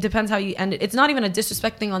should. I mean, depends how you end it. It's not even a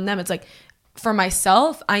disrespect thing on them. It's like for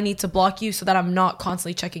myself, I need to block you so that I'm not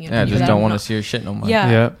constantly checking in. Yeah, on you, just that don't I'm want to not- see your shit no more.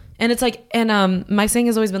 Yeah. Yeah. And it's like, and my saying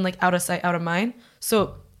has always been like out of sight, out of mind.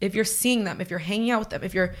 So if you're seeing them, if you're hanging out with them,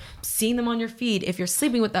 if you're seeing them on your feed, if you're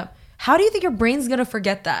sleeping with them, how do you think your brain's gonna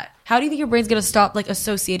forget that? How do you think your brain's gonna stop like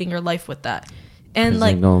associating your life with that? And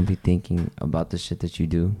like, don't be thinking about the shit that you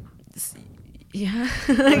do. yeah,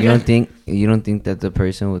 You don't think that the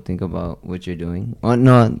person would think about what you're doing? Oh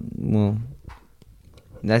no, well,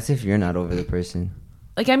 that's if you're not over the person.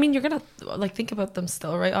 like I mean, you're gonna like think about them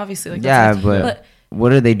still, right? Obviously, like Yeah, that's but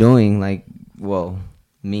what are they doing? Like, well,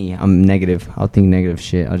 me, I'm negative. I'll think negative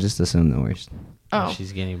shit. I'll just assume the worst. oh,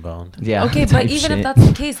 She's getting boned. Yeah. okay, but even if that's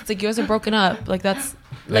the case, it's like you guys are broken up. Like that's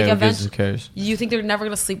like who eventually, cares? you think they're never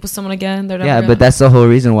gonna sleep with someone again. They're never Yeah, gonna, but that's the whole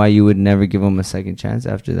reason why you would never give them a second chance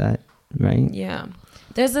after that, right? yeah.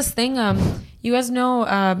 There's this thing, you guys know,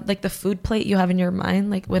 like the food plate you have in your mind,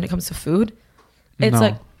 like when it comes to food. It's No.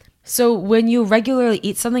 like, so when you regularly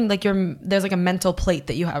eat something, like there's like a mental plate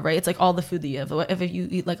that you have, right? It's like all the food that you have. If you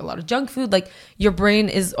eat like a lot of junk food, like your brain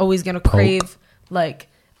is always gonna crave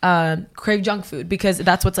crave junk food because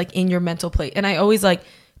that's what's like in your mental plate. And I always like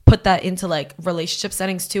put that into like relationship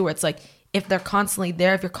settings too, where it's like if they're constantly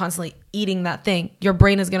there, if you're constantly eating that thing, your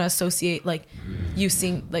brain is gonna associate like you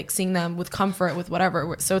seeing them with comfort, with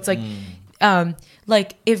whatever. So it's like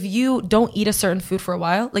if you don't eat a certain food for a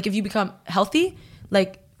while, like if you become healthy,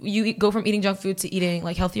 like you go from eating junk food to eating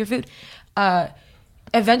like healthier food,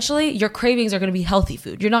 eventually your cravings are going to be healthy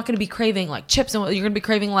food. You're not going to be craving like chips, and you're going to be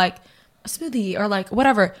craving like a smoothie or like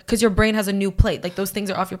whatever, because your brain has a new plate. Like those things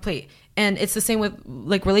are off your plate. And it's the same with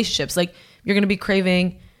like relationships. Like you're going to be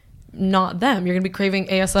craving not them, you're going to be craving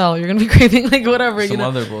ASL, you're going to be craving like whatever, Some you know?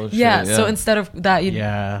 other bullshit. Yeah, so instead of that, you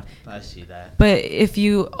Yeah, I see that. but if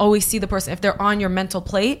you always see the person, if they're on your mental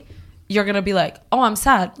plate, you're going to be like, oh, I'm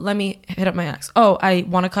sad, let me hit up my ex. Oh, I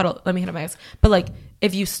want to cuddle, let me hit up my ex. But like,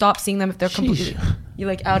 if you stop seeing them, if they're completely, you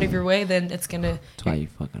like out of your way, then it's going to... That's why you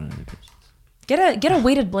fucking other bitches. Get a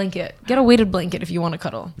weighted blanket. Get a weighted blanket if you want to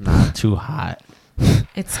cuddle. Not too hot.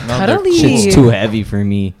 It's No, they're- cuddly. Shit's too heavy for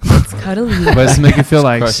me. It's cuddly. But it's to make you feel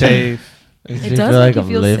like Crushing. safe It does make you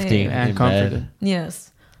feel safe. and in comforted. bed.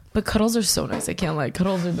 Yes. But cuddles are so nice. I can't lie.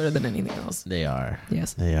 Cuddles are better than anything else. They are.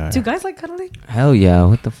 Yes. They are. Do guys like cuddling? Hell yeah!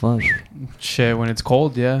 What the fuck? Shit, when it's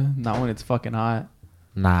cold, yeah. Not when it's fucking hot.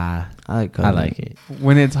 Nah, I like. I like it.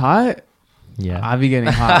 When it's hot, Yeah. I be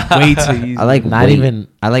getting hot way too easy. I like Not weight. even-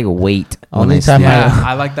 I like weight. Only when I time sleep. Yeah,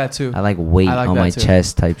 I like that too. I like weight I like on that my too.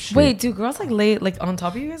 chest type shit. Wait, do girls like lay like on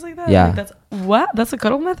top of you guys like that? Yeah. Like that's what? That's a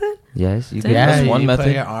cuddle method? Yes, you Damn. can. Yeah, That's one you method.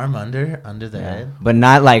 put your arm under the Yeah. head. But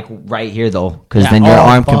not like right here though, because Yeah, then your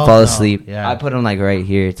oh, arm can fuck fall no. asleep. Yeah. I put them like right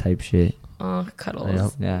here type shit. Oh,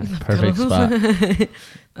 cuddles. Yep. Yeah. Perfect spot.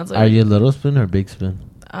 That's Are you little spoon or big spoon?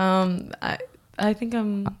 I think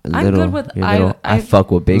I'm Little, good with you're little. I I fuck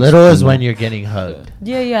with big. Little spoon, is when though. you're getting hugged.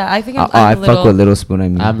 yeah, I think I'm, I I'm fuck little. with little spoon. I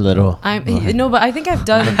mean, I'm little. I'm no, but I think I've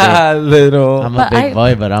done little. I'm a But big I-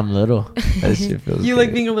 boy, but I'm little. That shit feels. you good.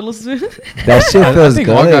 like being a little spoon? That shit I feels think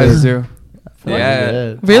good. all guys do. Yeah.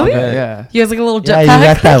 Good. Really? Yeah. You guys like a little Yeah, jetpack? you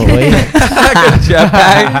got that weight.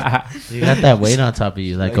 Jetpack. You got that weight on top of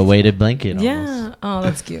you, like a weighted blanket. Almost. Yeah. Oh,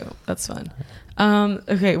 that's cute. That's fun.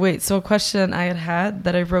 Okay, wait. So a question I had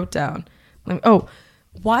that I wrote down.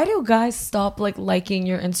 Why do guys stop like liking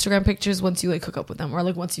your Instagram pictures once you like hook up with them or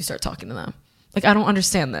like once you start talking to them? Like I don't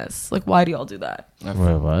understand this. Like why do y'all do that? Wait,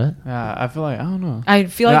 what? Yeah, I feel like I don't know. I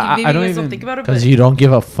feel like Yeah, maybe I you don't guys don't even- think about it, Because but you don't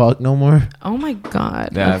give a fuck no more. oh my god.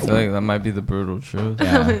 Yeah, I feel like that might be the brutal truth.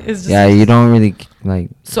 It's just, Yeah, you don't really like.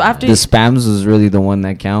 So after The spams was really the one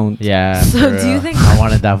that counts. Yeah. So for do you real. think- I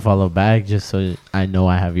wanted that follow back just so I know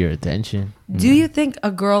I have your attention? do you think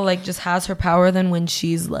a girl like just has her power then when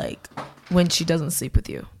she's like when she doesn't sleep with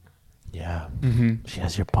you? Yeah. Mm-hmm. She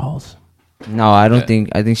has your balls. No, I don't Yeah. think.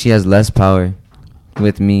 I think she has less power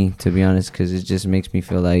with me, to be honest, because it just makes me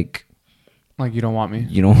feel like Like you don't want me.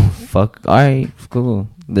 you don't fuck. All right, cool.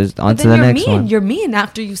 there's But on to then the you're next mean. one. You're mean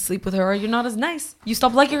after you sleep with her, or you're not as nice. You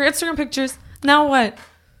stop liking her Instagram pictures. Now what?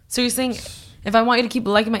 So you're saying, if I want you to keep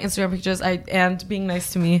liking my Instagram pictures, and being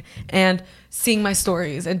nice to me, and seeing my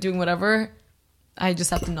stories, and doing whatever, I just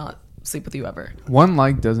have to not sleep with you ever. One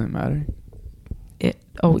like doesn't matter. It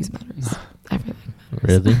always matters. Everything.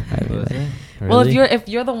 Really? Well, if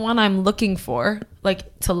you're the one I'm looking for,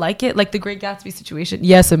 like to like it, like the Great Gatsby situation,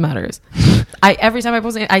 yes, it matters. Every time I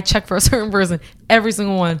post it, I check for a certain person, every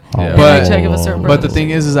single one. Oh. And But- I check if a certain But the person. thing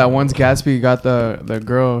is that once Gatsby got the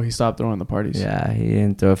girl, he stopped throwing the parties. Yeah, he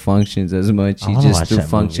didn't throw functions as much. I He wanna just watch threw that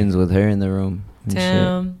functions with her in the room. and shit.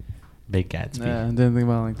 Damn. Big Gatsby. Yeah, I didn't think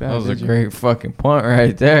about it like that. That was a did you? great fucking point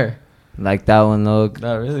right there. Like that one, look.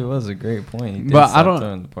 That really was a great point. He did But I stop don't-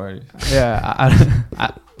 throwing the parties. Yeah,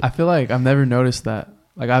 I feel like I've never noticed that.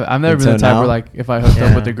 Like I've never been Until the type now? where like if I hooked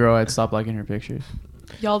up with Yeah. a girl, I'd stop liking her pictures.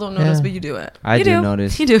 Y'all don't notice, Yeah. but you do it. I you do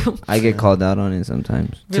notice. You do. I get called out on it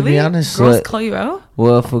sometimes. To Really? be honest, girls what- call you out.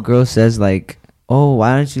 Well, if a girl says like, "Oh,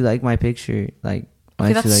 why don't you like my picture?" Like, why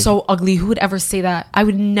Okay, don't you that's like so ugly. Who would ever say that? I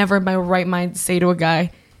would never, in my right mind, say to a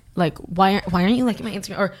guy, like, why aren't you liking my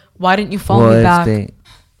Instagram, or why didn't you follow Well, me if back? they-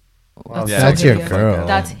 That's your hideous. girl.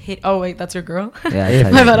 That's hit. Oh wait, that's your girl. yeah, I If-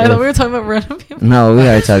 tell My you. bad. I thought we were talking about random people. No, we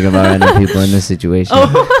are talking about random people in this situation.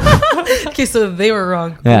 Oh, okay. So they were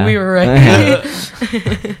wrong. But Yeah. we were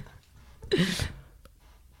right.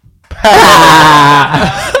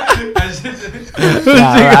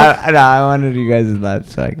 I wanted you guys to laugh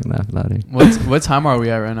so I can laugh louder. What time are we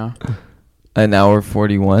at right now? An hour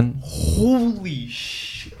 41. Holy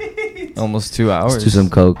shit! Almost 2 Let's hours. do some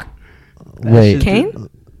coke. Wait. Kane?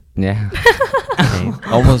 Yeah.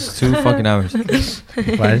 Almost 2 fucking hours.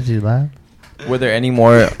 Why did you laugh? Were there any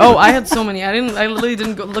more? Oh, I had so many. I literally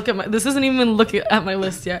didn't go look at my. This isn't even looking at my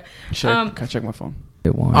list yet. Can I check my phone?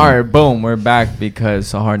 It won. All right, boom. We're back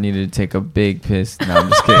because Sahar needed to take a big piss. No, I'm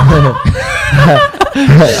just kidding.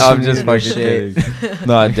 I'm just fucking kidding.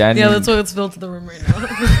 No, Danny. Yeah, that's why it's filled to the room right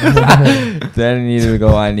now. Danny needed to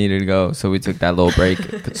go. I needed to go. So we took that little break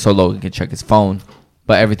so Logan could check his phone.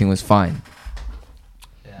 But everything was fine.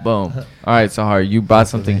 Boom. All right, Sahar, you brought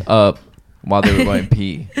something up while they were going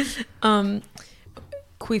pee.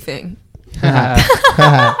 Queefing.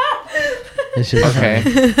 It's just Okay.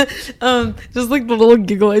 Just like the little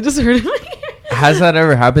giggle I just heard in my ear. Has that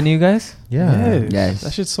ever happened to you guys? Yeah. Yes.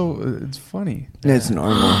 That shit's so it's funny. It's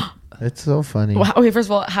normal. It's so funny. Well, okay, first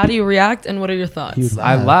of all, how do you react and what are your thoughts? You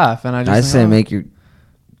I laugh and I just I think, say oh. make your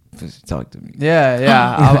talk to me.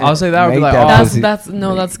 Yeah. I'll say that or be Make like, that oh, pussy. that's a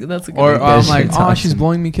good or idea. I'm like, Talk oh, to she's me.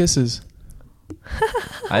 blowing me kisses.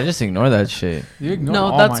 I just ignore that shit. You ignore.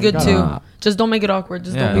 No, oh that's my good God. too. Nah. Just don't make it awkward.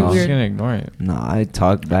 Just Yeah, don't be I'm just weird. gonna ignore it. No, I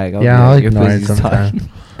talk back. Yeah, I'll like, your ignore it pussy's sometimes.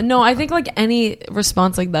 talking. No, I think like any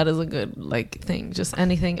response like that is a good like thing. Just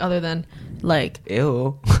anything other than like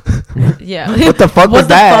Ew. yeah. What the fuck was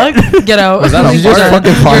that? Fuck? Get out. Was that a You're fart? done.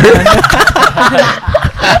 Fucking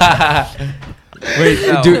Wait,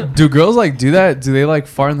 No. do girls like do that? Do they like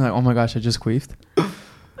fart and they're like, oh my gosh, I just queefed?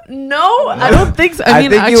 No, I don't think so. I mean,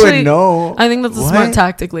 think actually, you would know. I think that's a What? smart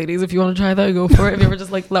tactic, ladies. If you want to try that, go for it. If you ever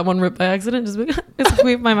just like let one rip by accident, just be it's a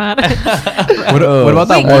queef, my man. What about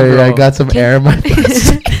that Wait. one girl? I got some air in my face.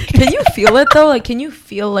 Can you feel it though? Like, can you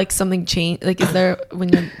feel like something change? Like, is there when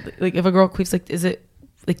you're like, if a girl queefs, like, is it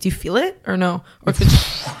like, do you feel it or no? Or if it's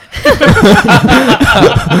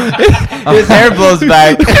His hair blows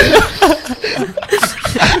back.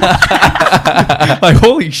 Like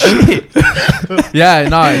holy shit. Yeah,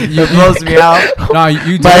 nah, you blows me out. Nah,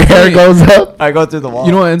 you My hair definitely- goes up. I go through the wall.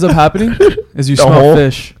 You know what ends up happening is you The smell hole?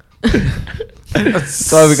 fish.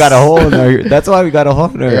 That's why we got a hole in our. That's why we got a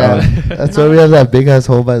hole in our. Yeah. That's why we have that big ass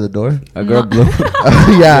hole by the door. A girl No. blew.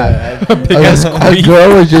 Yeah. ass A queef.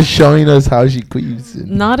 girl was just showing us how she queefs. and-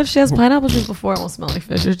 not if she has pineapple juice before, it won't smell like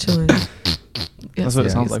fish. You're chilling. That's Yes. what it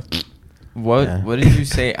Yeah. sounds like. What Yeah. What did you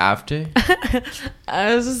say after?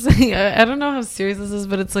 I was just saying, I don't know how serious this is,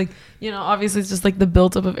 but it's like, you know, obviously it's just like the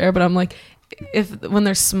buildup of air. But I'm like, when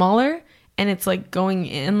they're smaller and it's like going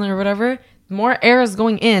in or whatever, more air is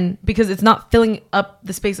going in because it's not filling up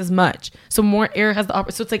the space as much. So more air has the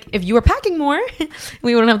opposite. So it's like if you were packing more,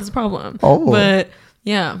 we wouldn't have this problem. Oh. But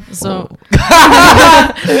yeah, so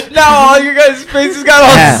Now all you guys' faces got all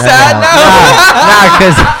sad now. Nah,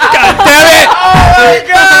 cause Damn it! Oh my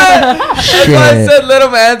god! That's why I Shit. said let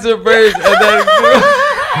him answer first, and then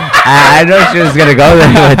I know she was gonna go there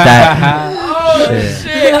with that. oh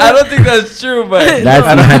shit! I don't think that's true, but That's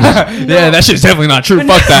not. Yeah, that shit's definitely not true.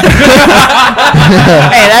 Fuck that.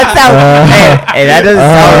 Hey, that sounds. Hey, that doesn't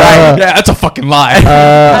sound right. Yeah, that's a fucking lie.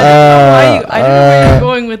 I didn't know where you're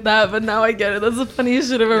going with that, but now I get it. That's the funniest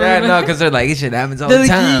shit I've ever Yeah, heard. no, because they're like, it shit happens all They're the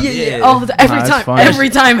like, time. every Nah, it's time, funny. every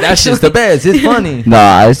time. That's just the best. It's funny. No,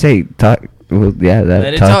 I say talk. Well, yeah, that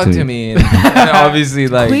Let it talk to me. And obviously,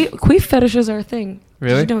 like, queef fetishes are a thing.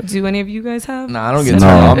 Really? You don't do any of you guys have? nah, I don't get No.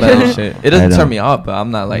 turned on by that shit. It I doesn't don't. turn me off, but I'm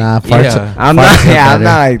not like, Nah, farts yeah. I'm Farts not. are Yeah, I'm better.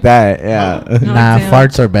 not like that. Yeah. No, Nah, damn.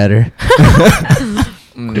 farts are better.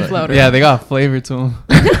 Mm, Queef louder. Yeah, they got flavor to them.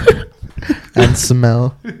 And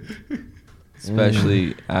smell.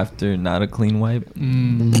 especially after not a clean wipe.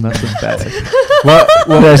 That's the best. what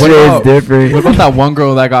That shit is about, different. what about that one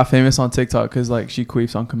girl that got famous on TikTok because like she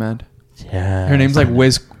queefs on command? Yeah. Her name's like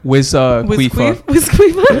Wiz Queefa. Wiz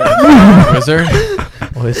Queef? Wizard.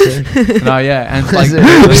 Wizard. No, yeah, and like She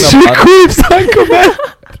queefs on command.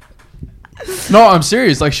 no, I'm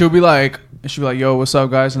serious. Like she'll be like, "Yo, what's up,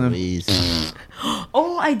 guys?" And then Please.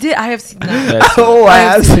 Oh, I did. I have seen that. Oh, I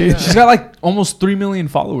have seen ass. that. she's got like almost 3 million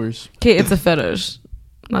followers. Okay, it's a fetish.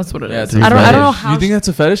 That's what it Yeah, is. it's a I don't know fetish. how. You think that's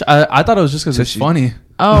a fetish? I thought it was just because So it's she- funny.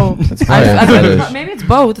 Oh, That's probably a I think fetish. maybe it's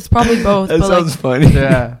both. It's probably both. That but sounds like, funny.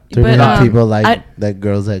 Yeah. Too But, many people like I- that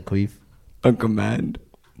girls that queef. On command.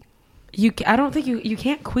 I don't think you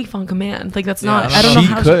can't queef on command. Like that's Yeah, not. I I don't don't know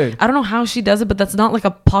know. how. She could. I don't know how she does it, but that's not like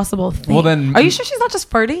a possible thing. Well, then- are you sure she's not just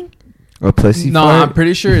farting? A pussy No, fart? I'm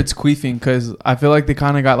pretty sure it's queefing because I feel like they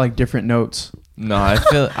kind of got like different notes. No,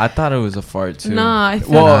 I thought it was a fart too. Nah, I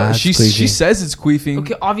feel. Well, Nah, it's she queefing. says it's queefing.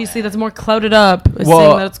 Okay, obviously that's more clouded up. Saying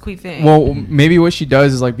Well- that it's queefing. Well, maybe what she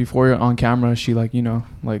does is like before you're on camera, she like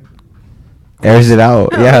like. Airs it out.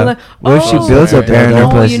 Yeah. like, What if she oh. builds up air in her Oh,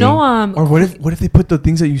 pussy? you know, Or what if they put the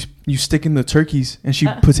things that you stick in the turkeys and she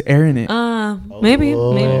puts air in it? maybe.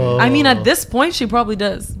 Oh. I mean, at this point, she probably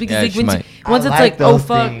does because Yeah, like she when might. once I it's like, oh those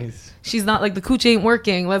fuck, things. she's not like the cooch ain't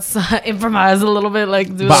working. Let's improvise a little bit.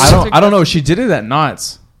 Like, do But a I don't know. She did it at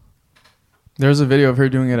Knott's. There's a video of her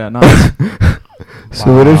doing it at Knott's.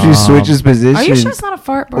 So what if she switches positions? Are you sure it's not a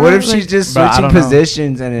fart, bro? What if Like, she's just But I switching don't know.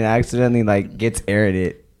 positions and it accidentally like gets air in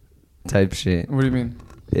it? Type shit. What do you mean?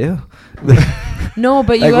 Ew. no,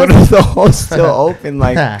 but you Like what guys, if the hole's still open?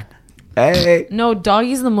 Like, hey. no,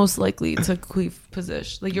 doggy's the most likely to queef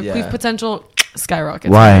position. Like your Yeah. queef potential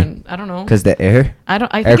skyrockets. Why? And I don't know. Because the air? I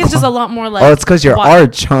air think it's just a qual- lot more like. Oh, it's because your why-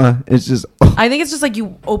 arch, huh? It's just. I think it's just like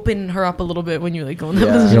you open her up a little bit when you like go in that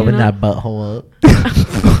Yeah. position. You open you know? that butthole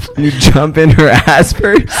up. You jump in her ass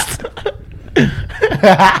first.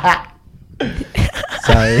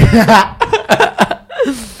 Sorry.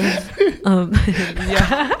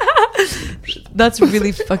 Yeah, that's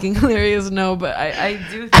really fucking hilarious. No, but I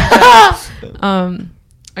do think that,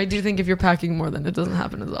 I do think if you're packing more, then it doesn't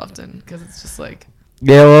happen as often because it's just like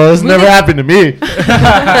Yeah, well, it's We never did- happened to me.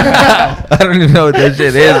 I don't even know what that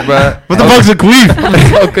shit is, bro. What the fuck's a queef? I'm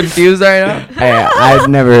so confused right now. Hey, I've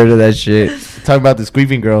never heard of that shit. Talk about this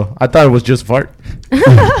queefing girl. I thought it was just fart.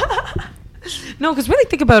 no, because really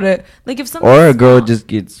think about it. Like if something Or a girl just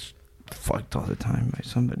gets fucked all the time by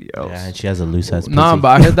somebody else. Yeah, and she has a loose ass pussy. Nah,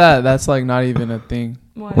 but I heard that's like not even a thing.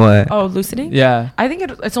 What? Oh, loosening. Yeah. I think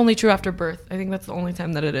it's only true after birth. I think that's the only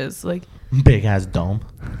time that it is like Big ass dome.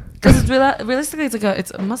 because it's realistically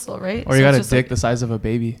it's a muscle, right? Or you So got a it's dick just the size of a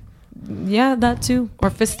baby. like, yeah, that too,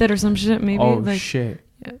 or fisted or some shit maybe. Oh like, shit.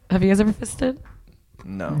 yeah. Have you guys ever fisted?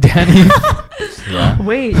 No. Danny. Yeah.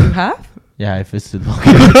 Wait, you have? Yeah, I fisted.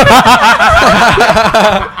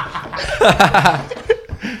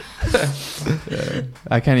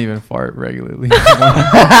 I can't even fart regularly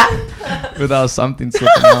without something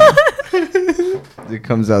slipping out. It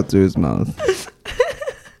comes out through his mouth.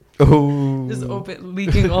 Oh. Just open,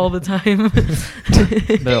 leaking all the time,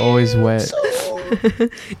 They're always wet.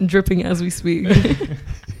 dripping as we speak.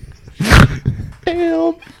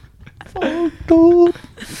 Damn. Fuck, dude.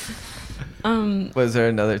 Was there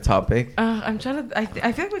another topic? I'm trying to.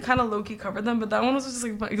 I feel like we kind of low key covered them, but that one was just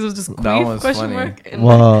like because it was just That queef, one's question funny. mark. and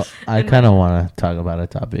Well, like- I and kind of like- want to talk about a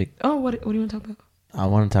topic. Oh, what do you want to talk about? I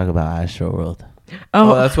want to talk about Astro World.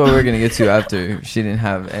 Oh, that's what we're gonna get to after. She didn't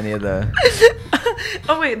have any of the.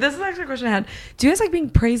 Oh wait, this is actually a question I had. Do you guys like being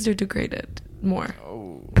praised or degraded more?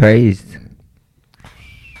 Praised.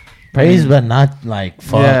 Praise, but not like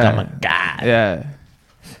fuck. Yeah. I'm a god. Yeah.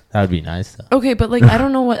 That would be nice though. Okay, but like I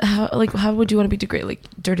don't know how would you want to be degraded? Like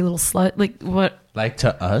dirty little slut? Like what? Like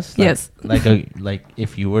to us? Yes. Like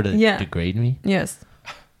if you were to Yeah. degrade me, Yes.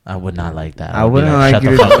 I would not like that. I would be wouldn't like shut you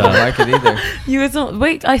the to- fuck I don't up. like it either. You guys don't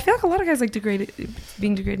wait. I feel like a lot of guys like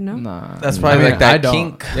being degraded. No. Nah. That's probably like that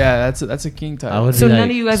kink. Yeah, that's a kink type. I would So be none like,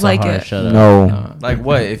 of you guys Sahara, like it? Shut up. No. No. Like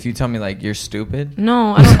what? If you tell me like you're stupid.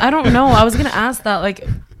 No, I don't know. I was gonna ask that. Like,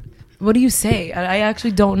 what do you say? I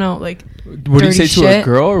actually don't know. Like, What do you say dirty to a shit.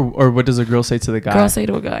 girl, or what does a girl say to the guy? girl say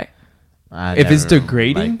to a guy. if it's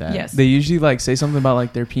degrading, Yes. they usually like say something about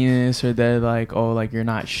like their penis, or they're like, oh, like you're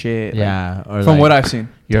not shit. Yeah, or from like, what I've seen.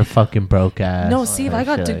 you're a fucking broke ass. No, see, if I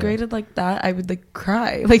got shit like degraded like that, I would like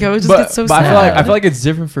cry. Like I would just get so but sad. I feel like it's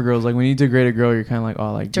different for girls. Like when you degrade a girl, you're kind of like,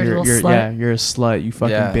 oh, like Dirty you're little slut. yeah, you're a slut, you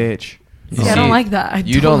fucking Yeah. bitch. See, I don't like that.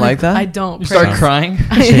 You don't like that? I don't. You start crying.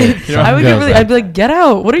 I would get really. I'd be like, "Get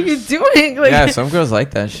out! What are you doing?" Like, Yeah, some girls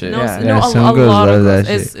like that shit. no, Yeah. no, a some girls lot of love that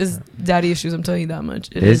girls. shit. It's daddy issues. I'm telling you that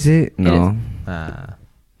much. Is it? No. I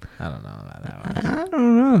don't know about that one. I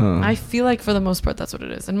don't know. I feel like for the most part that's what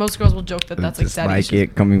it is, and most girls will joke that that's like Just daddy like issues.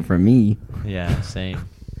 it coming from me. Yeah, same.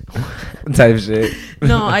 Type shit.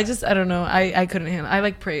 No, I don't know. I couldn't handle. I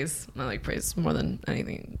like praise. I like praise more than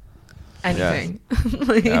anything. Anything.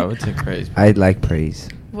 Like, Yeah, I would take praise. I like praise.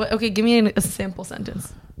 what? Okay, give me a sample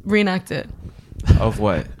sentence. Reenact it. Of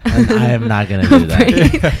what? I am not gonna do that.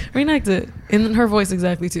 Praise. Reenact it in her voice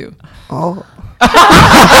exactly too. Oh.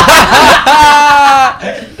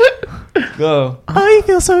 Go. Oh, you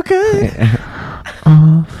feel so good.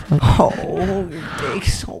 Oh, your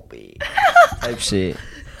dick's so big. Type shit.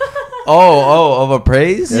 Oh, of a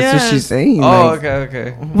praise? That's Yes. what she's saying. Oh, like,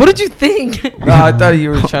 okay. What did you think? No, I thought you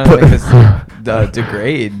were trying to make us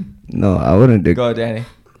degrade. No, I wouldn't do. Go, Danny.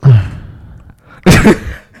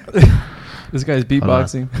 This guy's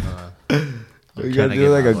beatboxing. You gotta do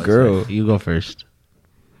like a girl. You go first.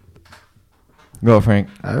 Go, Frank.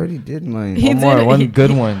 I already did mine. He One did more, it. one He- good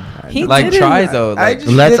one. he Like did it. try though. I Like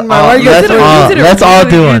just Let's did all mine. You did it. let's all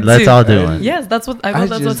do You it. did Let's too. all do it. Yes, that's what I I thought.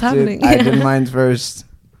 That's what's just happening. did. I did mine first.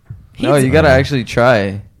 no, you gotta actually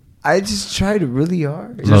try. I just tried really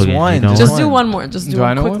hard. Just Logan, one. you know Just what? do one more. Just do Do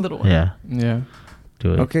I a know quick one? little one. Yeah, Yeah.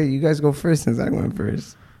 do it. Okay, you guys go first since I went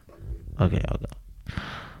first. Okay, I'll go.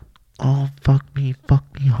 Oh, fuck me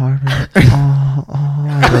harder. I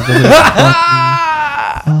love the way you fuck me.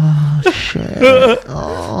 Oh, shit.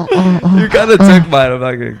 Oh. You kind of took mine. I'm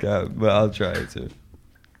not gonna count, but I'll try it too.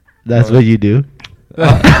 That's what you do?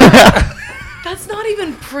 That's not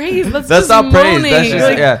even praise. That's That's just not praise. That's moaning. just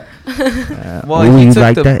Like, yeah. Well, Ooh, he you took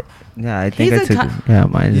like the- that? Yeah, I think He's I a took. ki- Yeah,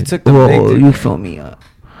 mine. You took the Whoa, big dick. you fill me up.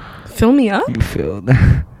 Fill me up. You feel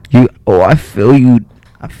that? You. Oh, I feel you.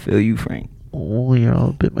 I feel you, Frank. Oh, you're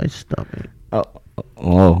all bit my stomach.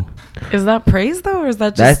 Oh, Is that praise though, or is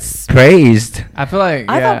that that's just? praised. I feel like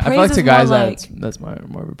I yeah. thought I feel like praise to is more guys like- that's more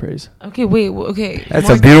of a praise. Okay, wait. Okay. That's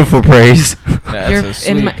more- a beautiful praise. Yeah, You're it's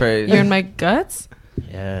a in sweet my. praise. You're in my guts.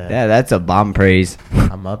 Yeah, Yeah, that's a bomb praise.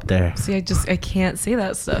 I'm up there. See, I can't say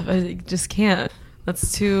that stuff. I just can't.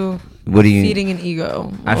 That's too What do you? feeding an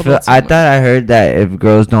ego. a I little feel. too I much. thought I heard that if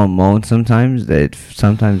girls don't moan sometimes, that it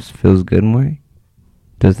sometimes feels good more.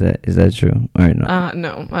 Does that? Is that true or no?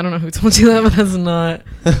 No, I don't know who told you that, but that's not.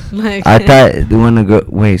 Like I thought when a girl.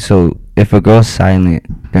 Wait, so if a girl's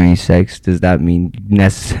silent during sex, does that mean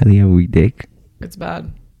necessarily a weak dick? it's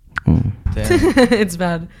bad. Mm. Damn. It's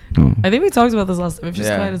bad. Mm. I think we talked about this last time. If she's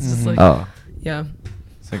Yeah. quiet, it's just like Oh, yeah.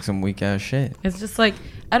 It's like some weak ass shit. It's just like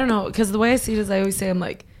I don't know, because the way I see it is I always say I'm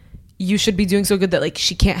like, you should be doing so good that like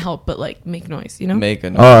she can't help but like make noise, you know? Make a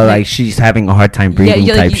oh, like she's having a hard time breathing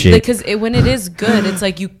type shit. Because when it is good, it's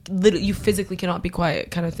like you physically cannot be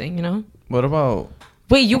quiet, kind of thing, you know? What about?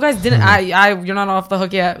 Wait, you guys didn't? You're not off the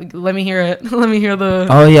hook yet. Let me hear it. Let me hear the.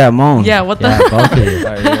 Oh yeah, moan. Yeah, what Yeah, the? both of you.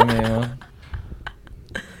 Alright, you want me,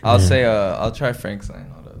 I'll say. I'll try Frank's line.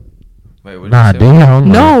 Hold up. Wait, what did Nah, you say? do your own.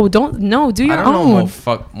 No, don't. No, do your I don't know own.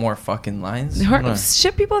 more fucking lines. Her- Hold on.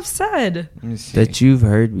 shit people have said. Let me see. That you've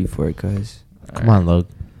heard before, cuz. Come on, Log.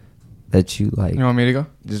 That you like. You want me to go?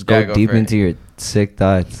 Just Yeah, go go deep for it. into your sick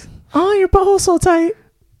thoughts. Oh, your butthole's so tight.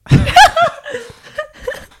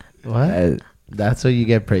 What? That's what you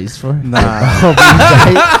get praised for? Nah.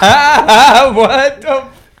 What the?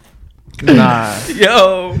 Nah.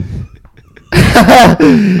 Yo,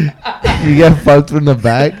 You get fucked from the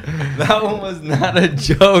back? that one was not a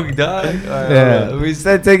joke, dog. Alright, Yeah. hold on. We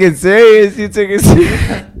said take it serious. You took it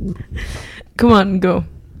serious. Come on, go.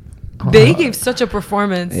 They gave such a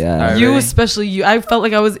performance. Yeah. Alright, You ready? especially. You. I felt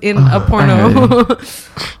like I was in a porno.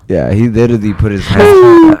 Yeah, he literally put his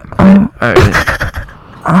hand.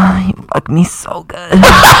 You fuck me so good.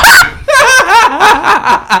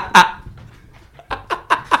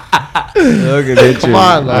 Look at it. Come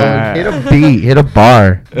on, Log. Alright. Hit a beat. Hit a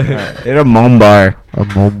bar. Hit a moan bar. A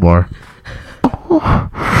moan bar.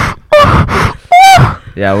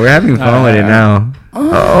 Yeah, we're having fun with it now.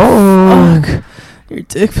 Oh, your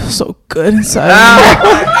dick feels so good inside.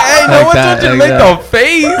 Hey, no Like one that, told you to like make that. a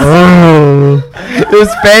face. Oh.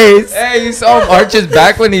 His face. Hey, you saw him arch his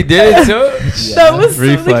back when he did it too. That was so,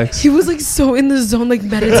 like, Reflex. he was like so in the zone, like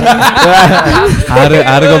meditating. I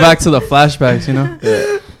had to go back to the flashbacks, you know?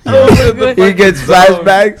 Oh my God. He gets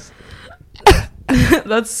flashbacks.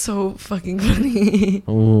 That's so fucking funny.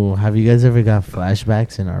 Ooh, have you guys ever got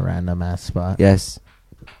flashbacks in a random ass spot? Yes.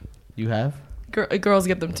 You have? Girls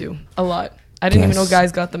get them too. A lot. I didn't even know Yes.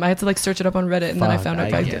 guys got them. I had to like search it up on Reddit, and then I Fuck, found out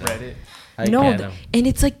I guys get did. it. And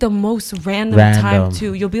it's like the most random time Random.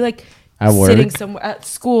 too. You'll be like At work? sitting somewhere at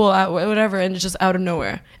school, at whatever, and it's just out of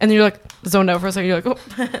nowhere. And then you're like zoned out for a second. You're like,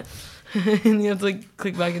 oh, and you have to like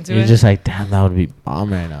click back into You're it. just like, damn, that would be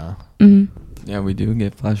bomb right now. Yeah, we do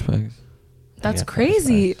get flashbacks. That's Yeah,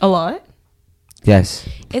 crazy. A lot. Yes.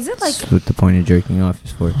 Is it like That's what the point of jerking off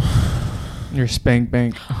is for. Your spank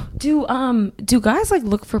bank. do guys like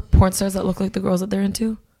look for porn stars that look like the girls that they're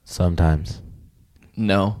into? Sometimes.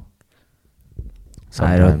 No.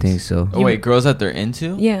 I don't think so. Oh, wait, girls that they're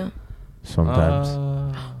into? Yeah. Sometimes.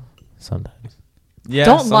 Uh, Sometimes. yeah.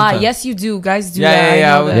 Don't lie. sometimes. Yes, you do. Guys do Yeah, that.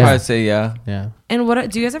 yeah. I know would that. probably say yeah. Yeah. And what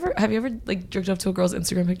do you guys have you ever like jerked off to a girl's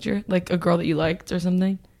Instagram picture, like a girl that you liked or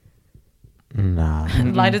something? Nah.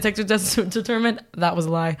 Lie detector test determined that was a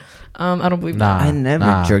lie. I don't believe Nah. I never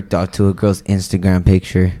nah. jerked off to a girl's Instagram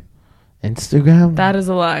picture. Instagram? that. That is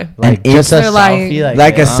a lie. like And just a they're lying. selfie?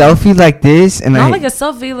 Like a selfie like this, and Not I like a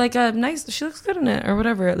selfie, like a nice. She looks good in it or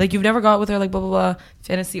whatever. Like you've never got with her, like blah blah blah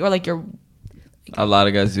fantasy or like your. A lot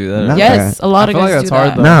of guys do that. No. Yes, a lot I of feel like guys do that's hard,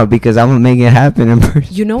 that. though. no, because I won't make it happen in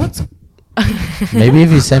person. You know what's Maybe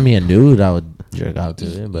if you send me a nude, I would jerk out to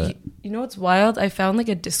it. But you know what's wild? I found like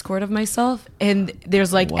a Discord of myself, and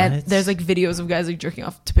there's like What? there's like videos of guys like jerking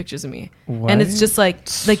off to pictures of me, What? and it's just like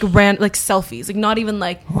selfies, like not even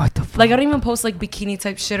like What the fuck? like I don't even post like bikini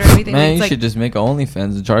type shit or anything. Man, it's you like, should just make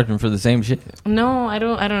OnlyFans and charge them for the same shit. no, I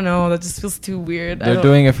don't know. That just feels too weird. I They're don't-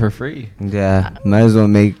 doing it for free. Yeah, might as well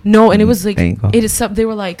make. no, and it was like Bank off. it is some. They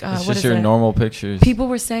were like, It's what just is your it? normal pictures. People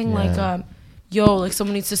were saying like, Yeah. yo, like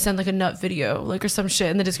someone needs to send like a nut video, like or some shit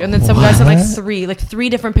in the Discord, and then some guy sent like three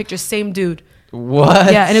different pictures, same dude.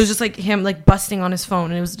 What? Yeah, and it was just like him like busting on his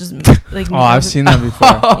phone, and it was just like. Oh, I've seen that before.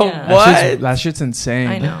 Yeah. What? That shit's insane.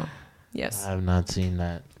 I know. Yes. I have not seen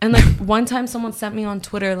that. And like one time someone sent me on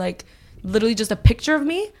Twitter like literally just a picture of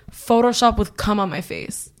me, Photoshop with cum on my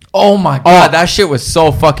face. Oh my god, that shit was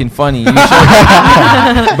so fucking funny. You should-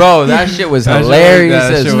 Bro, that shit was That shit was- hilarious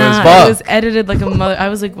that as shit was Nah, fuck. it was edited like a mother. I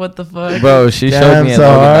was like, what the fuck? Bro, she showed Damn, me so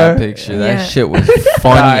another hard. that picture. Yeah. That shit was Nah,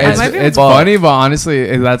 funny. it's might be it's fuck. funny, but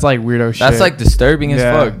honestly, that's like weirdo shit. That's like disturbing as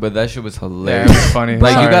Yeah. fuck, but that shit was yeah, hilarious. it's funny.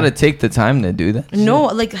 Like Sorry. you gotta take the time to do that. No,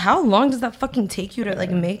 like how long does that fucking take you to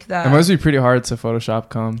like make that? It must be pretty hard to Photoshop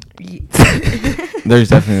cum. There's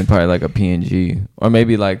definitely probably like a PNG or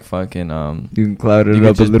maybe like fucking You can cloud you it could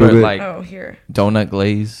up a just little put bit. like Oh, here. donut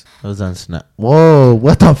glaze. It was on Snap. Whoa,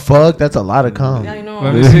 what the fuck? That's a lot of cum. I know.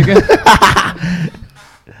 Let me see again.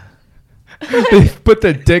 They put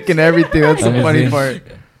the dick and everything. That's the Let me funny see. part.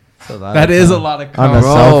 That's a lot That of is a cum. lot of On cum. a Bro,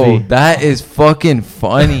 selfie. that is fucking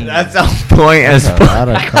funny. That's on point as That's a fuck. lot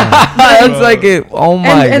of cum. That's like it. Oh my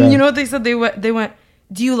god. And you know what they said? They went,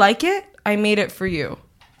 do you like it? I made it for you.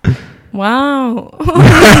 Wow.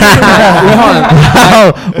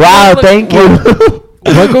 Wow, thank you.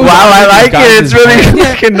 Wow, I like it. It's really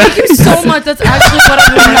fucking Thank you nice. so much. That's actually what I've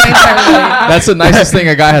been doing my entire life. That's the nicest thing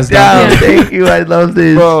a guy has done. Yeah, thank you. I love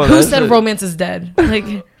this. Bro, Who that's said a- romance is dead?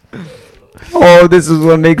 Like Oh, this is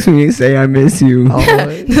what makes me say I miss you.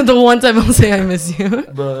 the one time I'll say I miss you.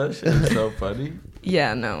 Bro, that shit is so funny.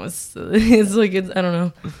 Yeah, no, it's like I don't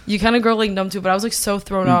know. You kind of grow like numb to it, but I was like so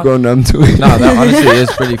thrown You off. go numb to it. No, that honestly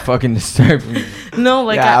is pretty fucking disturbing. No,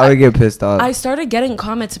 like yeah, I would get pissed off. I started getting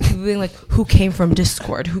comments of people being like, "Who came from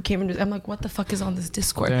Discord? Who came from?" I'm like, "What the fuck is on this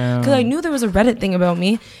Discord?" Damn. Because I knew there was a Reddit thing about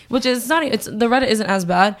me, which is not. It's the Reddit isn't as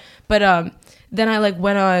bad, but then I like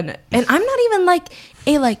went on, and I'm not even like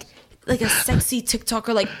a like a sexy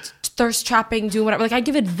TikToker like thirst trapping, doing whatever. Like I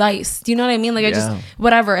give advice. Do you know what I mean? Like I just Yeah.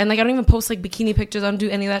 whatever, and like I don't even post like bikini pictures. I don't do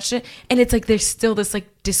any of that shit. And it's like there's still this like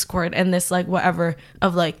Discord and this like whatever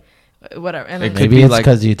of like whatever. And It I'm could like, Maybe be it's like-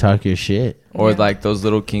 because you talk your shit. Or Yeah. like those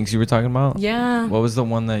little kinks you were talking about. yeah, What was the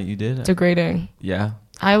one that you did? degrading. Yeah.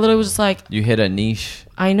 I literally was just like, You hit a niche.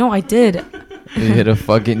 I know I did. You hit a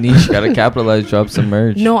fucking niche. You gotta capitalize. Drop some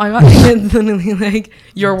merch. No, I got literally like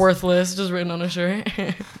you're worthless, just written on a shirt.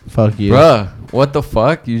 Fuck you. Bruh, what the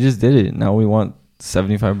fuck? You just did it. Now we want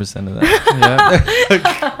 75% of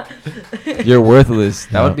that. Yeah. You're worthless.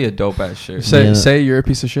 That No. would be a dope ass shirt. Yeah. Say you're a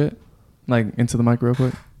piece of shit. Like into the mic real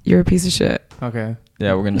quick. You're a piece of shit. Okay.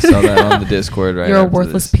 Yeah, we're gonna sell that on the Discord right You're a after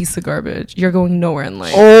worthless this. piece of garbage. You're going nowhere in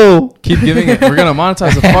life. Oh, Keep giving it. We're gonna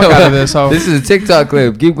monetize the fuck out of this. So this is a TikTok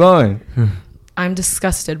clip. Keep going. I'm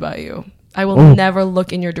disgusted by you. I will Oh. never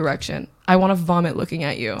look in your direction. I want to vomit looking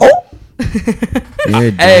at you.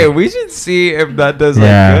 Hey, we should see if that does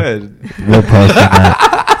Yeah. like good. We're posting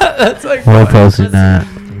that. That's like We're fun. posting that.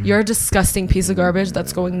 you're a disgusting piece of garbage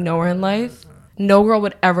that's going nowhere in life. No girl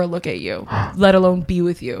would ever look at you, let alone be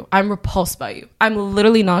with you. I'm repulsed by you. I'm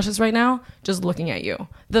literally nauseous right now just looking at you.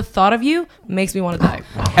 The thought of you makes me want to die.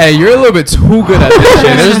 Hey, you're a little bit too good at this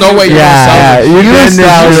shit. There's no way you're gonna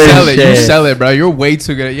sell it. You sell it, bro. You're way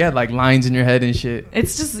too good. You had like lines in your head and shit.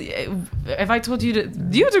 It's just, if I told you to,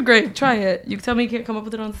 you do great. Try it. You tell me you can't come up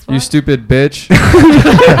with it on the spot. You stupid bitch.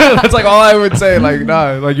 That's like all I would say. Like,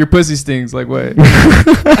 nah, like your pussy stings. Like, what?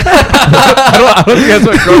 I don't think that's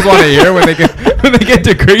what girls want to hear when they get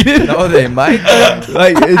degraded. No, they might.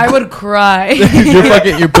 Like, I would cry.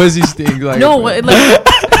 Your pussy stings. Like, no, like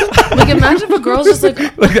imagine if a girl's just like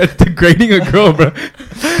degrading a girl, bro.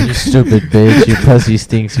 You stupid bitch. Your pussy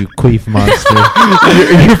stinks. You queef monster.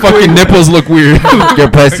 your fucking nipples look weird. Your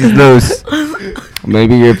pussy's loose.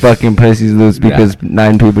 Maybe your fucking pussy's loose because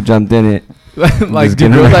 9 people jumped in it. Like, do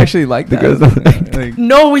girls actually like that? Like,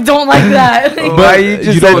 no, we don't like that. But why you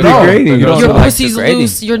just don't know. Degrading? Your pussy's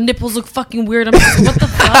loose. Your nipples look fucking weird. I'm like, what the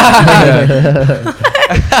fuck?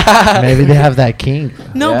 Maybe they have that kink.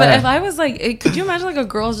 No, but if I was like, could you imagine like a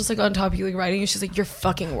girl's just like on top of you like riding you? She's like, you're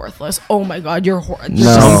fucking worthless. Oh my god, you're some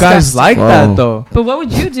guys like that though. But what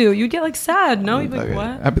would you do? You'd get like sad. No, you'd be like,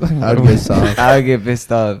 what? I'd be like, I'd pissed off. I'd get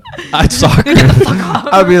pissed off. I'd suck.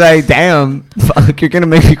 I'd be like, damn, fuck, you're gonna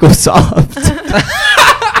make me go soft.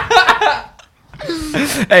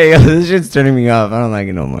 Hey, this shit's turning me off. I don't like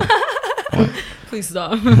it no more. Please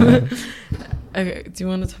stop. Okay, do you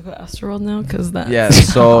want to talk about Astroworld now? Because that. Yeah.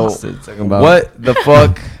 So what the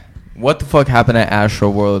fuck happened at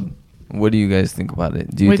Astroworld? What do you guys think about it?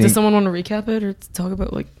 Wait, does someone want to recap it or talk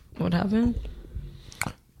about like what happened?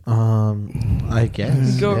 I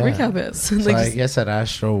guess. Go recap it. So I guess at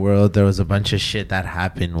Astroworld there was a bunch of shit that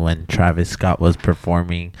happened when Travis Scott was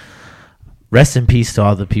performing. Rest in peace to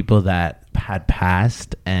all the people that had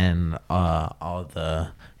passed and all the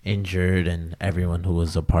injured and everyone who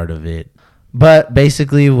was a part of it. But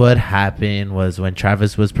basically what happened was when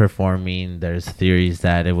Travis was performing, there's theories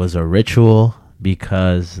that it was a ritual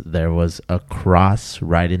because there was a cross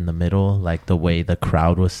right in the middle, like the way the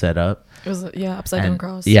crowd was set up. It was upside down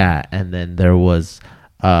cross. Yeah, and then there was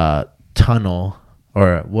a tunnel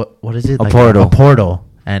or what is it? A portal. A portal,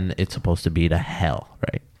 and it's supposed to be to hell,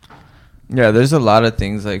 right? Yeah, there's a lot of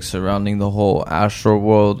things like surrounding the whole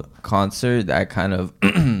Astroworld concert that kind of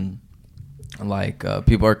like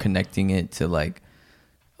people are connecting it to like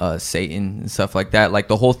Satan and stuff like that. Like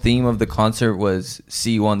the whole theme of the concert was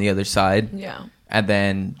 "See you on the other side." Yeah. And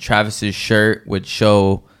then Travis's shirt would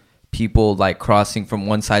show people like crossing from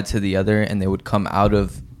one side to the other, and they would come out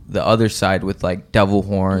of the other side with like devil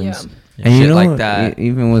horns. Yeah. And shit you know, like that.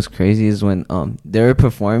 Even what's crazy is when they were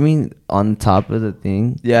performing on top of the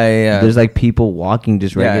thing. Yeah. There's like people walking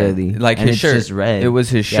just regularly. Like and his shirt. Just red. It was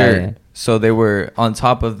his shirt. Yeah. So they were on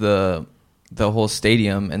top of the whole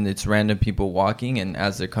stadium, and it's random people walking, and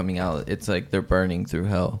as they're coming out, it's like they're burning through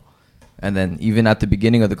hell. And then even at the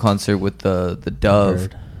beginning of the concert with the dove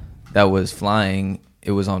that was flying,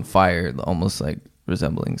 it was on fire, almost like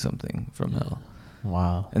resembling something from hell.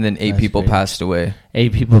 Wow. And then 8 people passed away.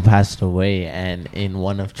 8 people passed away, and in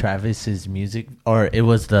one of Travis's music, or it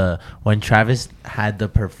was when Travis had the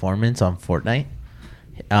performance on Fortnite,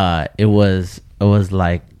 it was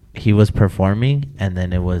like he was performing, and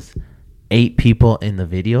then it was 8 people in the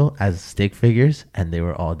video as stick figures, and they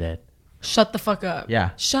were all dead. Shut the fuck up.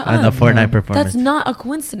 Yeah. Shut on up. the Fortnite performance. That's not a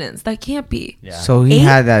coincidence. That can't be. Yeah. So he 8?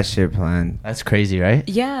 had that shit planned. That's crazy, right?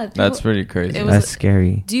 Yeah. That's pretty crazy. That's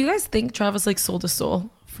scary. Do you guys think Travis like sold his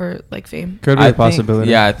soul for like fame? Could be a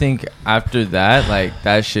possibility. I think after that, like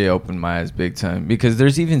that shit opened my eyes big time, because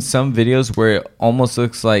there's even some videos where it almost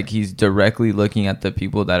looks like he's directly looking at the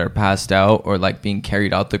people that are passed out or like being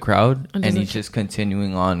carried out the crowd, and he's just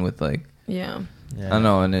continuing on with like Yeah. I don't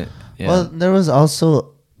know. And Well, there was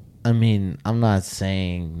also, I mean, I'm not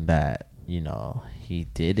saying that, he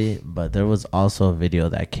did it, but there was also a video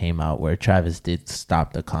that came out where Travis did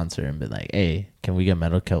stop the concert and be like, hey, can we get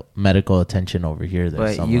medical attention over here?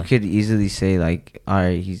 But you could easily say like, all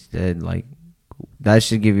right, he's dead. Like that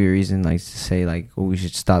should give you a reason like to say like, oh, we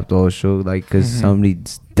should stop the whole show, like because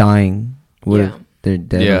somebody's dying. They're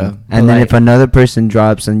dead. Yeah. And then if another person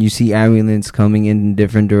drops and you see ambulance coming in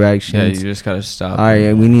different directions, you just gotta stop. All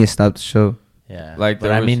right, we need to stop the show. Yeah. Like,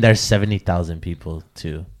 but I mean, there's 70,000 people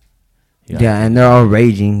too. Yeah, and they're all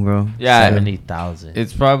raging, bro. Yeah. 70,000.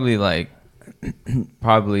 It's probably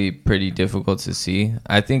pretty difficult to see.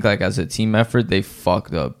 I think like as a team effort, they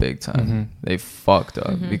fucked up big time. They fucked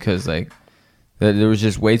up because like there was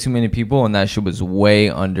just way too many people, and that shit was way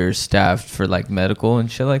understaffed for like medical and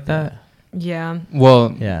shit like that. Yeah.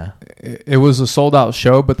 Well, Yeah. it was a sold out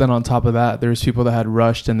show, but then on top of that, there's people that had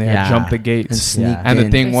rushed and they had jumped the gates. And the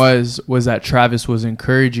thing was that Travis was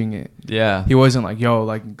encouraging it. Yeah. He wasn't like, yo,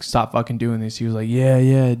 like, stop fucking doing this. He was like,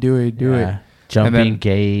 yeah, do it. Jumping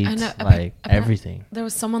gates, like everything. There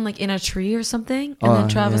was someone like in a tree or something, and then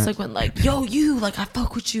Travis like went like, "Yo, you like I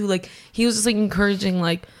fuck with you." Like he was just like encouraging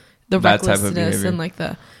like the that recklessness and like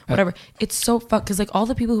the whatever. It's so fucked because like all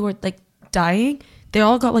the people who were like dying, they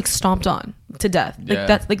all got like stomped on to death. Like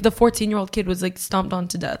that's like the 14-year-old kid was like stomped on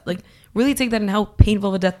to death. Like really take that in how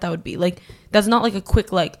painful of a death that would be. Like that's not like a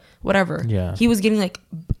quick like whatever. Yeah, he was getting like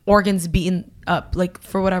organs beaten up like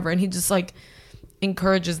for whatever, and he just like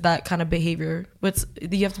encourages that kind of behavior. But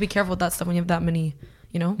you have to be careful with that stuff when you have that many,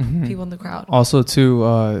 you know, people in the crowd. Also,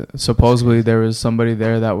 too, supposedly there was somebody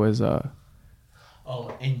there that was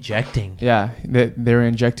injecting. Yeah, they were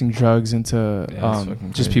injecting drugs into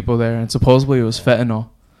just people there, and supposedly it was fentanyl.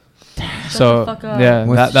 So yeah,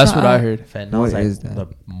 that's what I heard. Fentanyl is like the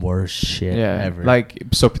worst shit ever. Like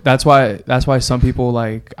so that's why some people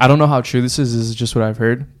like, I don't know how true this is. This is just what I've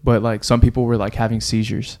heard, but like some people were like having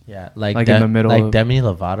seizures. Yeah, like in the middle. Like Demi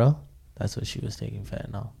Lovato, that's what she was taking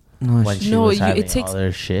fentanyl when she was having all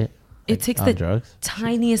their shit. It takes the drugs.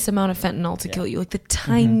 Tiniest amount of fentanyl to kill you, like the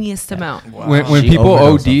tiniest amount. Wow. When people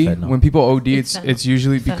OD, it's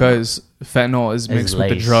usually because fentanyl is mixed with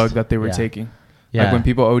the drug that they were taking. Yeah. Like when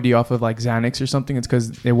people OD off of like Xanax or something, it's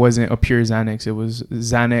because it wasn't a pure Xanax. It was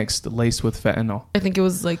Xanax laced with fentanyl. I think it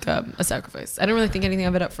was like a sacrifice. I didn't really think anything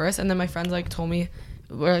of it at first, and then my friends like told me,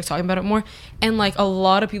 we're like talking about it more, and like a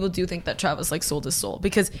lot of people do think that Travis like sold his soul,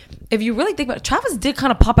 because if you really think about it, Travis did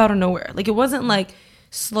kind of pop out of nowhere. Like it wasn't like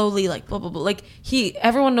slowly like blah blah blah. Like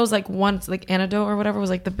everyone knows like once like Antidote or whatever was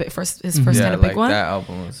like his first kind of big one. That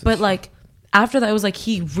album was but like after that it was like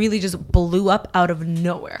he really just blew up out of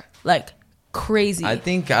nowhere. Like crazy. I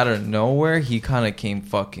think out of nowhere he kind of came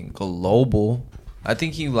fucking global. I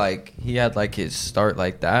think he had like his start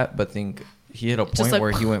like that, but think he hit a point like,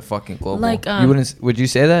 where he went fucking global. Like would you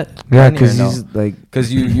say that? Yeah, because he's like,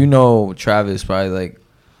 because you know Travis probably like.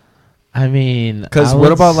 I mean, because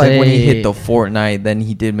what about like when he hit the Fortnite, then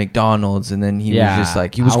he did McDonald's, and then he was just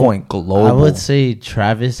like he was going global. I would say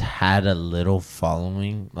Travis had a little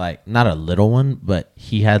following, like not a little one, but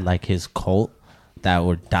he had like his cult that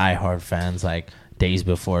were diehard fans, like Days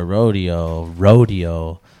Before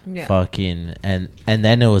Rodeo, fucking, and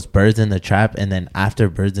then it was Birds in the Trap, and then after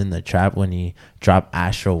Birds in the Trap, when he dropped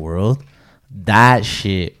Astro World, that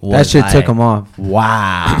shit took him off.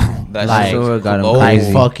 Wow, that like, shit got him like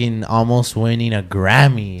fucking almost winning a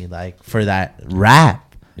Grammy like for that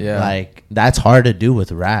rap. Yeah, like that's hard to do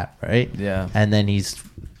with rap, right? Yeah, and then he's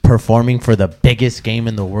performing for the biggest game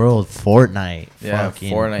in the world, Fortnite. Yeah,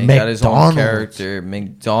 Fortnite. He got his own character,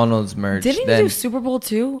 McDonald's merch. Didn't he do Super Bowl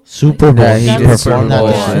too? Super Bowl. He did Super Bowl,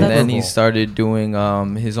 and then he started doing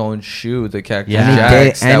his own shoe, the Cactus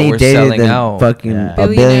Jacks, that were selling out. Fucking a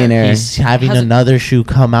billionaire. He's having another shoe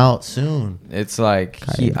come out soon. It's like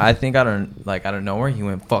I think out of nowhere he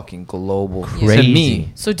went fucking global. Crazy. To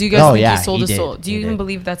me. So do you guys think he sold his soul? Do you even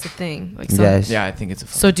believe that's a thing? Like yes. Yeah, I think it's a.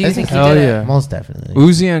 So do you think he did it? Most definitely.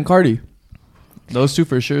 Uzi and Cardi, those two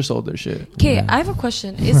for sure sold their shit. Okay, I have a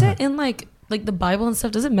question. Is it in like the Bible and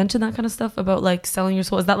stuff? Does it mention that kind of stuff about like selling your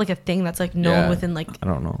soul? Is that like a thing that's like known within like? I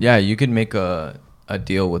don't know. Yeah, you could make a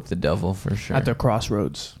deal with the devil for sure. At the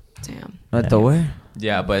crossroads. Damn. At the where?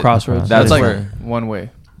 Yeah, but crossroads. That's like one way,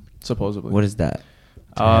 supposedly. What is that?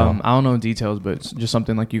 I don't know details, but it's just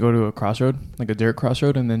something like you go to a crossroad, like a dirt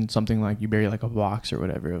crossroad, and then something like you bury like a box or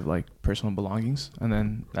whatever of like personal belongings, and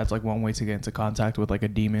then that's like one way to get into contact with like a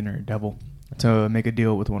demon or a devil to make a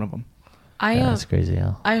deal with one of them. That's crazy.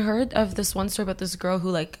 Yeah. I heard of this one story about this girl who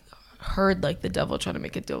like heard like the devil trying to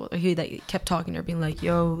make a deal with her. He like kept talking to her, being like,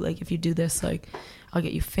 "Yo, like if you do this, like I'll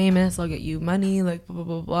get you famous, I'll get you money, like blah blah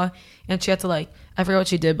blah blah." And she had to like, I forgot what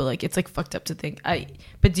she did, but like it's like fucked up to think.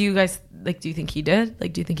 But do you guys like? Do you think he did?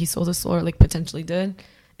 Like, do you think he sold his soul or like potentially did?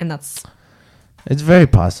 And that's. It's very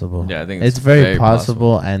possible. Yeah, I think it's very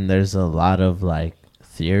possible, and there's a lot of like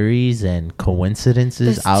theories and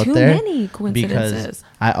coincidences out there. There's too many coincidences. Because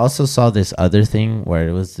I also saw this other thing where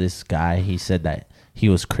it was this guy. He said that he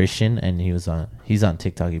was Christian and he's on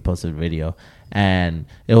TikTok. He posted a video. And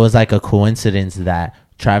it was like a coincidence that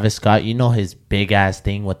Travis Scott, you know his big ass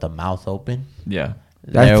thing with the mouth open? Yeah.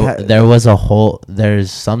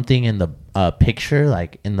 There's something in the picture,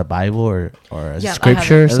 like in the Bible or a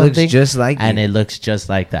scripture or something. It looks just like it looks just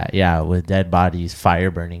like that. Yeah, with dead bodies, fire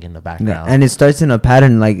burning in the background. Yeah, and it starts in a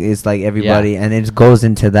pattern like it's like everybody, and it goes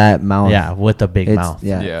into that mouth. Yeah, with the big mouth.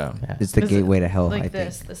 Yeah. It's the gateway to hell, like I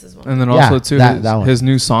this. think. This is one. And then also too, his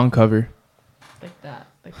new song cover. Like that.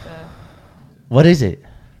 Like that. What is it?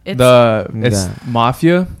 It's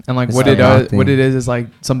Mafia, and like It's what the it thing. what it is like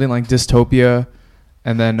something like Dystopia,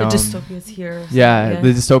 and then The dystopia's here. yeah,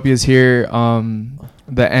 the Dystopia's here.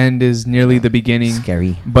 The end is nearly the beginning.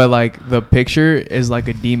 Scary. But like the picture is like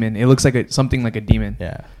a demon. It looks like something like a demon.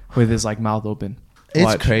 Yeah. With his like mouth open. It's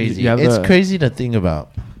Watch. crazy. You have It's the- crazy to think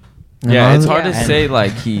about. Yeah, it's hard Yeah. to say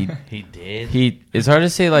like he did. it's hard to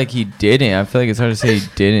say like he didn't. I feel like it's hard to say he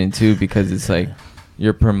didn't too, because it's like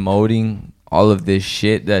you're promoting all of this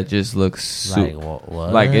shit that just looks Like,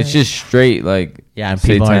 what? like it's just straight like Yeah, and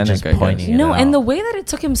people are just satanic, I guess. pointing it No, out. and the way that it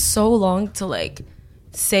took him so long to like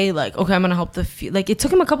say like, okay, I'm gonna help like it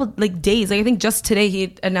took him a couple like days. Like I think just today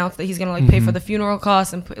he announced that he's gonna like pay for the funeral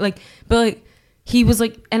costs and like, but like he was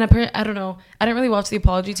like, and apparently I don't know, I didn't really watch the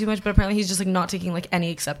apology too much, but apparently he's just like not taking like any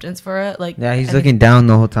acceptance for it. Like Yeah, he's and looking down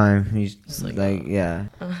the whole time. He's like, like, yeah.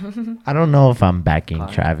 I don't know if I'm backing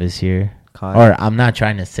Caught. Travis here. Caught. Or I'm not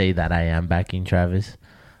trying to say that I am backing Travis,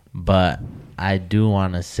 but I do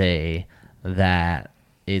want to say that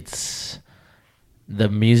it's the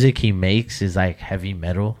music he makes is like heavy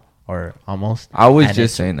metal or almost. I was And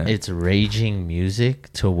just saying that. It's raging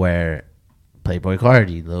music to where Playboy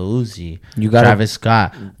Cardi, Lil Uzi, You gotta- Travis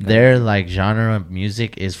Scott, their like genre of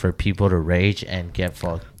music is for people to rage and get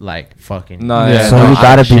fucking. No, yeah, so you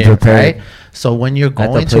gotta be prepared. Right? So when you're the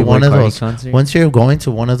going to Playboy one of Cardi those, concert? once you're going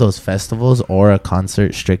to one of those festivals or a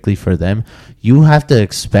concert strictly for them, you have to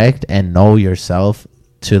expect and know yourself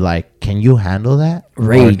to like, can you handle that? Or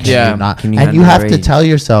Rage. can Yeah. you not? Can you And you handle have to rage? tell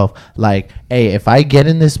yourself like, hey, if I get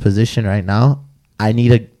in this position right now, I need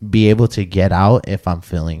to be able to get out if I'm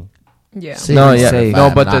feeling yeah. sick. No, yeah, safe. no,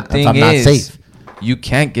 I'm but not- the if thing I'm not is, safe. you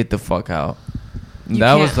can't get the fuck out. You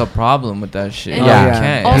That was can't. the problem with that shit. And You Yeah.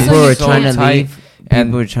 can't. Also, people you were so trying to tight, leave.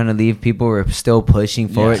 People were trying to leave. People were still pushing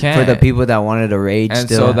for it. For the can't. people that wanted to rage and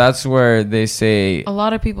still. so that's where they say, A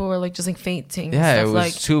lot of people were like just like fainting. yeah, and it stuff. was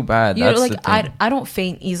like, too bad. you know, That's like the thing. I don't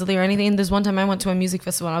faint easily or anything. There's one time I went to a music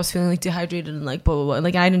festival and I was feeling like dehydrated and like blah blah blah.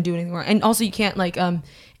 Like I didn't do anything wrong. And also you can't like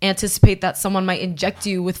anticipate that someone might inject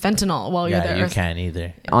you with fentanyl while you're Yeah, there. you can't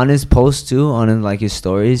either. on his post too, on his, like his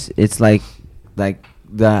stories, it's like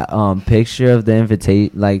that picture of the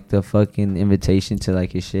invitation, like the fucking invitation to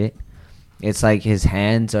like his shit. It's like his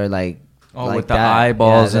hands are like like with the that.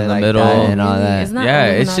 eyeballs Yeah, in the like middle. that and all Really? that. Isn't that Yeah,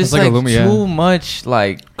 it's Illuminati? just It's like like, Illumi, yeah. too much.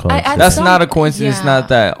 Like At that's some- not a coincidence. yeah. Not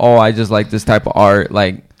that I just like this type of art.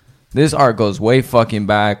 Like this art goes way fucking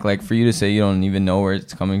back. Like for you to say you don't even know where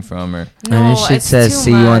it's coming from, or No, and this shit it's says too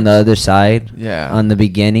 "see you on the much. other side." yeah, On the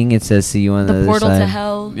beginning, it says "see you on the, The other portal side." to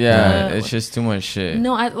hell. yeah, it's just too much shit.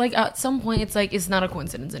 No, I like at some point it's like it's not a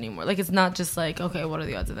coincidence anymore. Like it's not just like okay, what are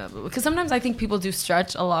the odds of that? Because sometimes I think people do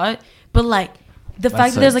stretch a lot, but like the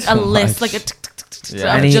fact that there's like a too list, much. like a tick, tick, tick, tick,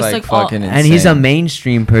 Yeah, of and just he's, like all, fucking And he's a insane.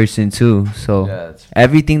 mainstream person too, so Yeah, it's-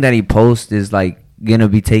 everything that he posts is like gonna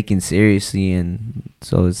be taken seriously, and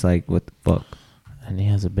so it's like, what the fuck? And he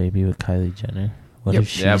has a baby with Kylie Jenner. What Yep. if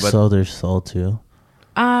she Yeah, but- sold her soul too?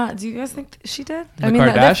 do you guys think she did? The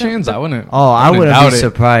Kardashians, I wouldn't. Oh, I wouldn't doubt be it.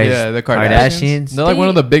 surprised. Yeah, the Kardashians. Kardashians. They're like one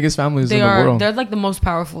of the biggest families They in the are. world. They're like the most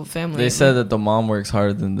powerful family. They said that the mom works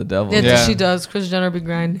harder than the devil. Yeah, Yeah. she does. Kris Jenner be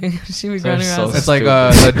grinding. She be They're grinding her so ass. It's like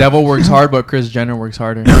Stupid. the devil works hard, but Kris Jenner works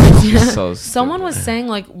harder. So Someone was stupid. saying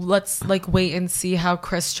like let's like wait and see how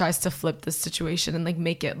Kris tries to flip this situation and like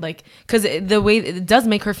make it like because the way it does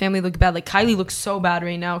make her family look bad. Like Kylie looks so bad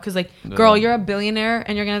right now because like girl, you're a billionaire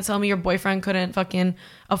and you're gonna tell me your boyfriend couldn't fucking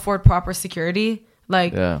afford proper security.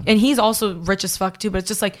 Like Yeah. and he's also rich as fuck too. But it's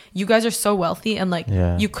just like you guys are so wealthy and like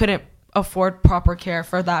Yeah. you couldn't afford proper care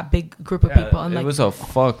for that big group of people. And it like was a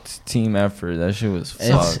fucked team effort. That shit was It's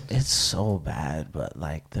fucked. it's so bad, but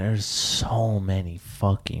like there's so many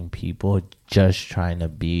fucking people just trying to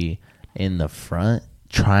be in the front,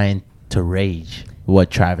 trying to rage what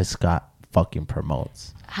Travis Scott fucking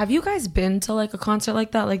promotes. have you guys been to like a concert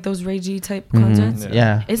like that, like those ragey type concerts?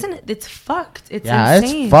 Yeah. Isn't it? It's fucked. It's Yeah,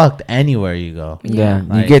 insane. it's fucked anywhere you go. Yeah, you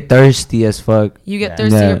Like- get thirsty as fuck. You get Yeah.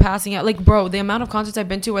 thirsty, Yeah. you're passing out. Like, bro, the amount of concerts I've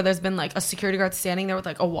been to where there's been like a security guard standing there with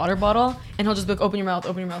like a water bottle, and he'll just be like, "Open your mouth,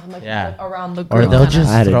 open your mouth," and like, Yeah. like around the Or group. they'll kinda. just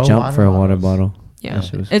I had to throw jump for a water bottles. bottle. Yeah, That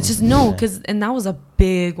shit was it's fun. just no, Yeah. because and that was a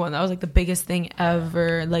big one. That was like the biggest thing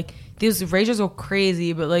ever. Like these ragers go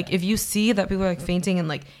crazy, but like if you see that people are like fainting and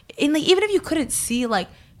like even if you couldn't see like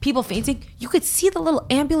people fainting, you could see the little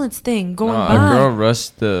ambulance thing going No, by. a girl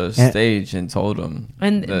rushed the And- stage and told him,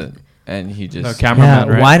 And- and he just The cameraman,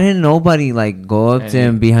 Yeah, right? why didn't nobody like go up And to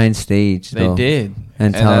him he- behind stage? They though? did, And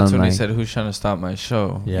and tell that's him, when he like- said, "Who's trying to stop my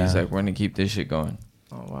show?" Yeah. He's like, "We're gonna keep this shit going."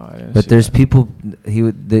 Oh wow. I didn't But see there's that. people.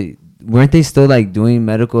 Weren't they still like doing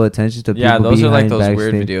medical attention to people? Yeah, those are like behind those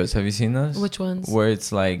weird backstage? videos. Have you seen those? Which ones? Where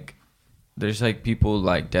it's like there's like people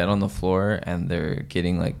like dead on the floor and they're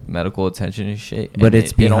getting like medical attention and shit. But and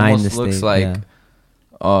it's behind almost the looks stage, like.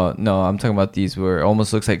 yeah. No, I'm talking about these where it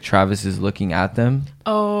almost looks like Travis is looking at them.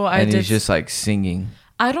 Oh, I and did. he's just like singing.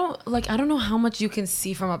 I don't know how much you can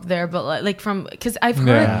see from up there, but like from because I've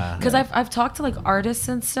heard because I've talked to like artists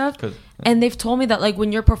and stuff, and they've told me that like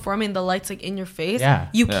when you're performing, the lights like in your face,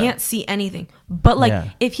 you can't see anything. But like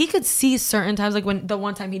if he could see certain times, like when the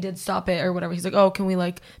one time he did stop it or whatever, he's like, oh, can we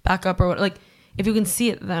like back up or what? Like if you can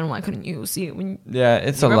see it, then why couldn't you see it when? Yeah,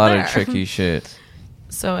 it's a lot of tricky shit.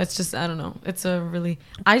 So it's just I don't know. It's a really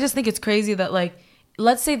I just think it's crazy that like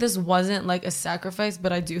let's say this wasn't like a sacrifice,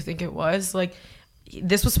 but I do think it was like.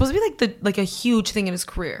 This was supposed to be like a huge thing in his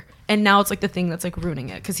career, and now it's like the thing that's like ruining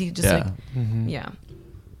it because he just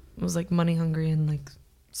was like money hungry and like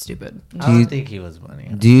stupid. I don't think he was money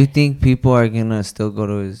hungry. Do you think people are gonna still go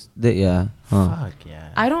to his? Fuck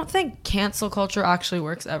yeah. I don't think cancel culture actually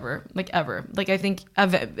works ever. Like I think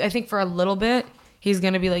for a little bit he's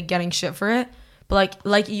gonna be like getting shit for it, but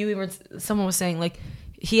like you even someone was saying like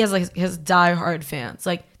he has like his diehard fans.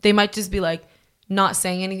 Like they might just be like. Not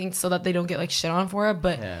saying anything so that they don't get like shit on for it,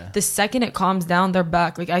 but the second it calms down, they're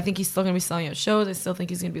back. Like I think he's still gonna be selling out shows. I still think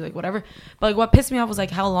he's gonna be like whatever. But like what pissed me off was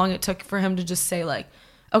like how long it took for him to just say like,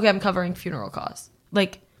 okay, I'm covering funeral costs.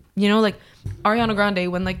 Like you know, like Ariana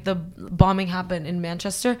Grande when like the bombing happened in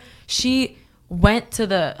Manchester, she went to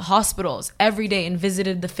the hospitals every day and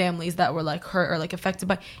visited the families that were like hurt or like affected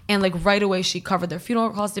by, and like right away she covered their funeral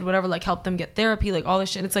costs, did whatever, like helped them get therapy, like all this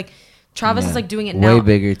shit. And it's like. Travis is like doing it now. Way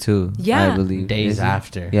bigger too. Yeah, I believe days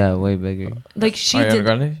after. Yeah, way bigger. Like she Ariana did.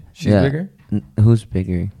 Grande? She's bigger. Who's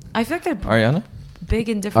bigger? I feel like they're Ariana. Big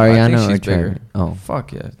and different. I think Ariana she's or Trevor? bigger. Oh,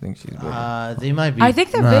 fuck yeah, I think she's bigger. They might be. I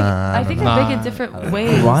think they're big. I think they're big in different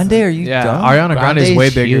ways. Grande, are you dumb? Ariana Grande is way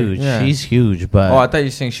bigger. Huge. Yeah. She's huge, but Oh, I thought you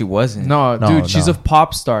were saying she wasn't. No, dude, she's a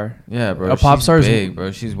pop star. Yeah, bro. A pop she's star is big,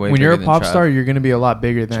 bro. She's way. When bigger you're a than pop Trav. star, you're gonna be a lot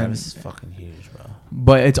bigger than. Travis is fucking huge, bro.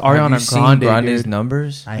 But it's Have you Ariana seen Grande. Grande's Dude.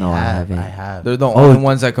 numbers? I No, I haven't. They're the only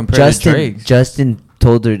ones that compare to Drake's. Justin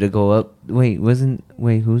told her to go up.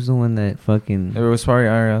 Who's the one that fucking? It was probably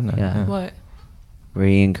Ariana. Yeah. What? Where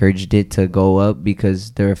he encouraged it to go up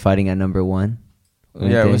because they were fighting at number one.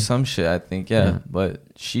 Yeah, it was some shit, I think. Yeah, but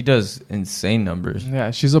she does insane numbers.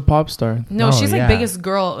 Yeah, she's a pop star. No, she's like biggest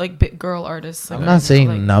girl, like big girl artist. Like, I'm not saying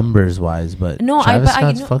like, numbers wise, but no, Travis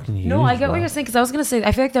I Scott's fucking huge. No, I get bro. what you're saying because I was gonna say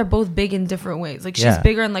I feel like they're both big in different ways. Like she's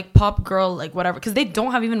bigger in like pop girl, like whatever, because they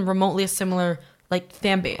don't have even remotely a similar like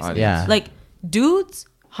fan base. Yeah, like dudes.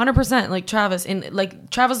 100% like Travis and like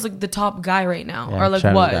Travis is like the top guy right now or like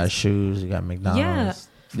Travis what? got shoes, you got McDonald's.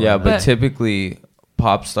 Yeah, but typically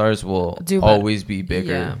pop stars will always be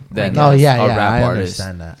bigger than a rap artist.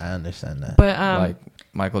 I understand that. But like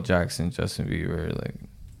Michael Jackson, Justin Bieber, like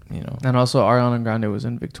you know. And also Ariana Grande was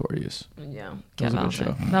in Victorious. Yeah, that was a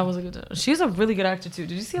good show. That was a good show. She's a really good actor too.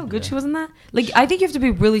 Did you see how good she was in that? Like I think you have to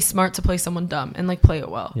be really smart to play someone dumb and like play it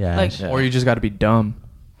well. Yeah, like or you just got to be dumb.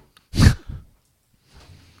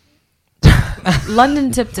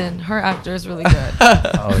 London Tipton, her actor is really good.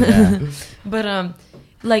 Oh yeah. But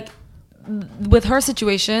like with her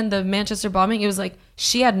situation, the Manchester bombing, it was like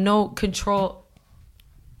she had no control.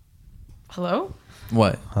 Hello?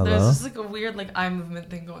 What? There's just like a weird like eye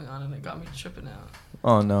movement thing going on, and it got me tripping out.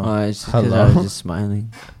 Oh no. It's just 'cause I was just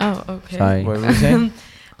smiling. Oh, okay. Sorry. What were you saying?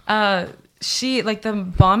 She like the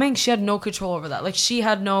bombing, she had no control over that. Like she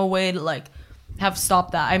had no way to like have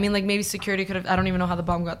stopped that. I mean, like maybe security could have. I don't even know how the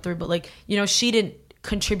bomb got through, but like you know, she didn't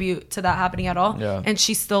contribute to that happening at all. Yeah. And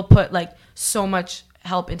she still put like so much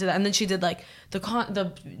help into that. And then she did like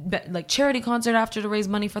the like charity concert after to raise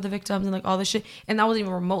money for the victims and like all this shit. And that wasn't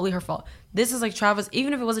even remotely her fault. This is like Travis.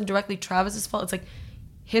 Even if it wasn't directly Travis's fault, it's like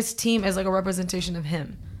his team is like a representation of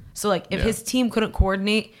him. So like if his team couldn't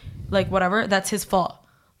coordinate, like whatever, that's his fault.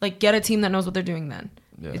 Like get a team that knows what they're doing. Then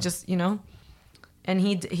it just and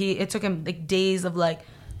he it took him like days of like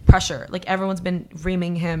pressure. Like everyone's been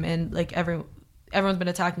reaming him and like everyone's been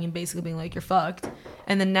attacking him, basically being like you're fucked.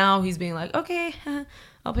 And then now he's being like, okay,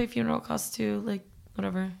 I'll pay funeral costs too, like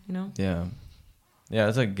whatever, Yeah,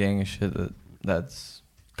 it's a gang of shit that's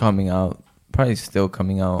coming out, probably still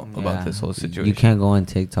coming out about this whole situation. You can't go on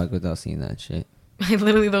TikTok without seeing that shit.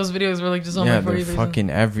 Literally those videos were like just on my they're 40 fucking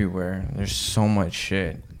everywhere. There's so much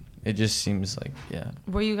shit. It just seems like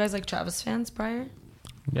Were you guys like Travis fans prior?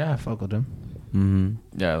 Yeah, I fuck with him.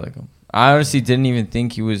 Mm-hmm. Yeah, I like him. I honestly didn't even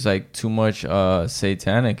think he was like too much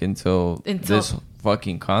satanic until this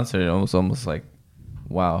fucking concert. It was almost like,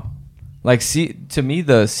 wow. Like, to me,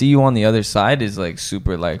 the "See You on the Other Side" is like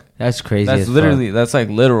super like. That's crazy. That's literally that's like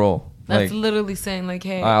literal. That's like, literally saying like,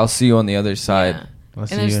 hey, I'll see you on the other side. I'll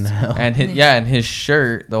see you in hell. And his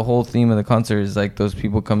shirt, the whole theme of the concert is like those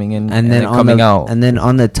people coming in and then coming out. And then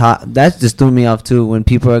on the top, that just threw me off too. When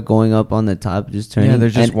people are going up on the top, just turning. Yeah, they're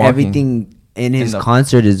just and walking. Everything in his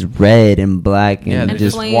concert is red and black and and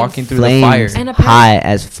just flames. walking through the fire. And high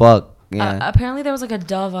as fuck. Yeah. Apparently there was like a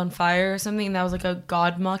dove on fire or something. That was like a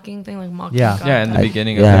God mocking thing, like mocking Yeah. God. Yeah, in the I-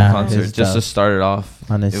 beginning yeah. of the concert, His just to dove. start it off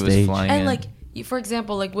On his it was stage. flying And in. like, for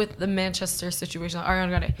example, like with the Manchester situation, like Ariana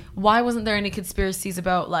Grande, why wasn't there any conspiracies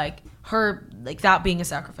about like her, like that being a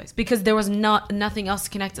sacrifice? Because there was nothing else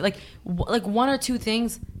connected. Like, like one or two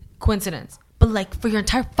things, coincidence. But like for your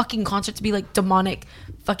entire fucking concert to be like demonic,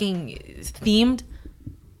 fucking themed.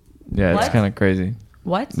 yeah, it's What? kind of crazy.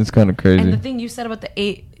 What? It's kind of crazy. And the thing you said about the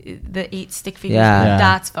eight stick figures, Yeah.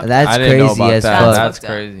 that's fucking. That's I didn't know crazy about as that. fuck. That's fucked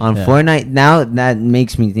up. crazy. On Yeah. Fortnite now, that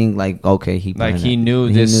makes me think like, okay, he Like, planned he it.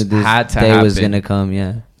 knew this had to day was happen. gonna come.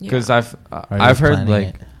 Yeah, Because Yeah. I've heard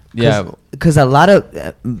like because a lot of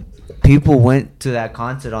people went to that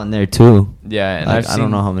concert on there too. yeah, and Like, I've I seen,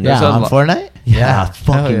 don't know how many. Yeah, there's a on lo- Fortnite? Yeah, Hell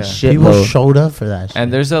fucking yeah. shit. People showed up for that shit.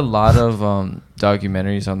 And there's a lot of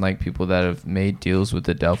documentaries on like people that have made deals with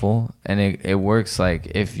the devil, and it works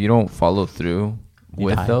like if you don't follow through You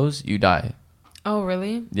with die. those, you die. Oh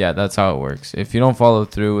really? Yeah, that's how it works. If you don't follow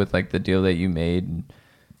through with like the deal that you made,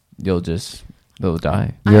 they'll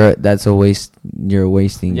die. That's a waste. You're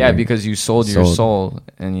wasting. Yeah, your- because you sold your soul,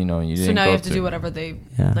 and you didn't. So now go you have to through. do whatever they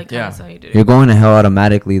Yeah. like. Yeah. How you do. You're going to hell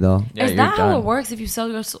automatically though. Yeah, Is you're that how done. it works? If you sell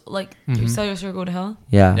your soul, like you sell your soul, go to hell.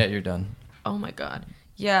 Yeah, Yeah, you're done. Oh my god.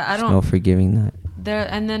 Yeah, I There's don't. no forgiving that. There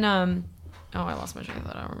and then Oh, I lost my train of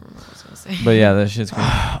thought. I don't remember what I was gonna say. But yeah, that shit's crazy.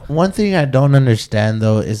 One thing I don't understand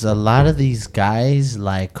though is a lot of these guys,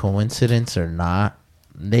 like coincidence or not,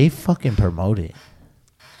 they fucking promote it.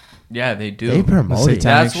 Yeah, they do. They promote it.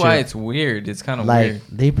 That's why shit. it's weird. It's kind of Like weird.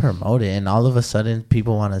 they promote it, and all of a sudden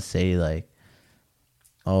people want to say like,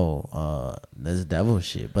 "Oh, this devil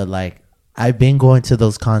shit." But like, I've been going to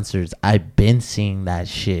those concerts. I've been seeing that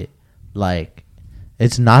shit. Like,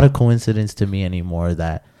 it's not a coincidence to me anymore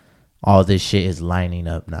that all this shit is lining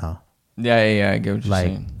up now. Yeah, I get what you're Like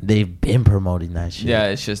saying. they've been promoting that shit. Yeah,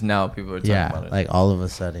 it's just now people are talking about yeah. it. Like all of a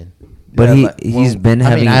sudden. But Yeah, he's well, been I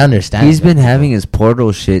having. mean, I understand He's been that, having his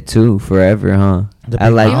portal shit too forever, huh? The I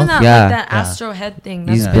big like. Even that, yeah, like that yeah. Astro Head thing.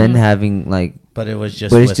 he's that's been having like. But it was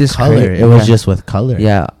just But it's with just color. cra- It was yeah. just with color.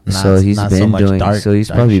 Yeah, so Not- he's not so been much doing. dark- so he's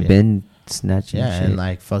dark probably shit. been snatching. Yeah, shit. and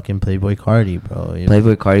like fucking Playboy Cardi, bro.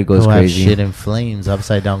 Playboy Cardi goes Who have crazy. shit in flames,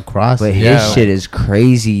 upside down crosses. But his Yeah. shit is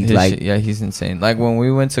crazy. His like shit- yeah, he's insane. Like when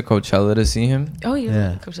we went to Coachella to see him, Oh, you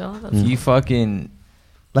Yeah. Coachella. That's he fucking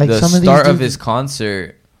like the some of start these of dudes- his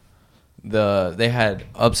concert, they had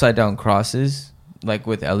upside down crosses like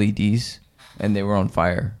with LEDs, and they were on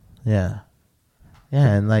fire. Yeah,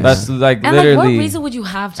 yeah, and like That's like And like, what literally. reason would you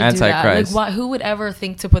have to do that? Like, Antichrist. what? Who would ever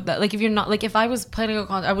think to put that? Like, if you're not like, if I was planning a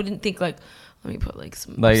concert, I wouldn't think like, let me put like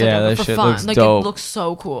some. Like, upside yeah, down that for shit fun. looks like, dope. It looks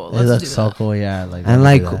so cool. it Let's looks do so that. cool. Yeah, like and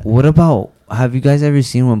let's do like, that. what about? Have you guys ever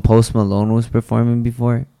seen when Post Malone was performing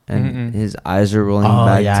before, and Mm-mm. his eyes are rolling Oh,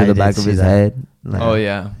 back yeah, to I the did back of see his that. head? Like, Oh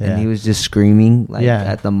yeah, and Yeah. he was just screaming like Yeah.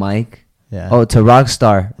 at the mic. Yeah, Oh, to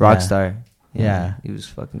Rockstar. Yeah. he was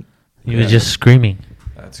fucking. he was just screaming,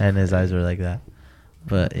 that's and his eyes were like that.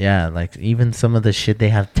 But yeah, like even some of the shit they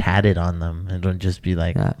have tatted on them, it would just be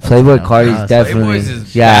like Yeah. Playboy upside down Cardi's crosses. definitely. Playboy's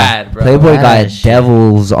is yeah, bad, bro. Playboy Bad got as shit.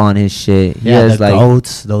 devils on his shit. He Yeah, has the like.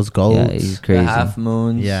 goats, those goats. Yeah, he's the crazy. half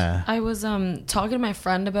moons. Yeah, I was talking to my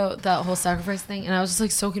friend about that whole sacrifice thing, and I was just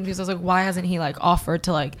like so confused. I was like, why hasn't he like offered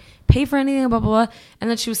to like pay for anything, blah blah blah? And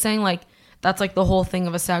then she was saying like that's like the whole thing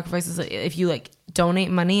of a sacrifice is like, if you like donate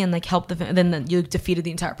money and like help then you defeated the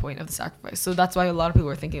entire point of the sacrifice. So that's why a lot of people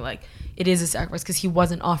were thinking like it is a sacrifice because he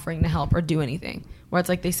wasn't offering to help or do anything. Where it's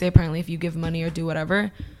like they say apparently if you give money or do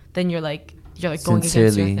whatever, then you're like going against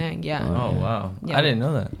Sincerely. your thing. Yeah. Oh wow, Yeah. I didn't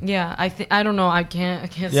know that. Yeah, I don't know. I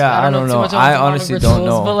can't. Yeah, I don't too know. much on I demonic honestly don't rituals,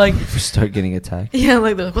 know. But like, Start getting attacked. yeah,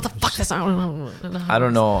 like they're like, what the fuck? That's not. I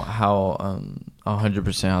don't know how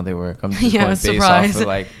 100% how they work. I'm just Yeah, going based surprise. off of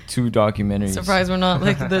like 2 documentaries. Surprised we're not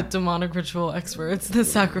like the demonic ritual experts, the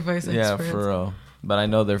sacrifice Yeah, experts. for real. But I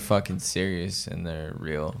know they're fucking serious and they're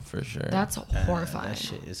real for sure. That's horrifying. that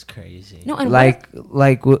shit is crazy. No, and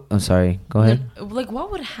I'm sorry. Go ahead. like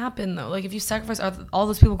what would happen though? Like if you sacrifice, are all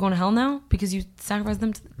those people going to hell now because you sacrifice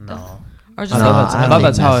them to death? No, Or just I thought like,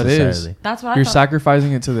 that's how it is. that's what I You're thought.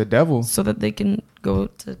 sacrificing it to the devil. So that they can go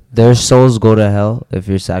to. Their souls go to hell if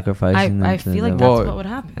you're sacrificing them I to the feel like devil. that's Well, what would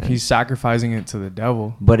happen. He's sacrificing it to the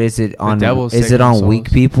devil. But is it on? devil's Is it taking on souls.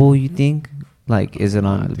 weak people? You think? Like, is it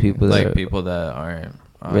on the people that like are people that aren't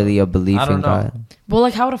really a belief I don't in know. Well, well,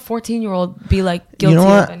 like how would a 14-year-old be like guilty know of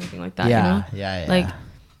what? anything like that? yeah, You know? yeah. Like,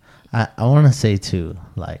 I want to say too,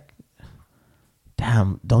 like,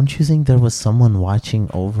 damn, don't you think there was someone watching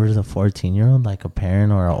over the 14-year-old, like a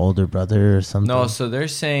parent or an older brother or something? No, so they're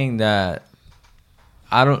saying that.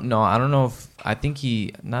 I don't know. I don't know if I think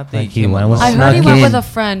he not that Like he he came went alone. with- I heard he Snuck went in. with a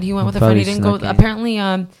friend. He went with a friend. He Probably didn't go. snuck in. Apparently,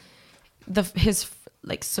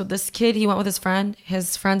 so this kid, he went with his friend.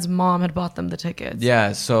 His friend's mom had bought them the tickets.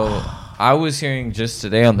 Yeah, so I was hearing just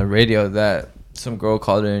today on the radio that some girl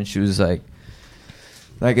called her and she was like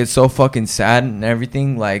it's so fucking sad and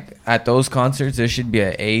everything. Like at those concerts, there should be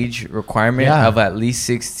an age requirement Yeah. of at least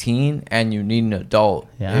 16, and you need an adult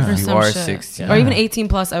Yeah. Or if you some are shit. 16. Or even 18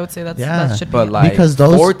 plus. I would say that should But be. like Because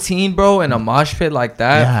those- 14, bro, in a mosh pit like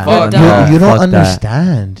that, Yeah. fuck You're you, dumb. you don't Fuck that.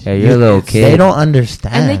 understand. Yeah, you're a little kid. They don't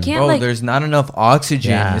understand. And they can't Bro, like. there's not enough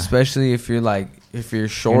oxygen, Yeah. especially if you're like if you're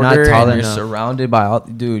not shorter tall and you're enough. surrounded by all,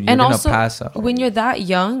 dude, you're And gonna also, pass out. when you're that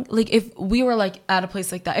young, like if we were like at a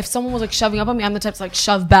place like that, if someone was like shoving up on me, I'm the type to like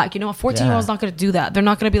shove back. You know, a 14-year-old's not gonna do that. They're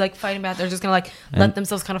not gonna be like fighting back. They're just gonna like let And-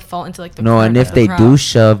 themselves kind of fall into like the No, crowd, and if the they crowd. do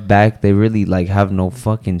shove back, they really like have no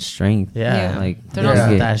fucking strength. Yeah. Yeah. Like They're They're not-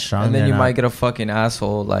 not yeah. that strong. and then they're you not- might get a fucking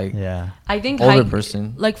asshole like Yeah. I think older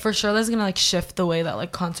person. like for sure, that's gonna like shift the way that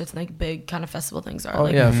like concerts and like big kind of festival things are. Oh,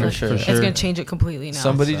 like, yeah, it's, for like, sure. It's For gonna change it completely now.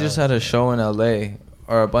 Somebody So just had a show in LA,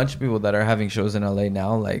 or a bunch of people that are having shows in LA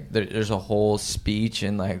now. Like there's a whole speech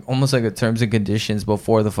and like almost like a terms and conditions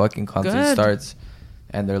before the fucking concert Good. starts,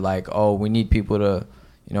 and they're like, "Oh, we need people to,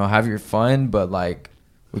 have your fun, but like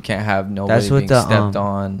we can't have nobody what being the, stepped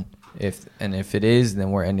on. If it is,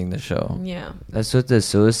 then we're ending the show." Yeah. That's what the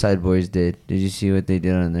Suicide Boys did. Did you see what they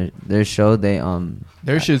did on their show? They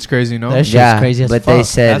Their shit's crazy, no? Their shit's yeah, crazy as but fuck. they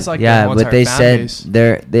said That's like their whole but they entire fan said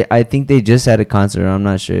base. they I think they just had a concert. I'm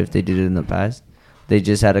not sure if they did it in the past. They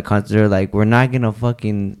just had a concert. They're like, we're not gonna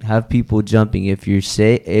fucking have people jumping. If you're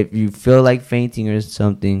sick, if you feel like fainting or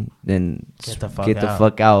something, then Get the fuck get the out.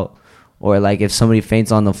 fuck out. Or like if somebody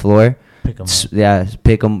faints on the floor, Pick 'em up.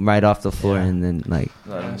 pick them right off the floor Yeah. and then like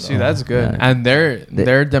See, that's good. Yeah. And their They-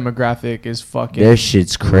 demographic is fucking their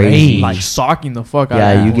shit's crazy. like socking the fuck out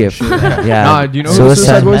Yeah, of you people get and shit. yeah. Nah, do you know who the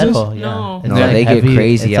Suicide Suicide Boys is? metal, yeah. No. It's No, like they get heavy,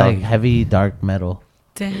 crazy It's out. like heavy dark metal.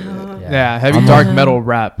 Damn. Yeah, heavy I'm dark like- metal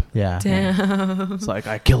rap. Yeah. Damn. It's like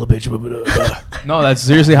I kill a bitch. No, that's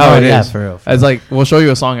seriously how No, it is. yeah, for real, for It's like we'll show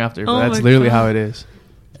you a song after, but Oh that's my literally God. how it is.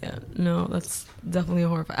 Yeah. No, that's definitely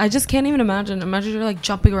horrifying. I just can't even imagine. Imagine you're like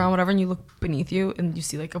jumping around, whatever, and you look beneath you and you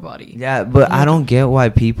see like a body. Yeah, but I don't get why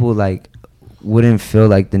people like wouldn't feel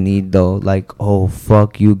like the need though. Like, oh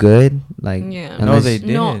fuck, you good? Like, Yeah. No, unless, they did.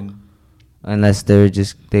 No. unless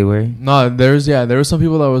they were. No, there was some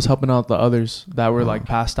people that was helping out the others that were like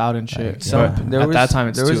passed out and shit. Like, Some, But there at was, that time,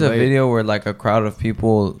 it's there too was a late. video where like a crowd of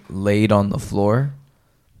people laid on the floor.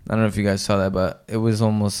 I don't know if you guys saw that, but it was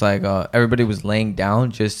almost like everybody was laying down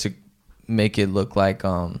just to make it look like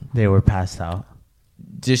They were passed out.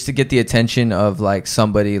 just to get the attention of like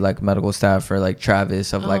somebody like medical staff or like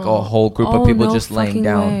Travis of like Oh. a whole group Oh, of people no just laying fucking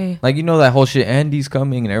down. way. Like that whole shit. Andy's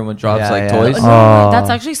coming and everyone drops Yeah, like yeah. toys. No, Oh. that's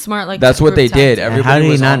actually smart. Like That's what group they did. tactic. Everybody How did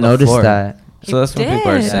he was not on the notice floor. that? So that's what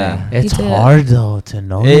people are did. saying. He It's did. hard though to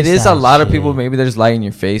know. It is a lot of people. Maybe there's light in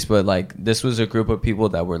your face, but like this was a group of people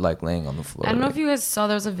that were like laying on the floor. I don't know like- if you guys saw.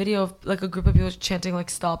 There was a video of like a group of people chanting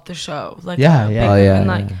like "Stop the show." Like Yeah, a yeah. big Oh, group, yeah, and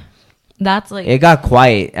like yeah. that's like It got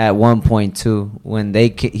quiet at one point too when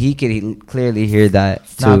he could clearly hear that.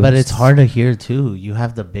 Too. Nah, but it's hard to hear too. You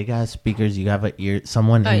have the big ass speakers. You have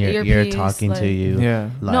someone in your ear earpiece, talking to like- you. Yeah.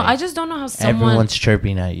 Like, no. I just don't know how someone. everyone's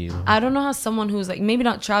chirping at you. I don't know how someone who's like maybe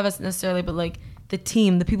not Travis necessarily, but like the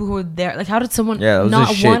team, the people who were there. Like, how did someone? Yeah, it was a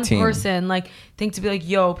not shit one team. person like think to be like,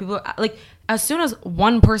 yo, people like as soon as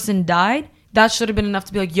one person died, that should have been enough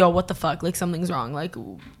to be like, yo, what the fuck? Like something's wrong. Like,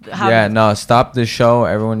 how Yeah, no, stop the show.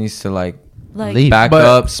 Everyone needs to like Leave. back But-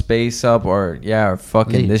 up, space up, or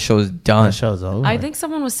fucking Leave. this show's The done. show's over. I think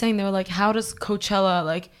someone was saying they were like, how does Coachella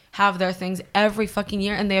like have their things every fucking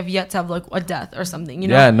year and they have yet to have like a death or something? You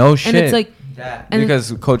know? Yeah, no shit. And it's like, and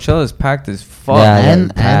Because Coachella is packed as fuck. Yeah,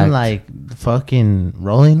 and packed. like fucking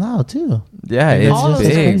Rolling Loud too. Yeah, It's it's all those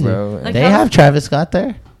big, things. bro. Like, they how have does- Travis Scott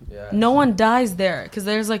there. no one dies there because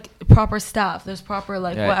there's like proper staff. There's proper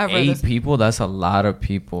like Yeah, whatever. 8 There's- people. That's a lot of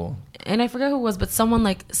people. and I forget who it was, but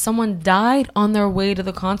someone died on their way to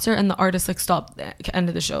the concert, and the artist like stopped,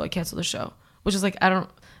 ended the show, like canceled the show, which is like I don't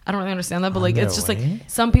really understand that, but On like their it's just way? like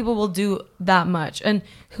some people will do that much. And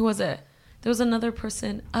who was it? There was another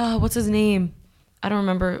person. What's his name? I don't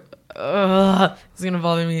remember. It's gonna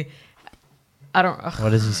bother me. I don't. What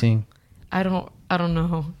does he sing? I don't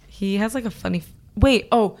know. He has like a funny. Wait.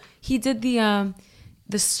 Oh, he did the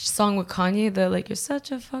this song with Kanye. The like you're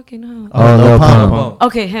such a fucking hoe. Oh, Lil Pump. Pump.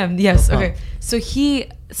 Okay, him. Yes. Lil Pump. Okay. So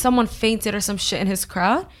someone fainted or some shit in his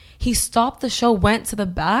crowd. he stopped the show, went to the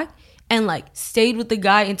back, and like stayed with the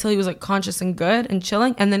guy until he was like conscious and good and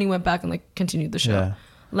chilling, and then he went back and like continued the show. Yeah.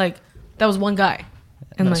 Like that was one guy.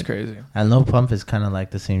 And That's like, crazy. And Lil Pump is kind of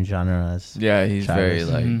like the same genre as. Yeah, he's Travis. very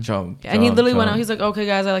like Mhm. jump. and he literally went out. jump. He's like, okay,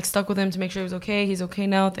 guys, I like stuck with him to make sure he was okay. He's okay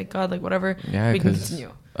now. Thank God. Like whatever. Yeah, we can because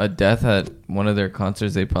continue. a death at one of their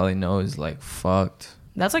concerts they probably know is like fucked.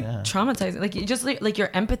 That's like Yeah. traumatizing. Like you just like your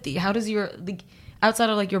empathy. How does your like outside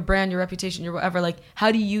of like your brand, your reputation, your whatever, like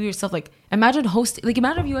how do you yourself like imagine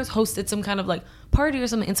if you guys hosted some kind of like party or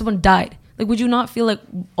something and someone died. Like would you not feel like,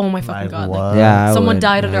 oh my fucking Like, God, what? like Yeah, I someone would.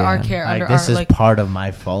 died under our Yeah. care, Like, under this our is like part of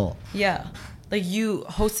my fault. yeah. Like you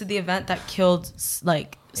hosted the event that killed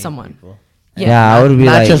like someone. People. Yeah, I would be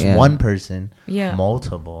Not like, just yeah. one person. Yeah.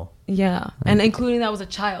 Multiple. Yeah. And including that was a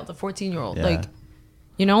child, a 14-year-old. Yeah. Like,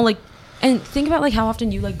 you know, like, and think about like how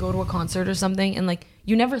often you like go to a concert or something and like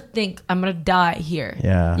you never think I'm going to die here.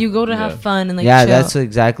 Yeah. You go to Yeah. have fun and like, Yeah, chill. that's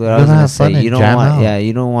exactly what Go I was to gonna have fun say. and You don't jam want, out. yeah,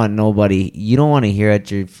 you don't want nobody. You don't want to hear at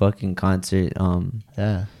your fucking concert.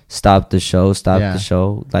 Yeah. Stop the show. Stop Yeah. the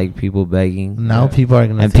show. Like people begging. Now people are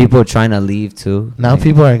gonna And think, people trying to leave too. now Like,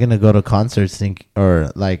 people are gonna go to concerts think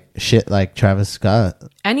or like shit like Travis Scott.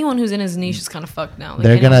 Anyone who's in his niche is kind of fucked now. Like,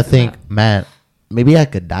 They're anyone gonna who's think, not- man, maybe I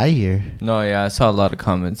could die here. No, yeah, I saw a lot of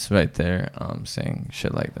comments right there saying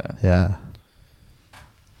shit like that. Yeah.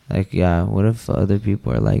 Like, yeah, what if other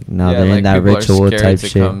people are like, no, Yeah, they're in like, that people are ritual scared type to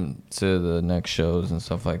shit. come to the next shows and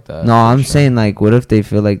stuff like that. No, for I'm sure. saying like, what if they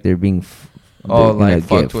feel like they're being, Oh, they're gonna like,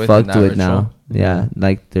 fucked with in fucked that with now? ritual? Yeah,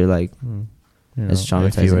 like they're like, You know, it's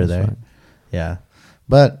traumatizing. if you were as there. fuck. Yeah.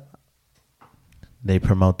 But they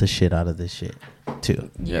promote the shit out of this shit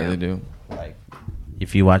too. Yeah, they do. Like,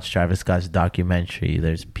 if you watch Travis Scott's documentary,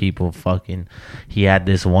 there's people fucking. He had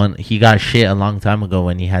this one. He got shit a long time ago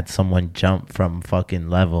when he had someone jump from fucking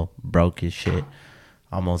level, broke his shit.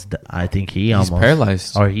 I think he He's almost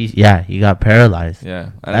paralyzed. Or he got paralyzed. Yeah,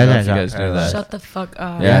 I That don't know guy if you got guys knew paralyzed. that. Shut the fuck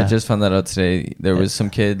up. Yeah, I Yeah. just found that out today. There was some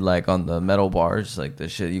kid like on the metal bars, like the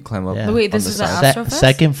shit you climb up. Yeah. But wait, on this the is at side. Astrofest?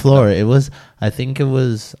 Second floor. It was. I think it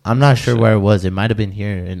was. I'm not sure Shit. where it was. It might have been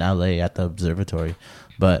here in LA at the observatory,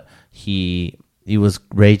 but he was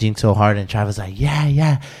raging so hard, and Travis was like,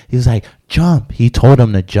 yeah. He was like, jump. He told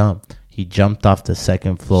him to jump. He jumped off the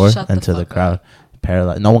second floor Shut the into the fuck crowd, up.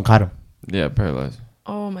 paralyzed. No one caught him. Yeah, paralyzed.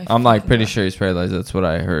 Oh my. I'm like fucking pretty God. sure he's paralyzed. That's what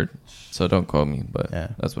I heard. So don't quote me, but Yeah.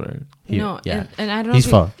 that's what I heard. No, yeah. and I don't know He's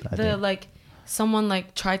if fucked, I the think. like someone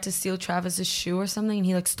like tried to steal Travis's shoe or something, and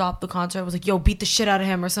he like stopped the concert. Was like, "Yo, beat the shit out of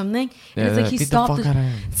him" or something. Yeah, and it's like he beat the stopped. fuck out of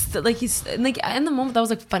him. Like he's like in the moment that was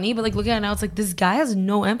like funny, but like looking at it now, it's like this guy has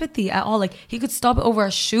no empathy at all. Like he could stop it over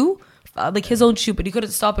a shoe, like his own shoe, but he couldn't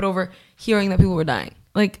stop it over hearing that people were dying.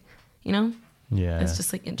 Like, you know, Yeah, it's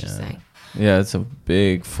just like interesting. Yeah, it's a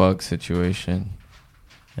big fuck situation.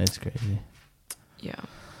 it's crazy. Yeah.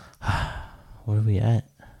 Where are we at?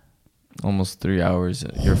 Almost 3 hours.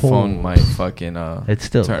 Your phone might fucking It's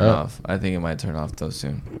still turn up. off. I think it might turn off though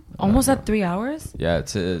soon. Almost at 3 hours. Yeah,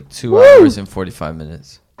 it's 2 hours and 45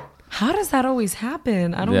 minutes. How does that always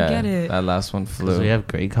happen? I don't Yeah, get it. That last one 'Cause flew. we have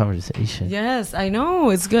great conversation. Yes, I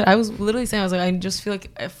know. It's good. I was literally saying, I was like, I just feel like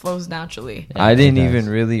it flows naturally. I it didn't does. even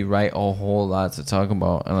really write a whole lot to talk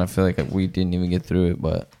about, and I feel like we didn't even get through it,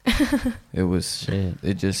 but it was Shit.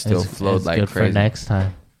 it just still flowed it's like good crazy. for next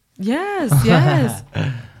time. Yes, yes.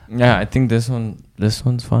 Yeah, I think this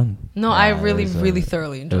one's fun. No, Yeah, I it really, was, really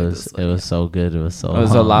thoroughly It enjoyed was this. it was so good. It was so. It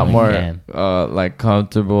was a lot humbling, more man. like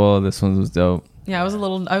comfortable. This one was dope. Yeah,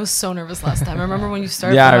 I was so nervous last time. I remember when you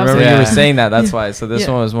started. Yeah, I and was remember like, you were saying that. That's why. So this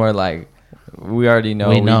Yeah. one was more like we already know.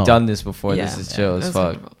 We We've know. done this before. Yeah. This is chill It as was fuck.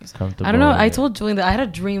 comfortable. It's comfortable. I don't know. I yeah. told Julian that I had a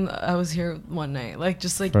dream I was here one night. Like,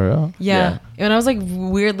 just like, For real? yeah. And I was like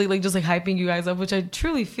weirdly, like, just like hyping you guys up, which I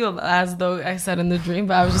truly feel as though I said in the dream.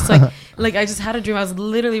 But I was just like, like, I just had a dream. I was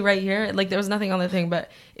literally right here. Like, there was nothing on the thing, but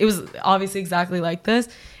it was obviously exactly like this.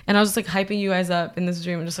 And I was just like hyping you guys up in this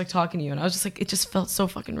dream and just like talking to you. And I was just like, it just felt so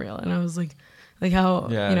fucking real. And I was like how,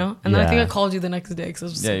 Yeah. you know? And then I think Yeah. I called you the next day because I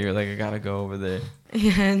was just Yeah, like, you're like I gotta go over there.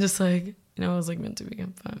 yeah, and just like, you know, it was like meant to be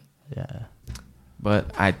fun. Yeah.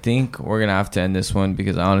 But I think we're gonna have to end this one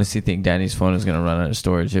because I honestly think Danny's phone is gonna run out of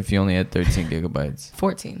storage if he only had 13 gigabytes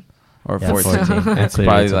 14. or Yeah, 14. 14. It's Clearly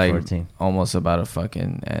probably it's a like 14. almost about a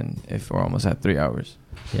fucking end if we're almost at 3 hours.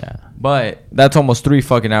 Yeah. But that's almost 3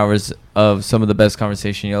 fucking hours of some of the best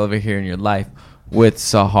conversation you'll ever hear in your life with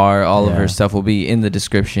Sahar. All of Yeah. her stuff will be in the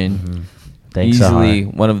description. Mhm. Thanks, Easily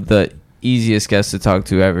Sahar. one of the easiest guests to talk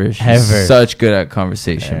to ever. She's Ever. such good at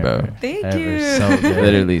conversation, bro. Thank Ever. you. So good.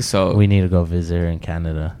 Literally. So We need to go visit her in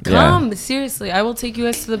Canada. Come, seriously. I will take you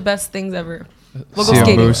guys to the best things ever. We'll See go you on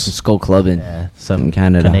skating. Boost. Let's go clubbing. Yeah. Some In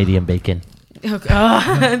Canada. Canadian bacon.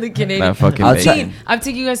 The Canadian. That fucking I'll bacon. Poutine. I'm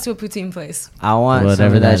taking you guys to a poutine place. I want some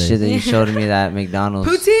Whatever of that that shit is. that you showed me that at McDonald's.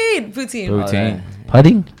 Poutine. Poutine.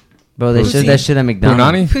 Pudding? Bro, they showed that shit at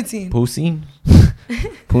McDonald's. Punani? Poutine. Poutine.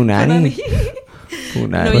 Punani?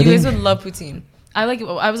 No, you guys would love poutine. I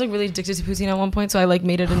was like really addicted to poutine at one point, so I like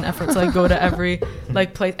made it an effort to like go to every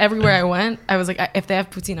like place everywhere I went. I was like, if they have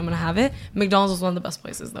poutine, I'm gonna have it. McDonald's was one of the best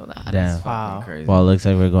places though that had it. Damn. Wow. Crazy. Well, it looks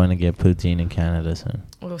like we're going to get poutine in Canada soon.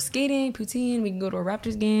 We'll go skating, poutine. We can go to a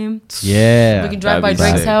Raptors game. Yeah. We can drive that'd by be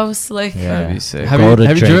Drake's sick. house. Like, Yeah. That'd be sick. Have Go to you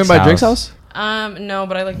driven Drake's by Drake's house? no,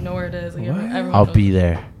 but I like know where it is. Like, everyone I'll knows. be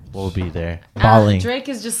there. We'll be there. Balling. Drake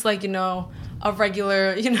is just like a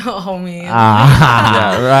regular homie.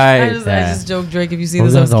 Ah. Yeah, right. I just joke Drake. If you see We're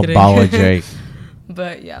this, I gonna was go kidding. ball with Drake.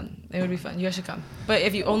 But yeah, it would be fun. You guys should come. But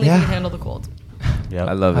if you only can handle the cold. Yep.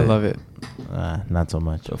 I love it. I love it. Not so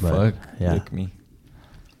much. The but, fuck? Yeah. Lick me.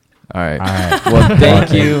 All right. All right. Well,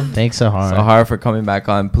 thank you, Thanks, Sahar. Sahar, for coming back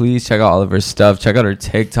on. Please check out all of her stuff. Check out her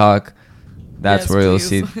TikTok. That's Yes, where you'll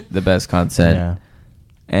please. see the best content. Yeah.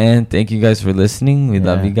 And thank you guys for listening. We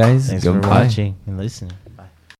love Yeah. you guys. Thanks for Goodbye. watching and listening.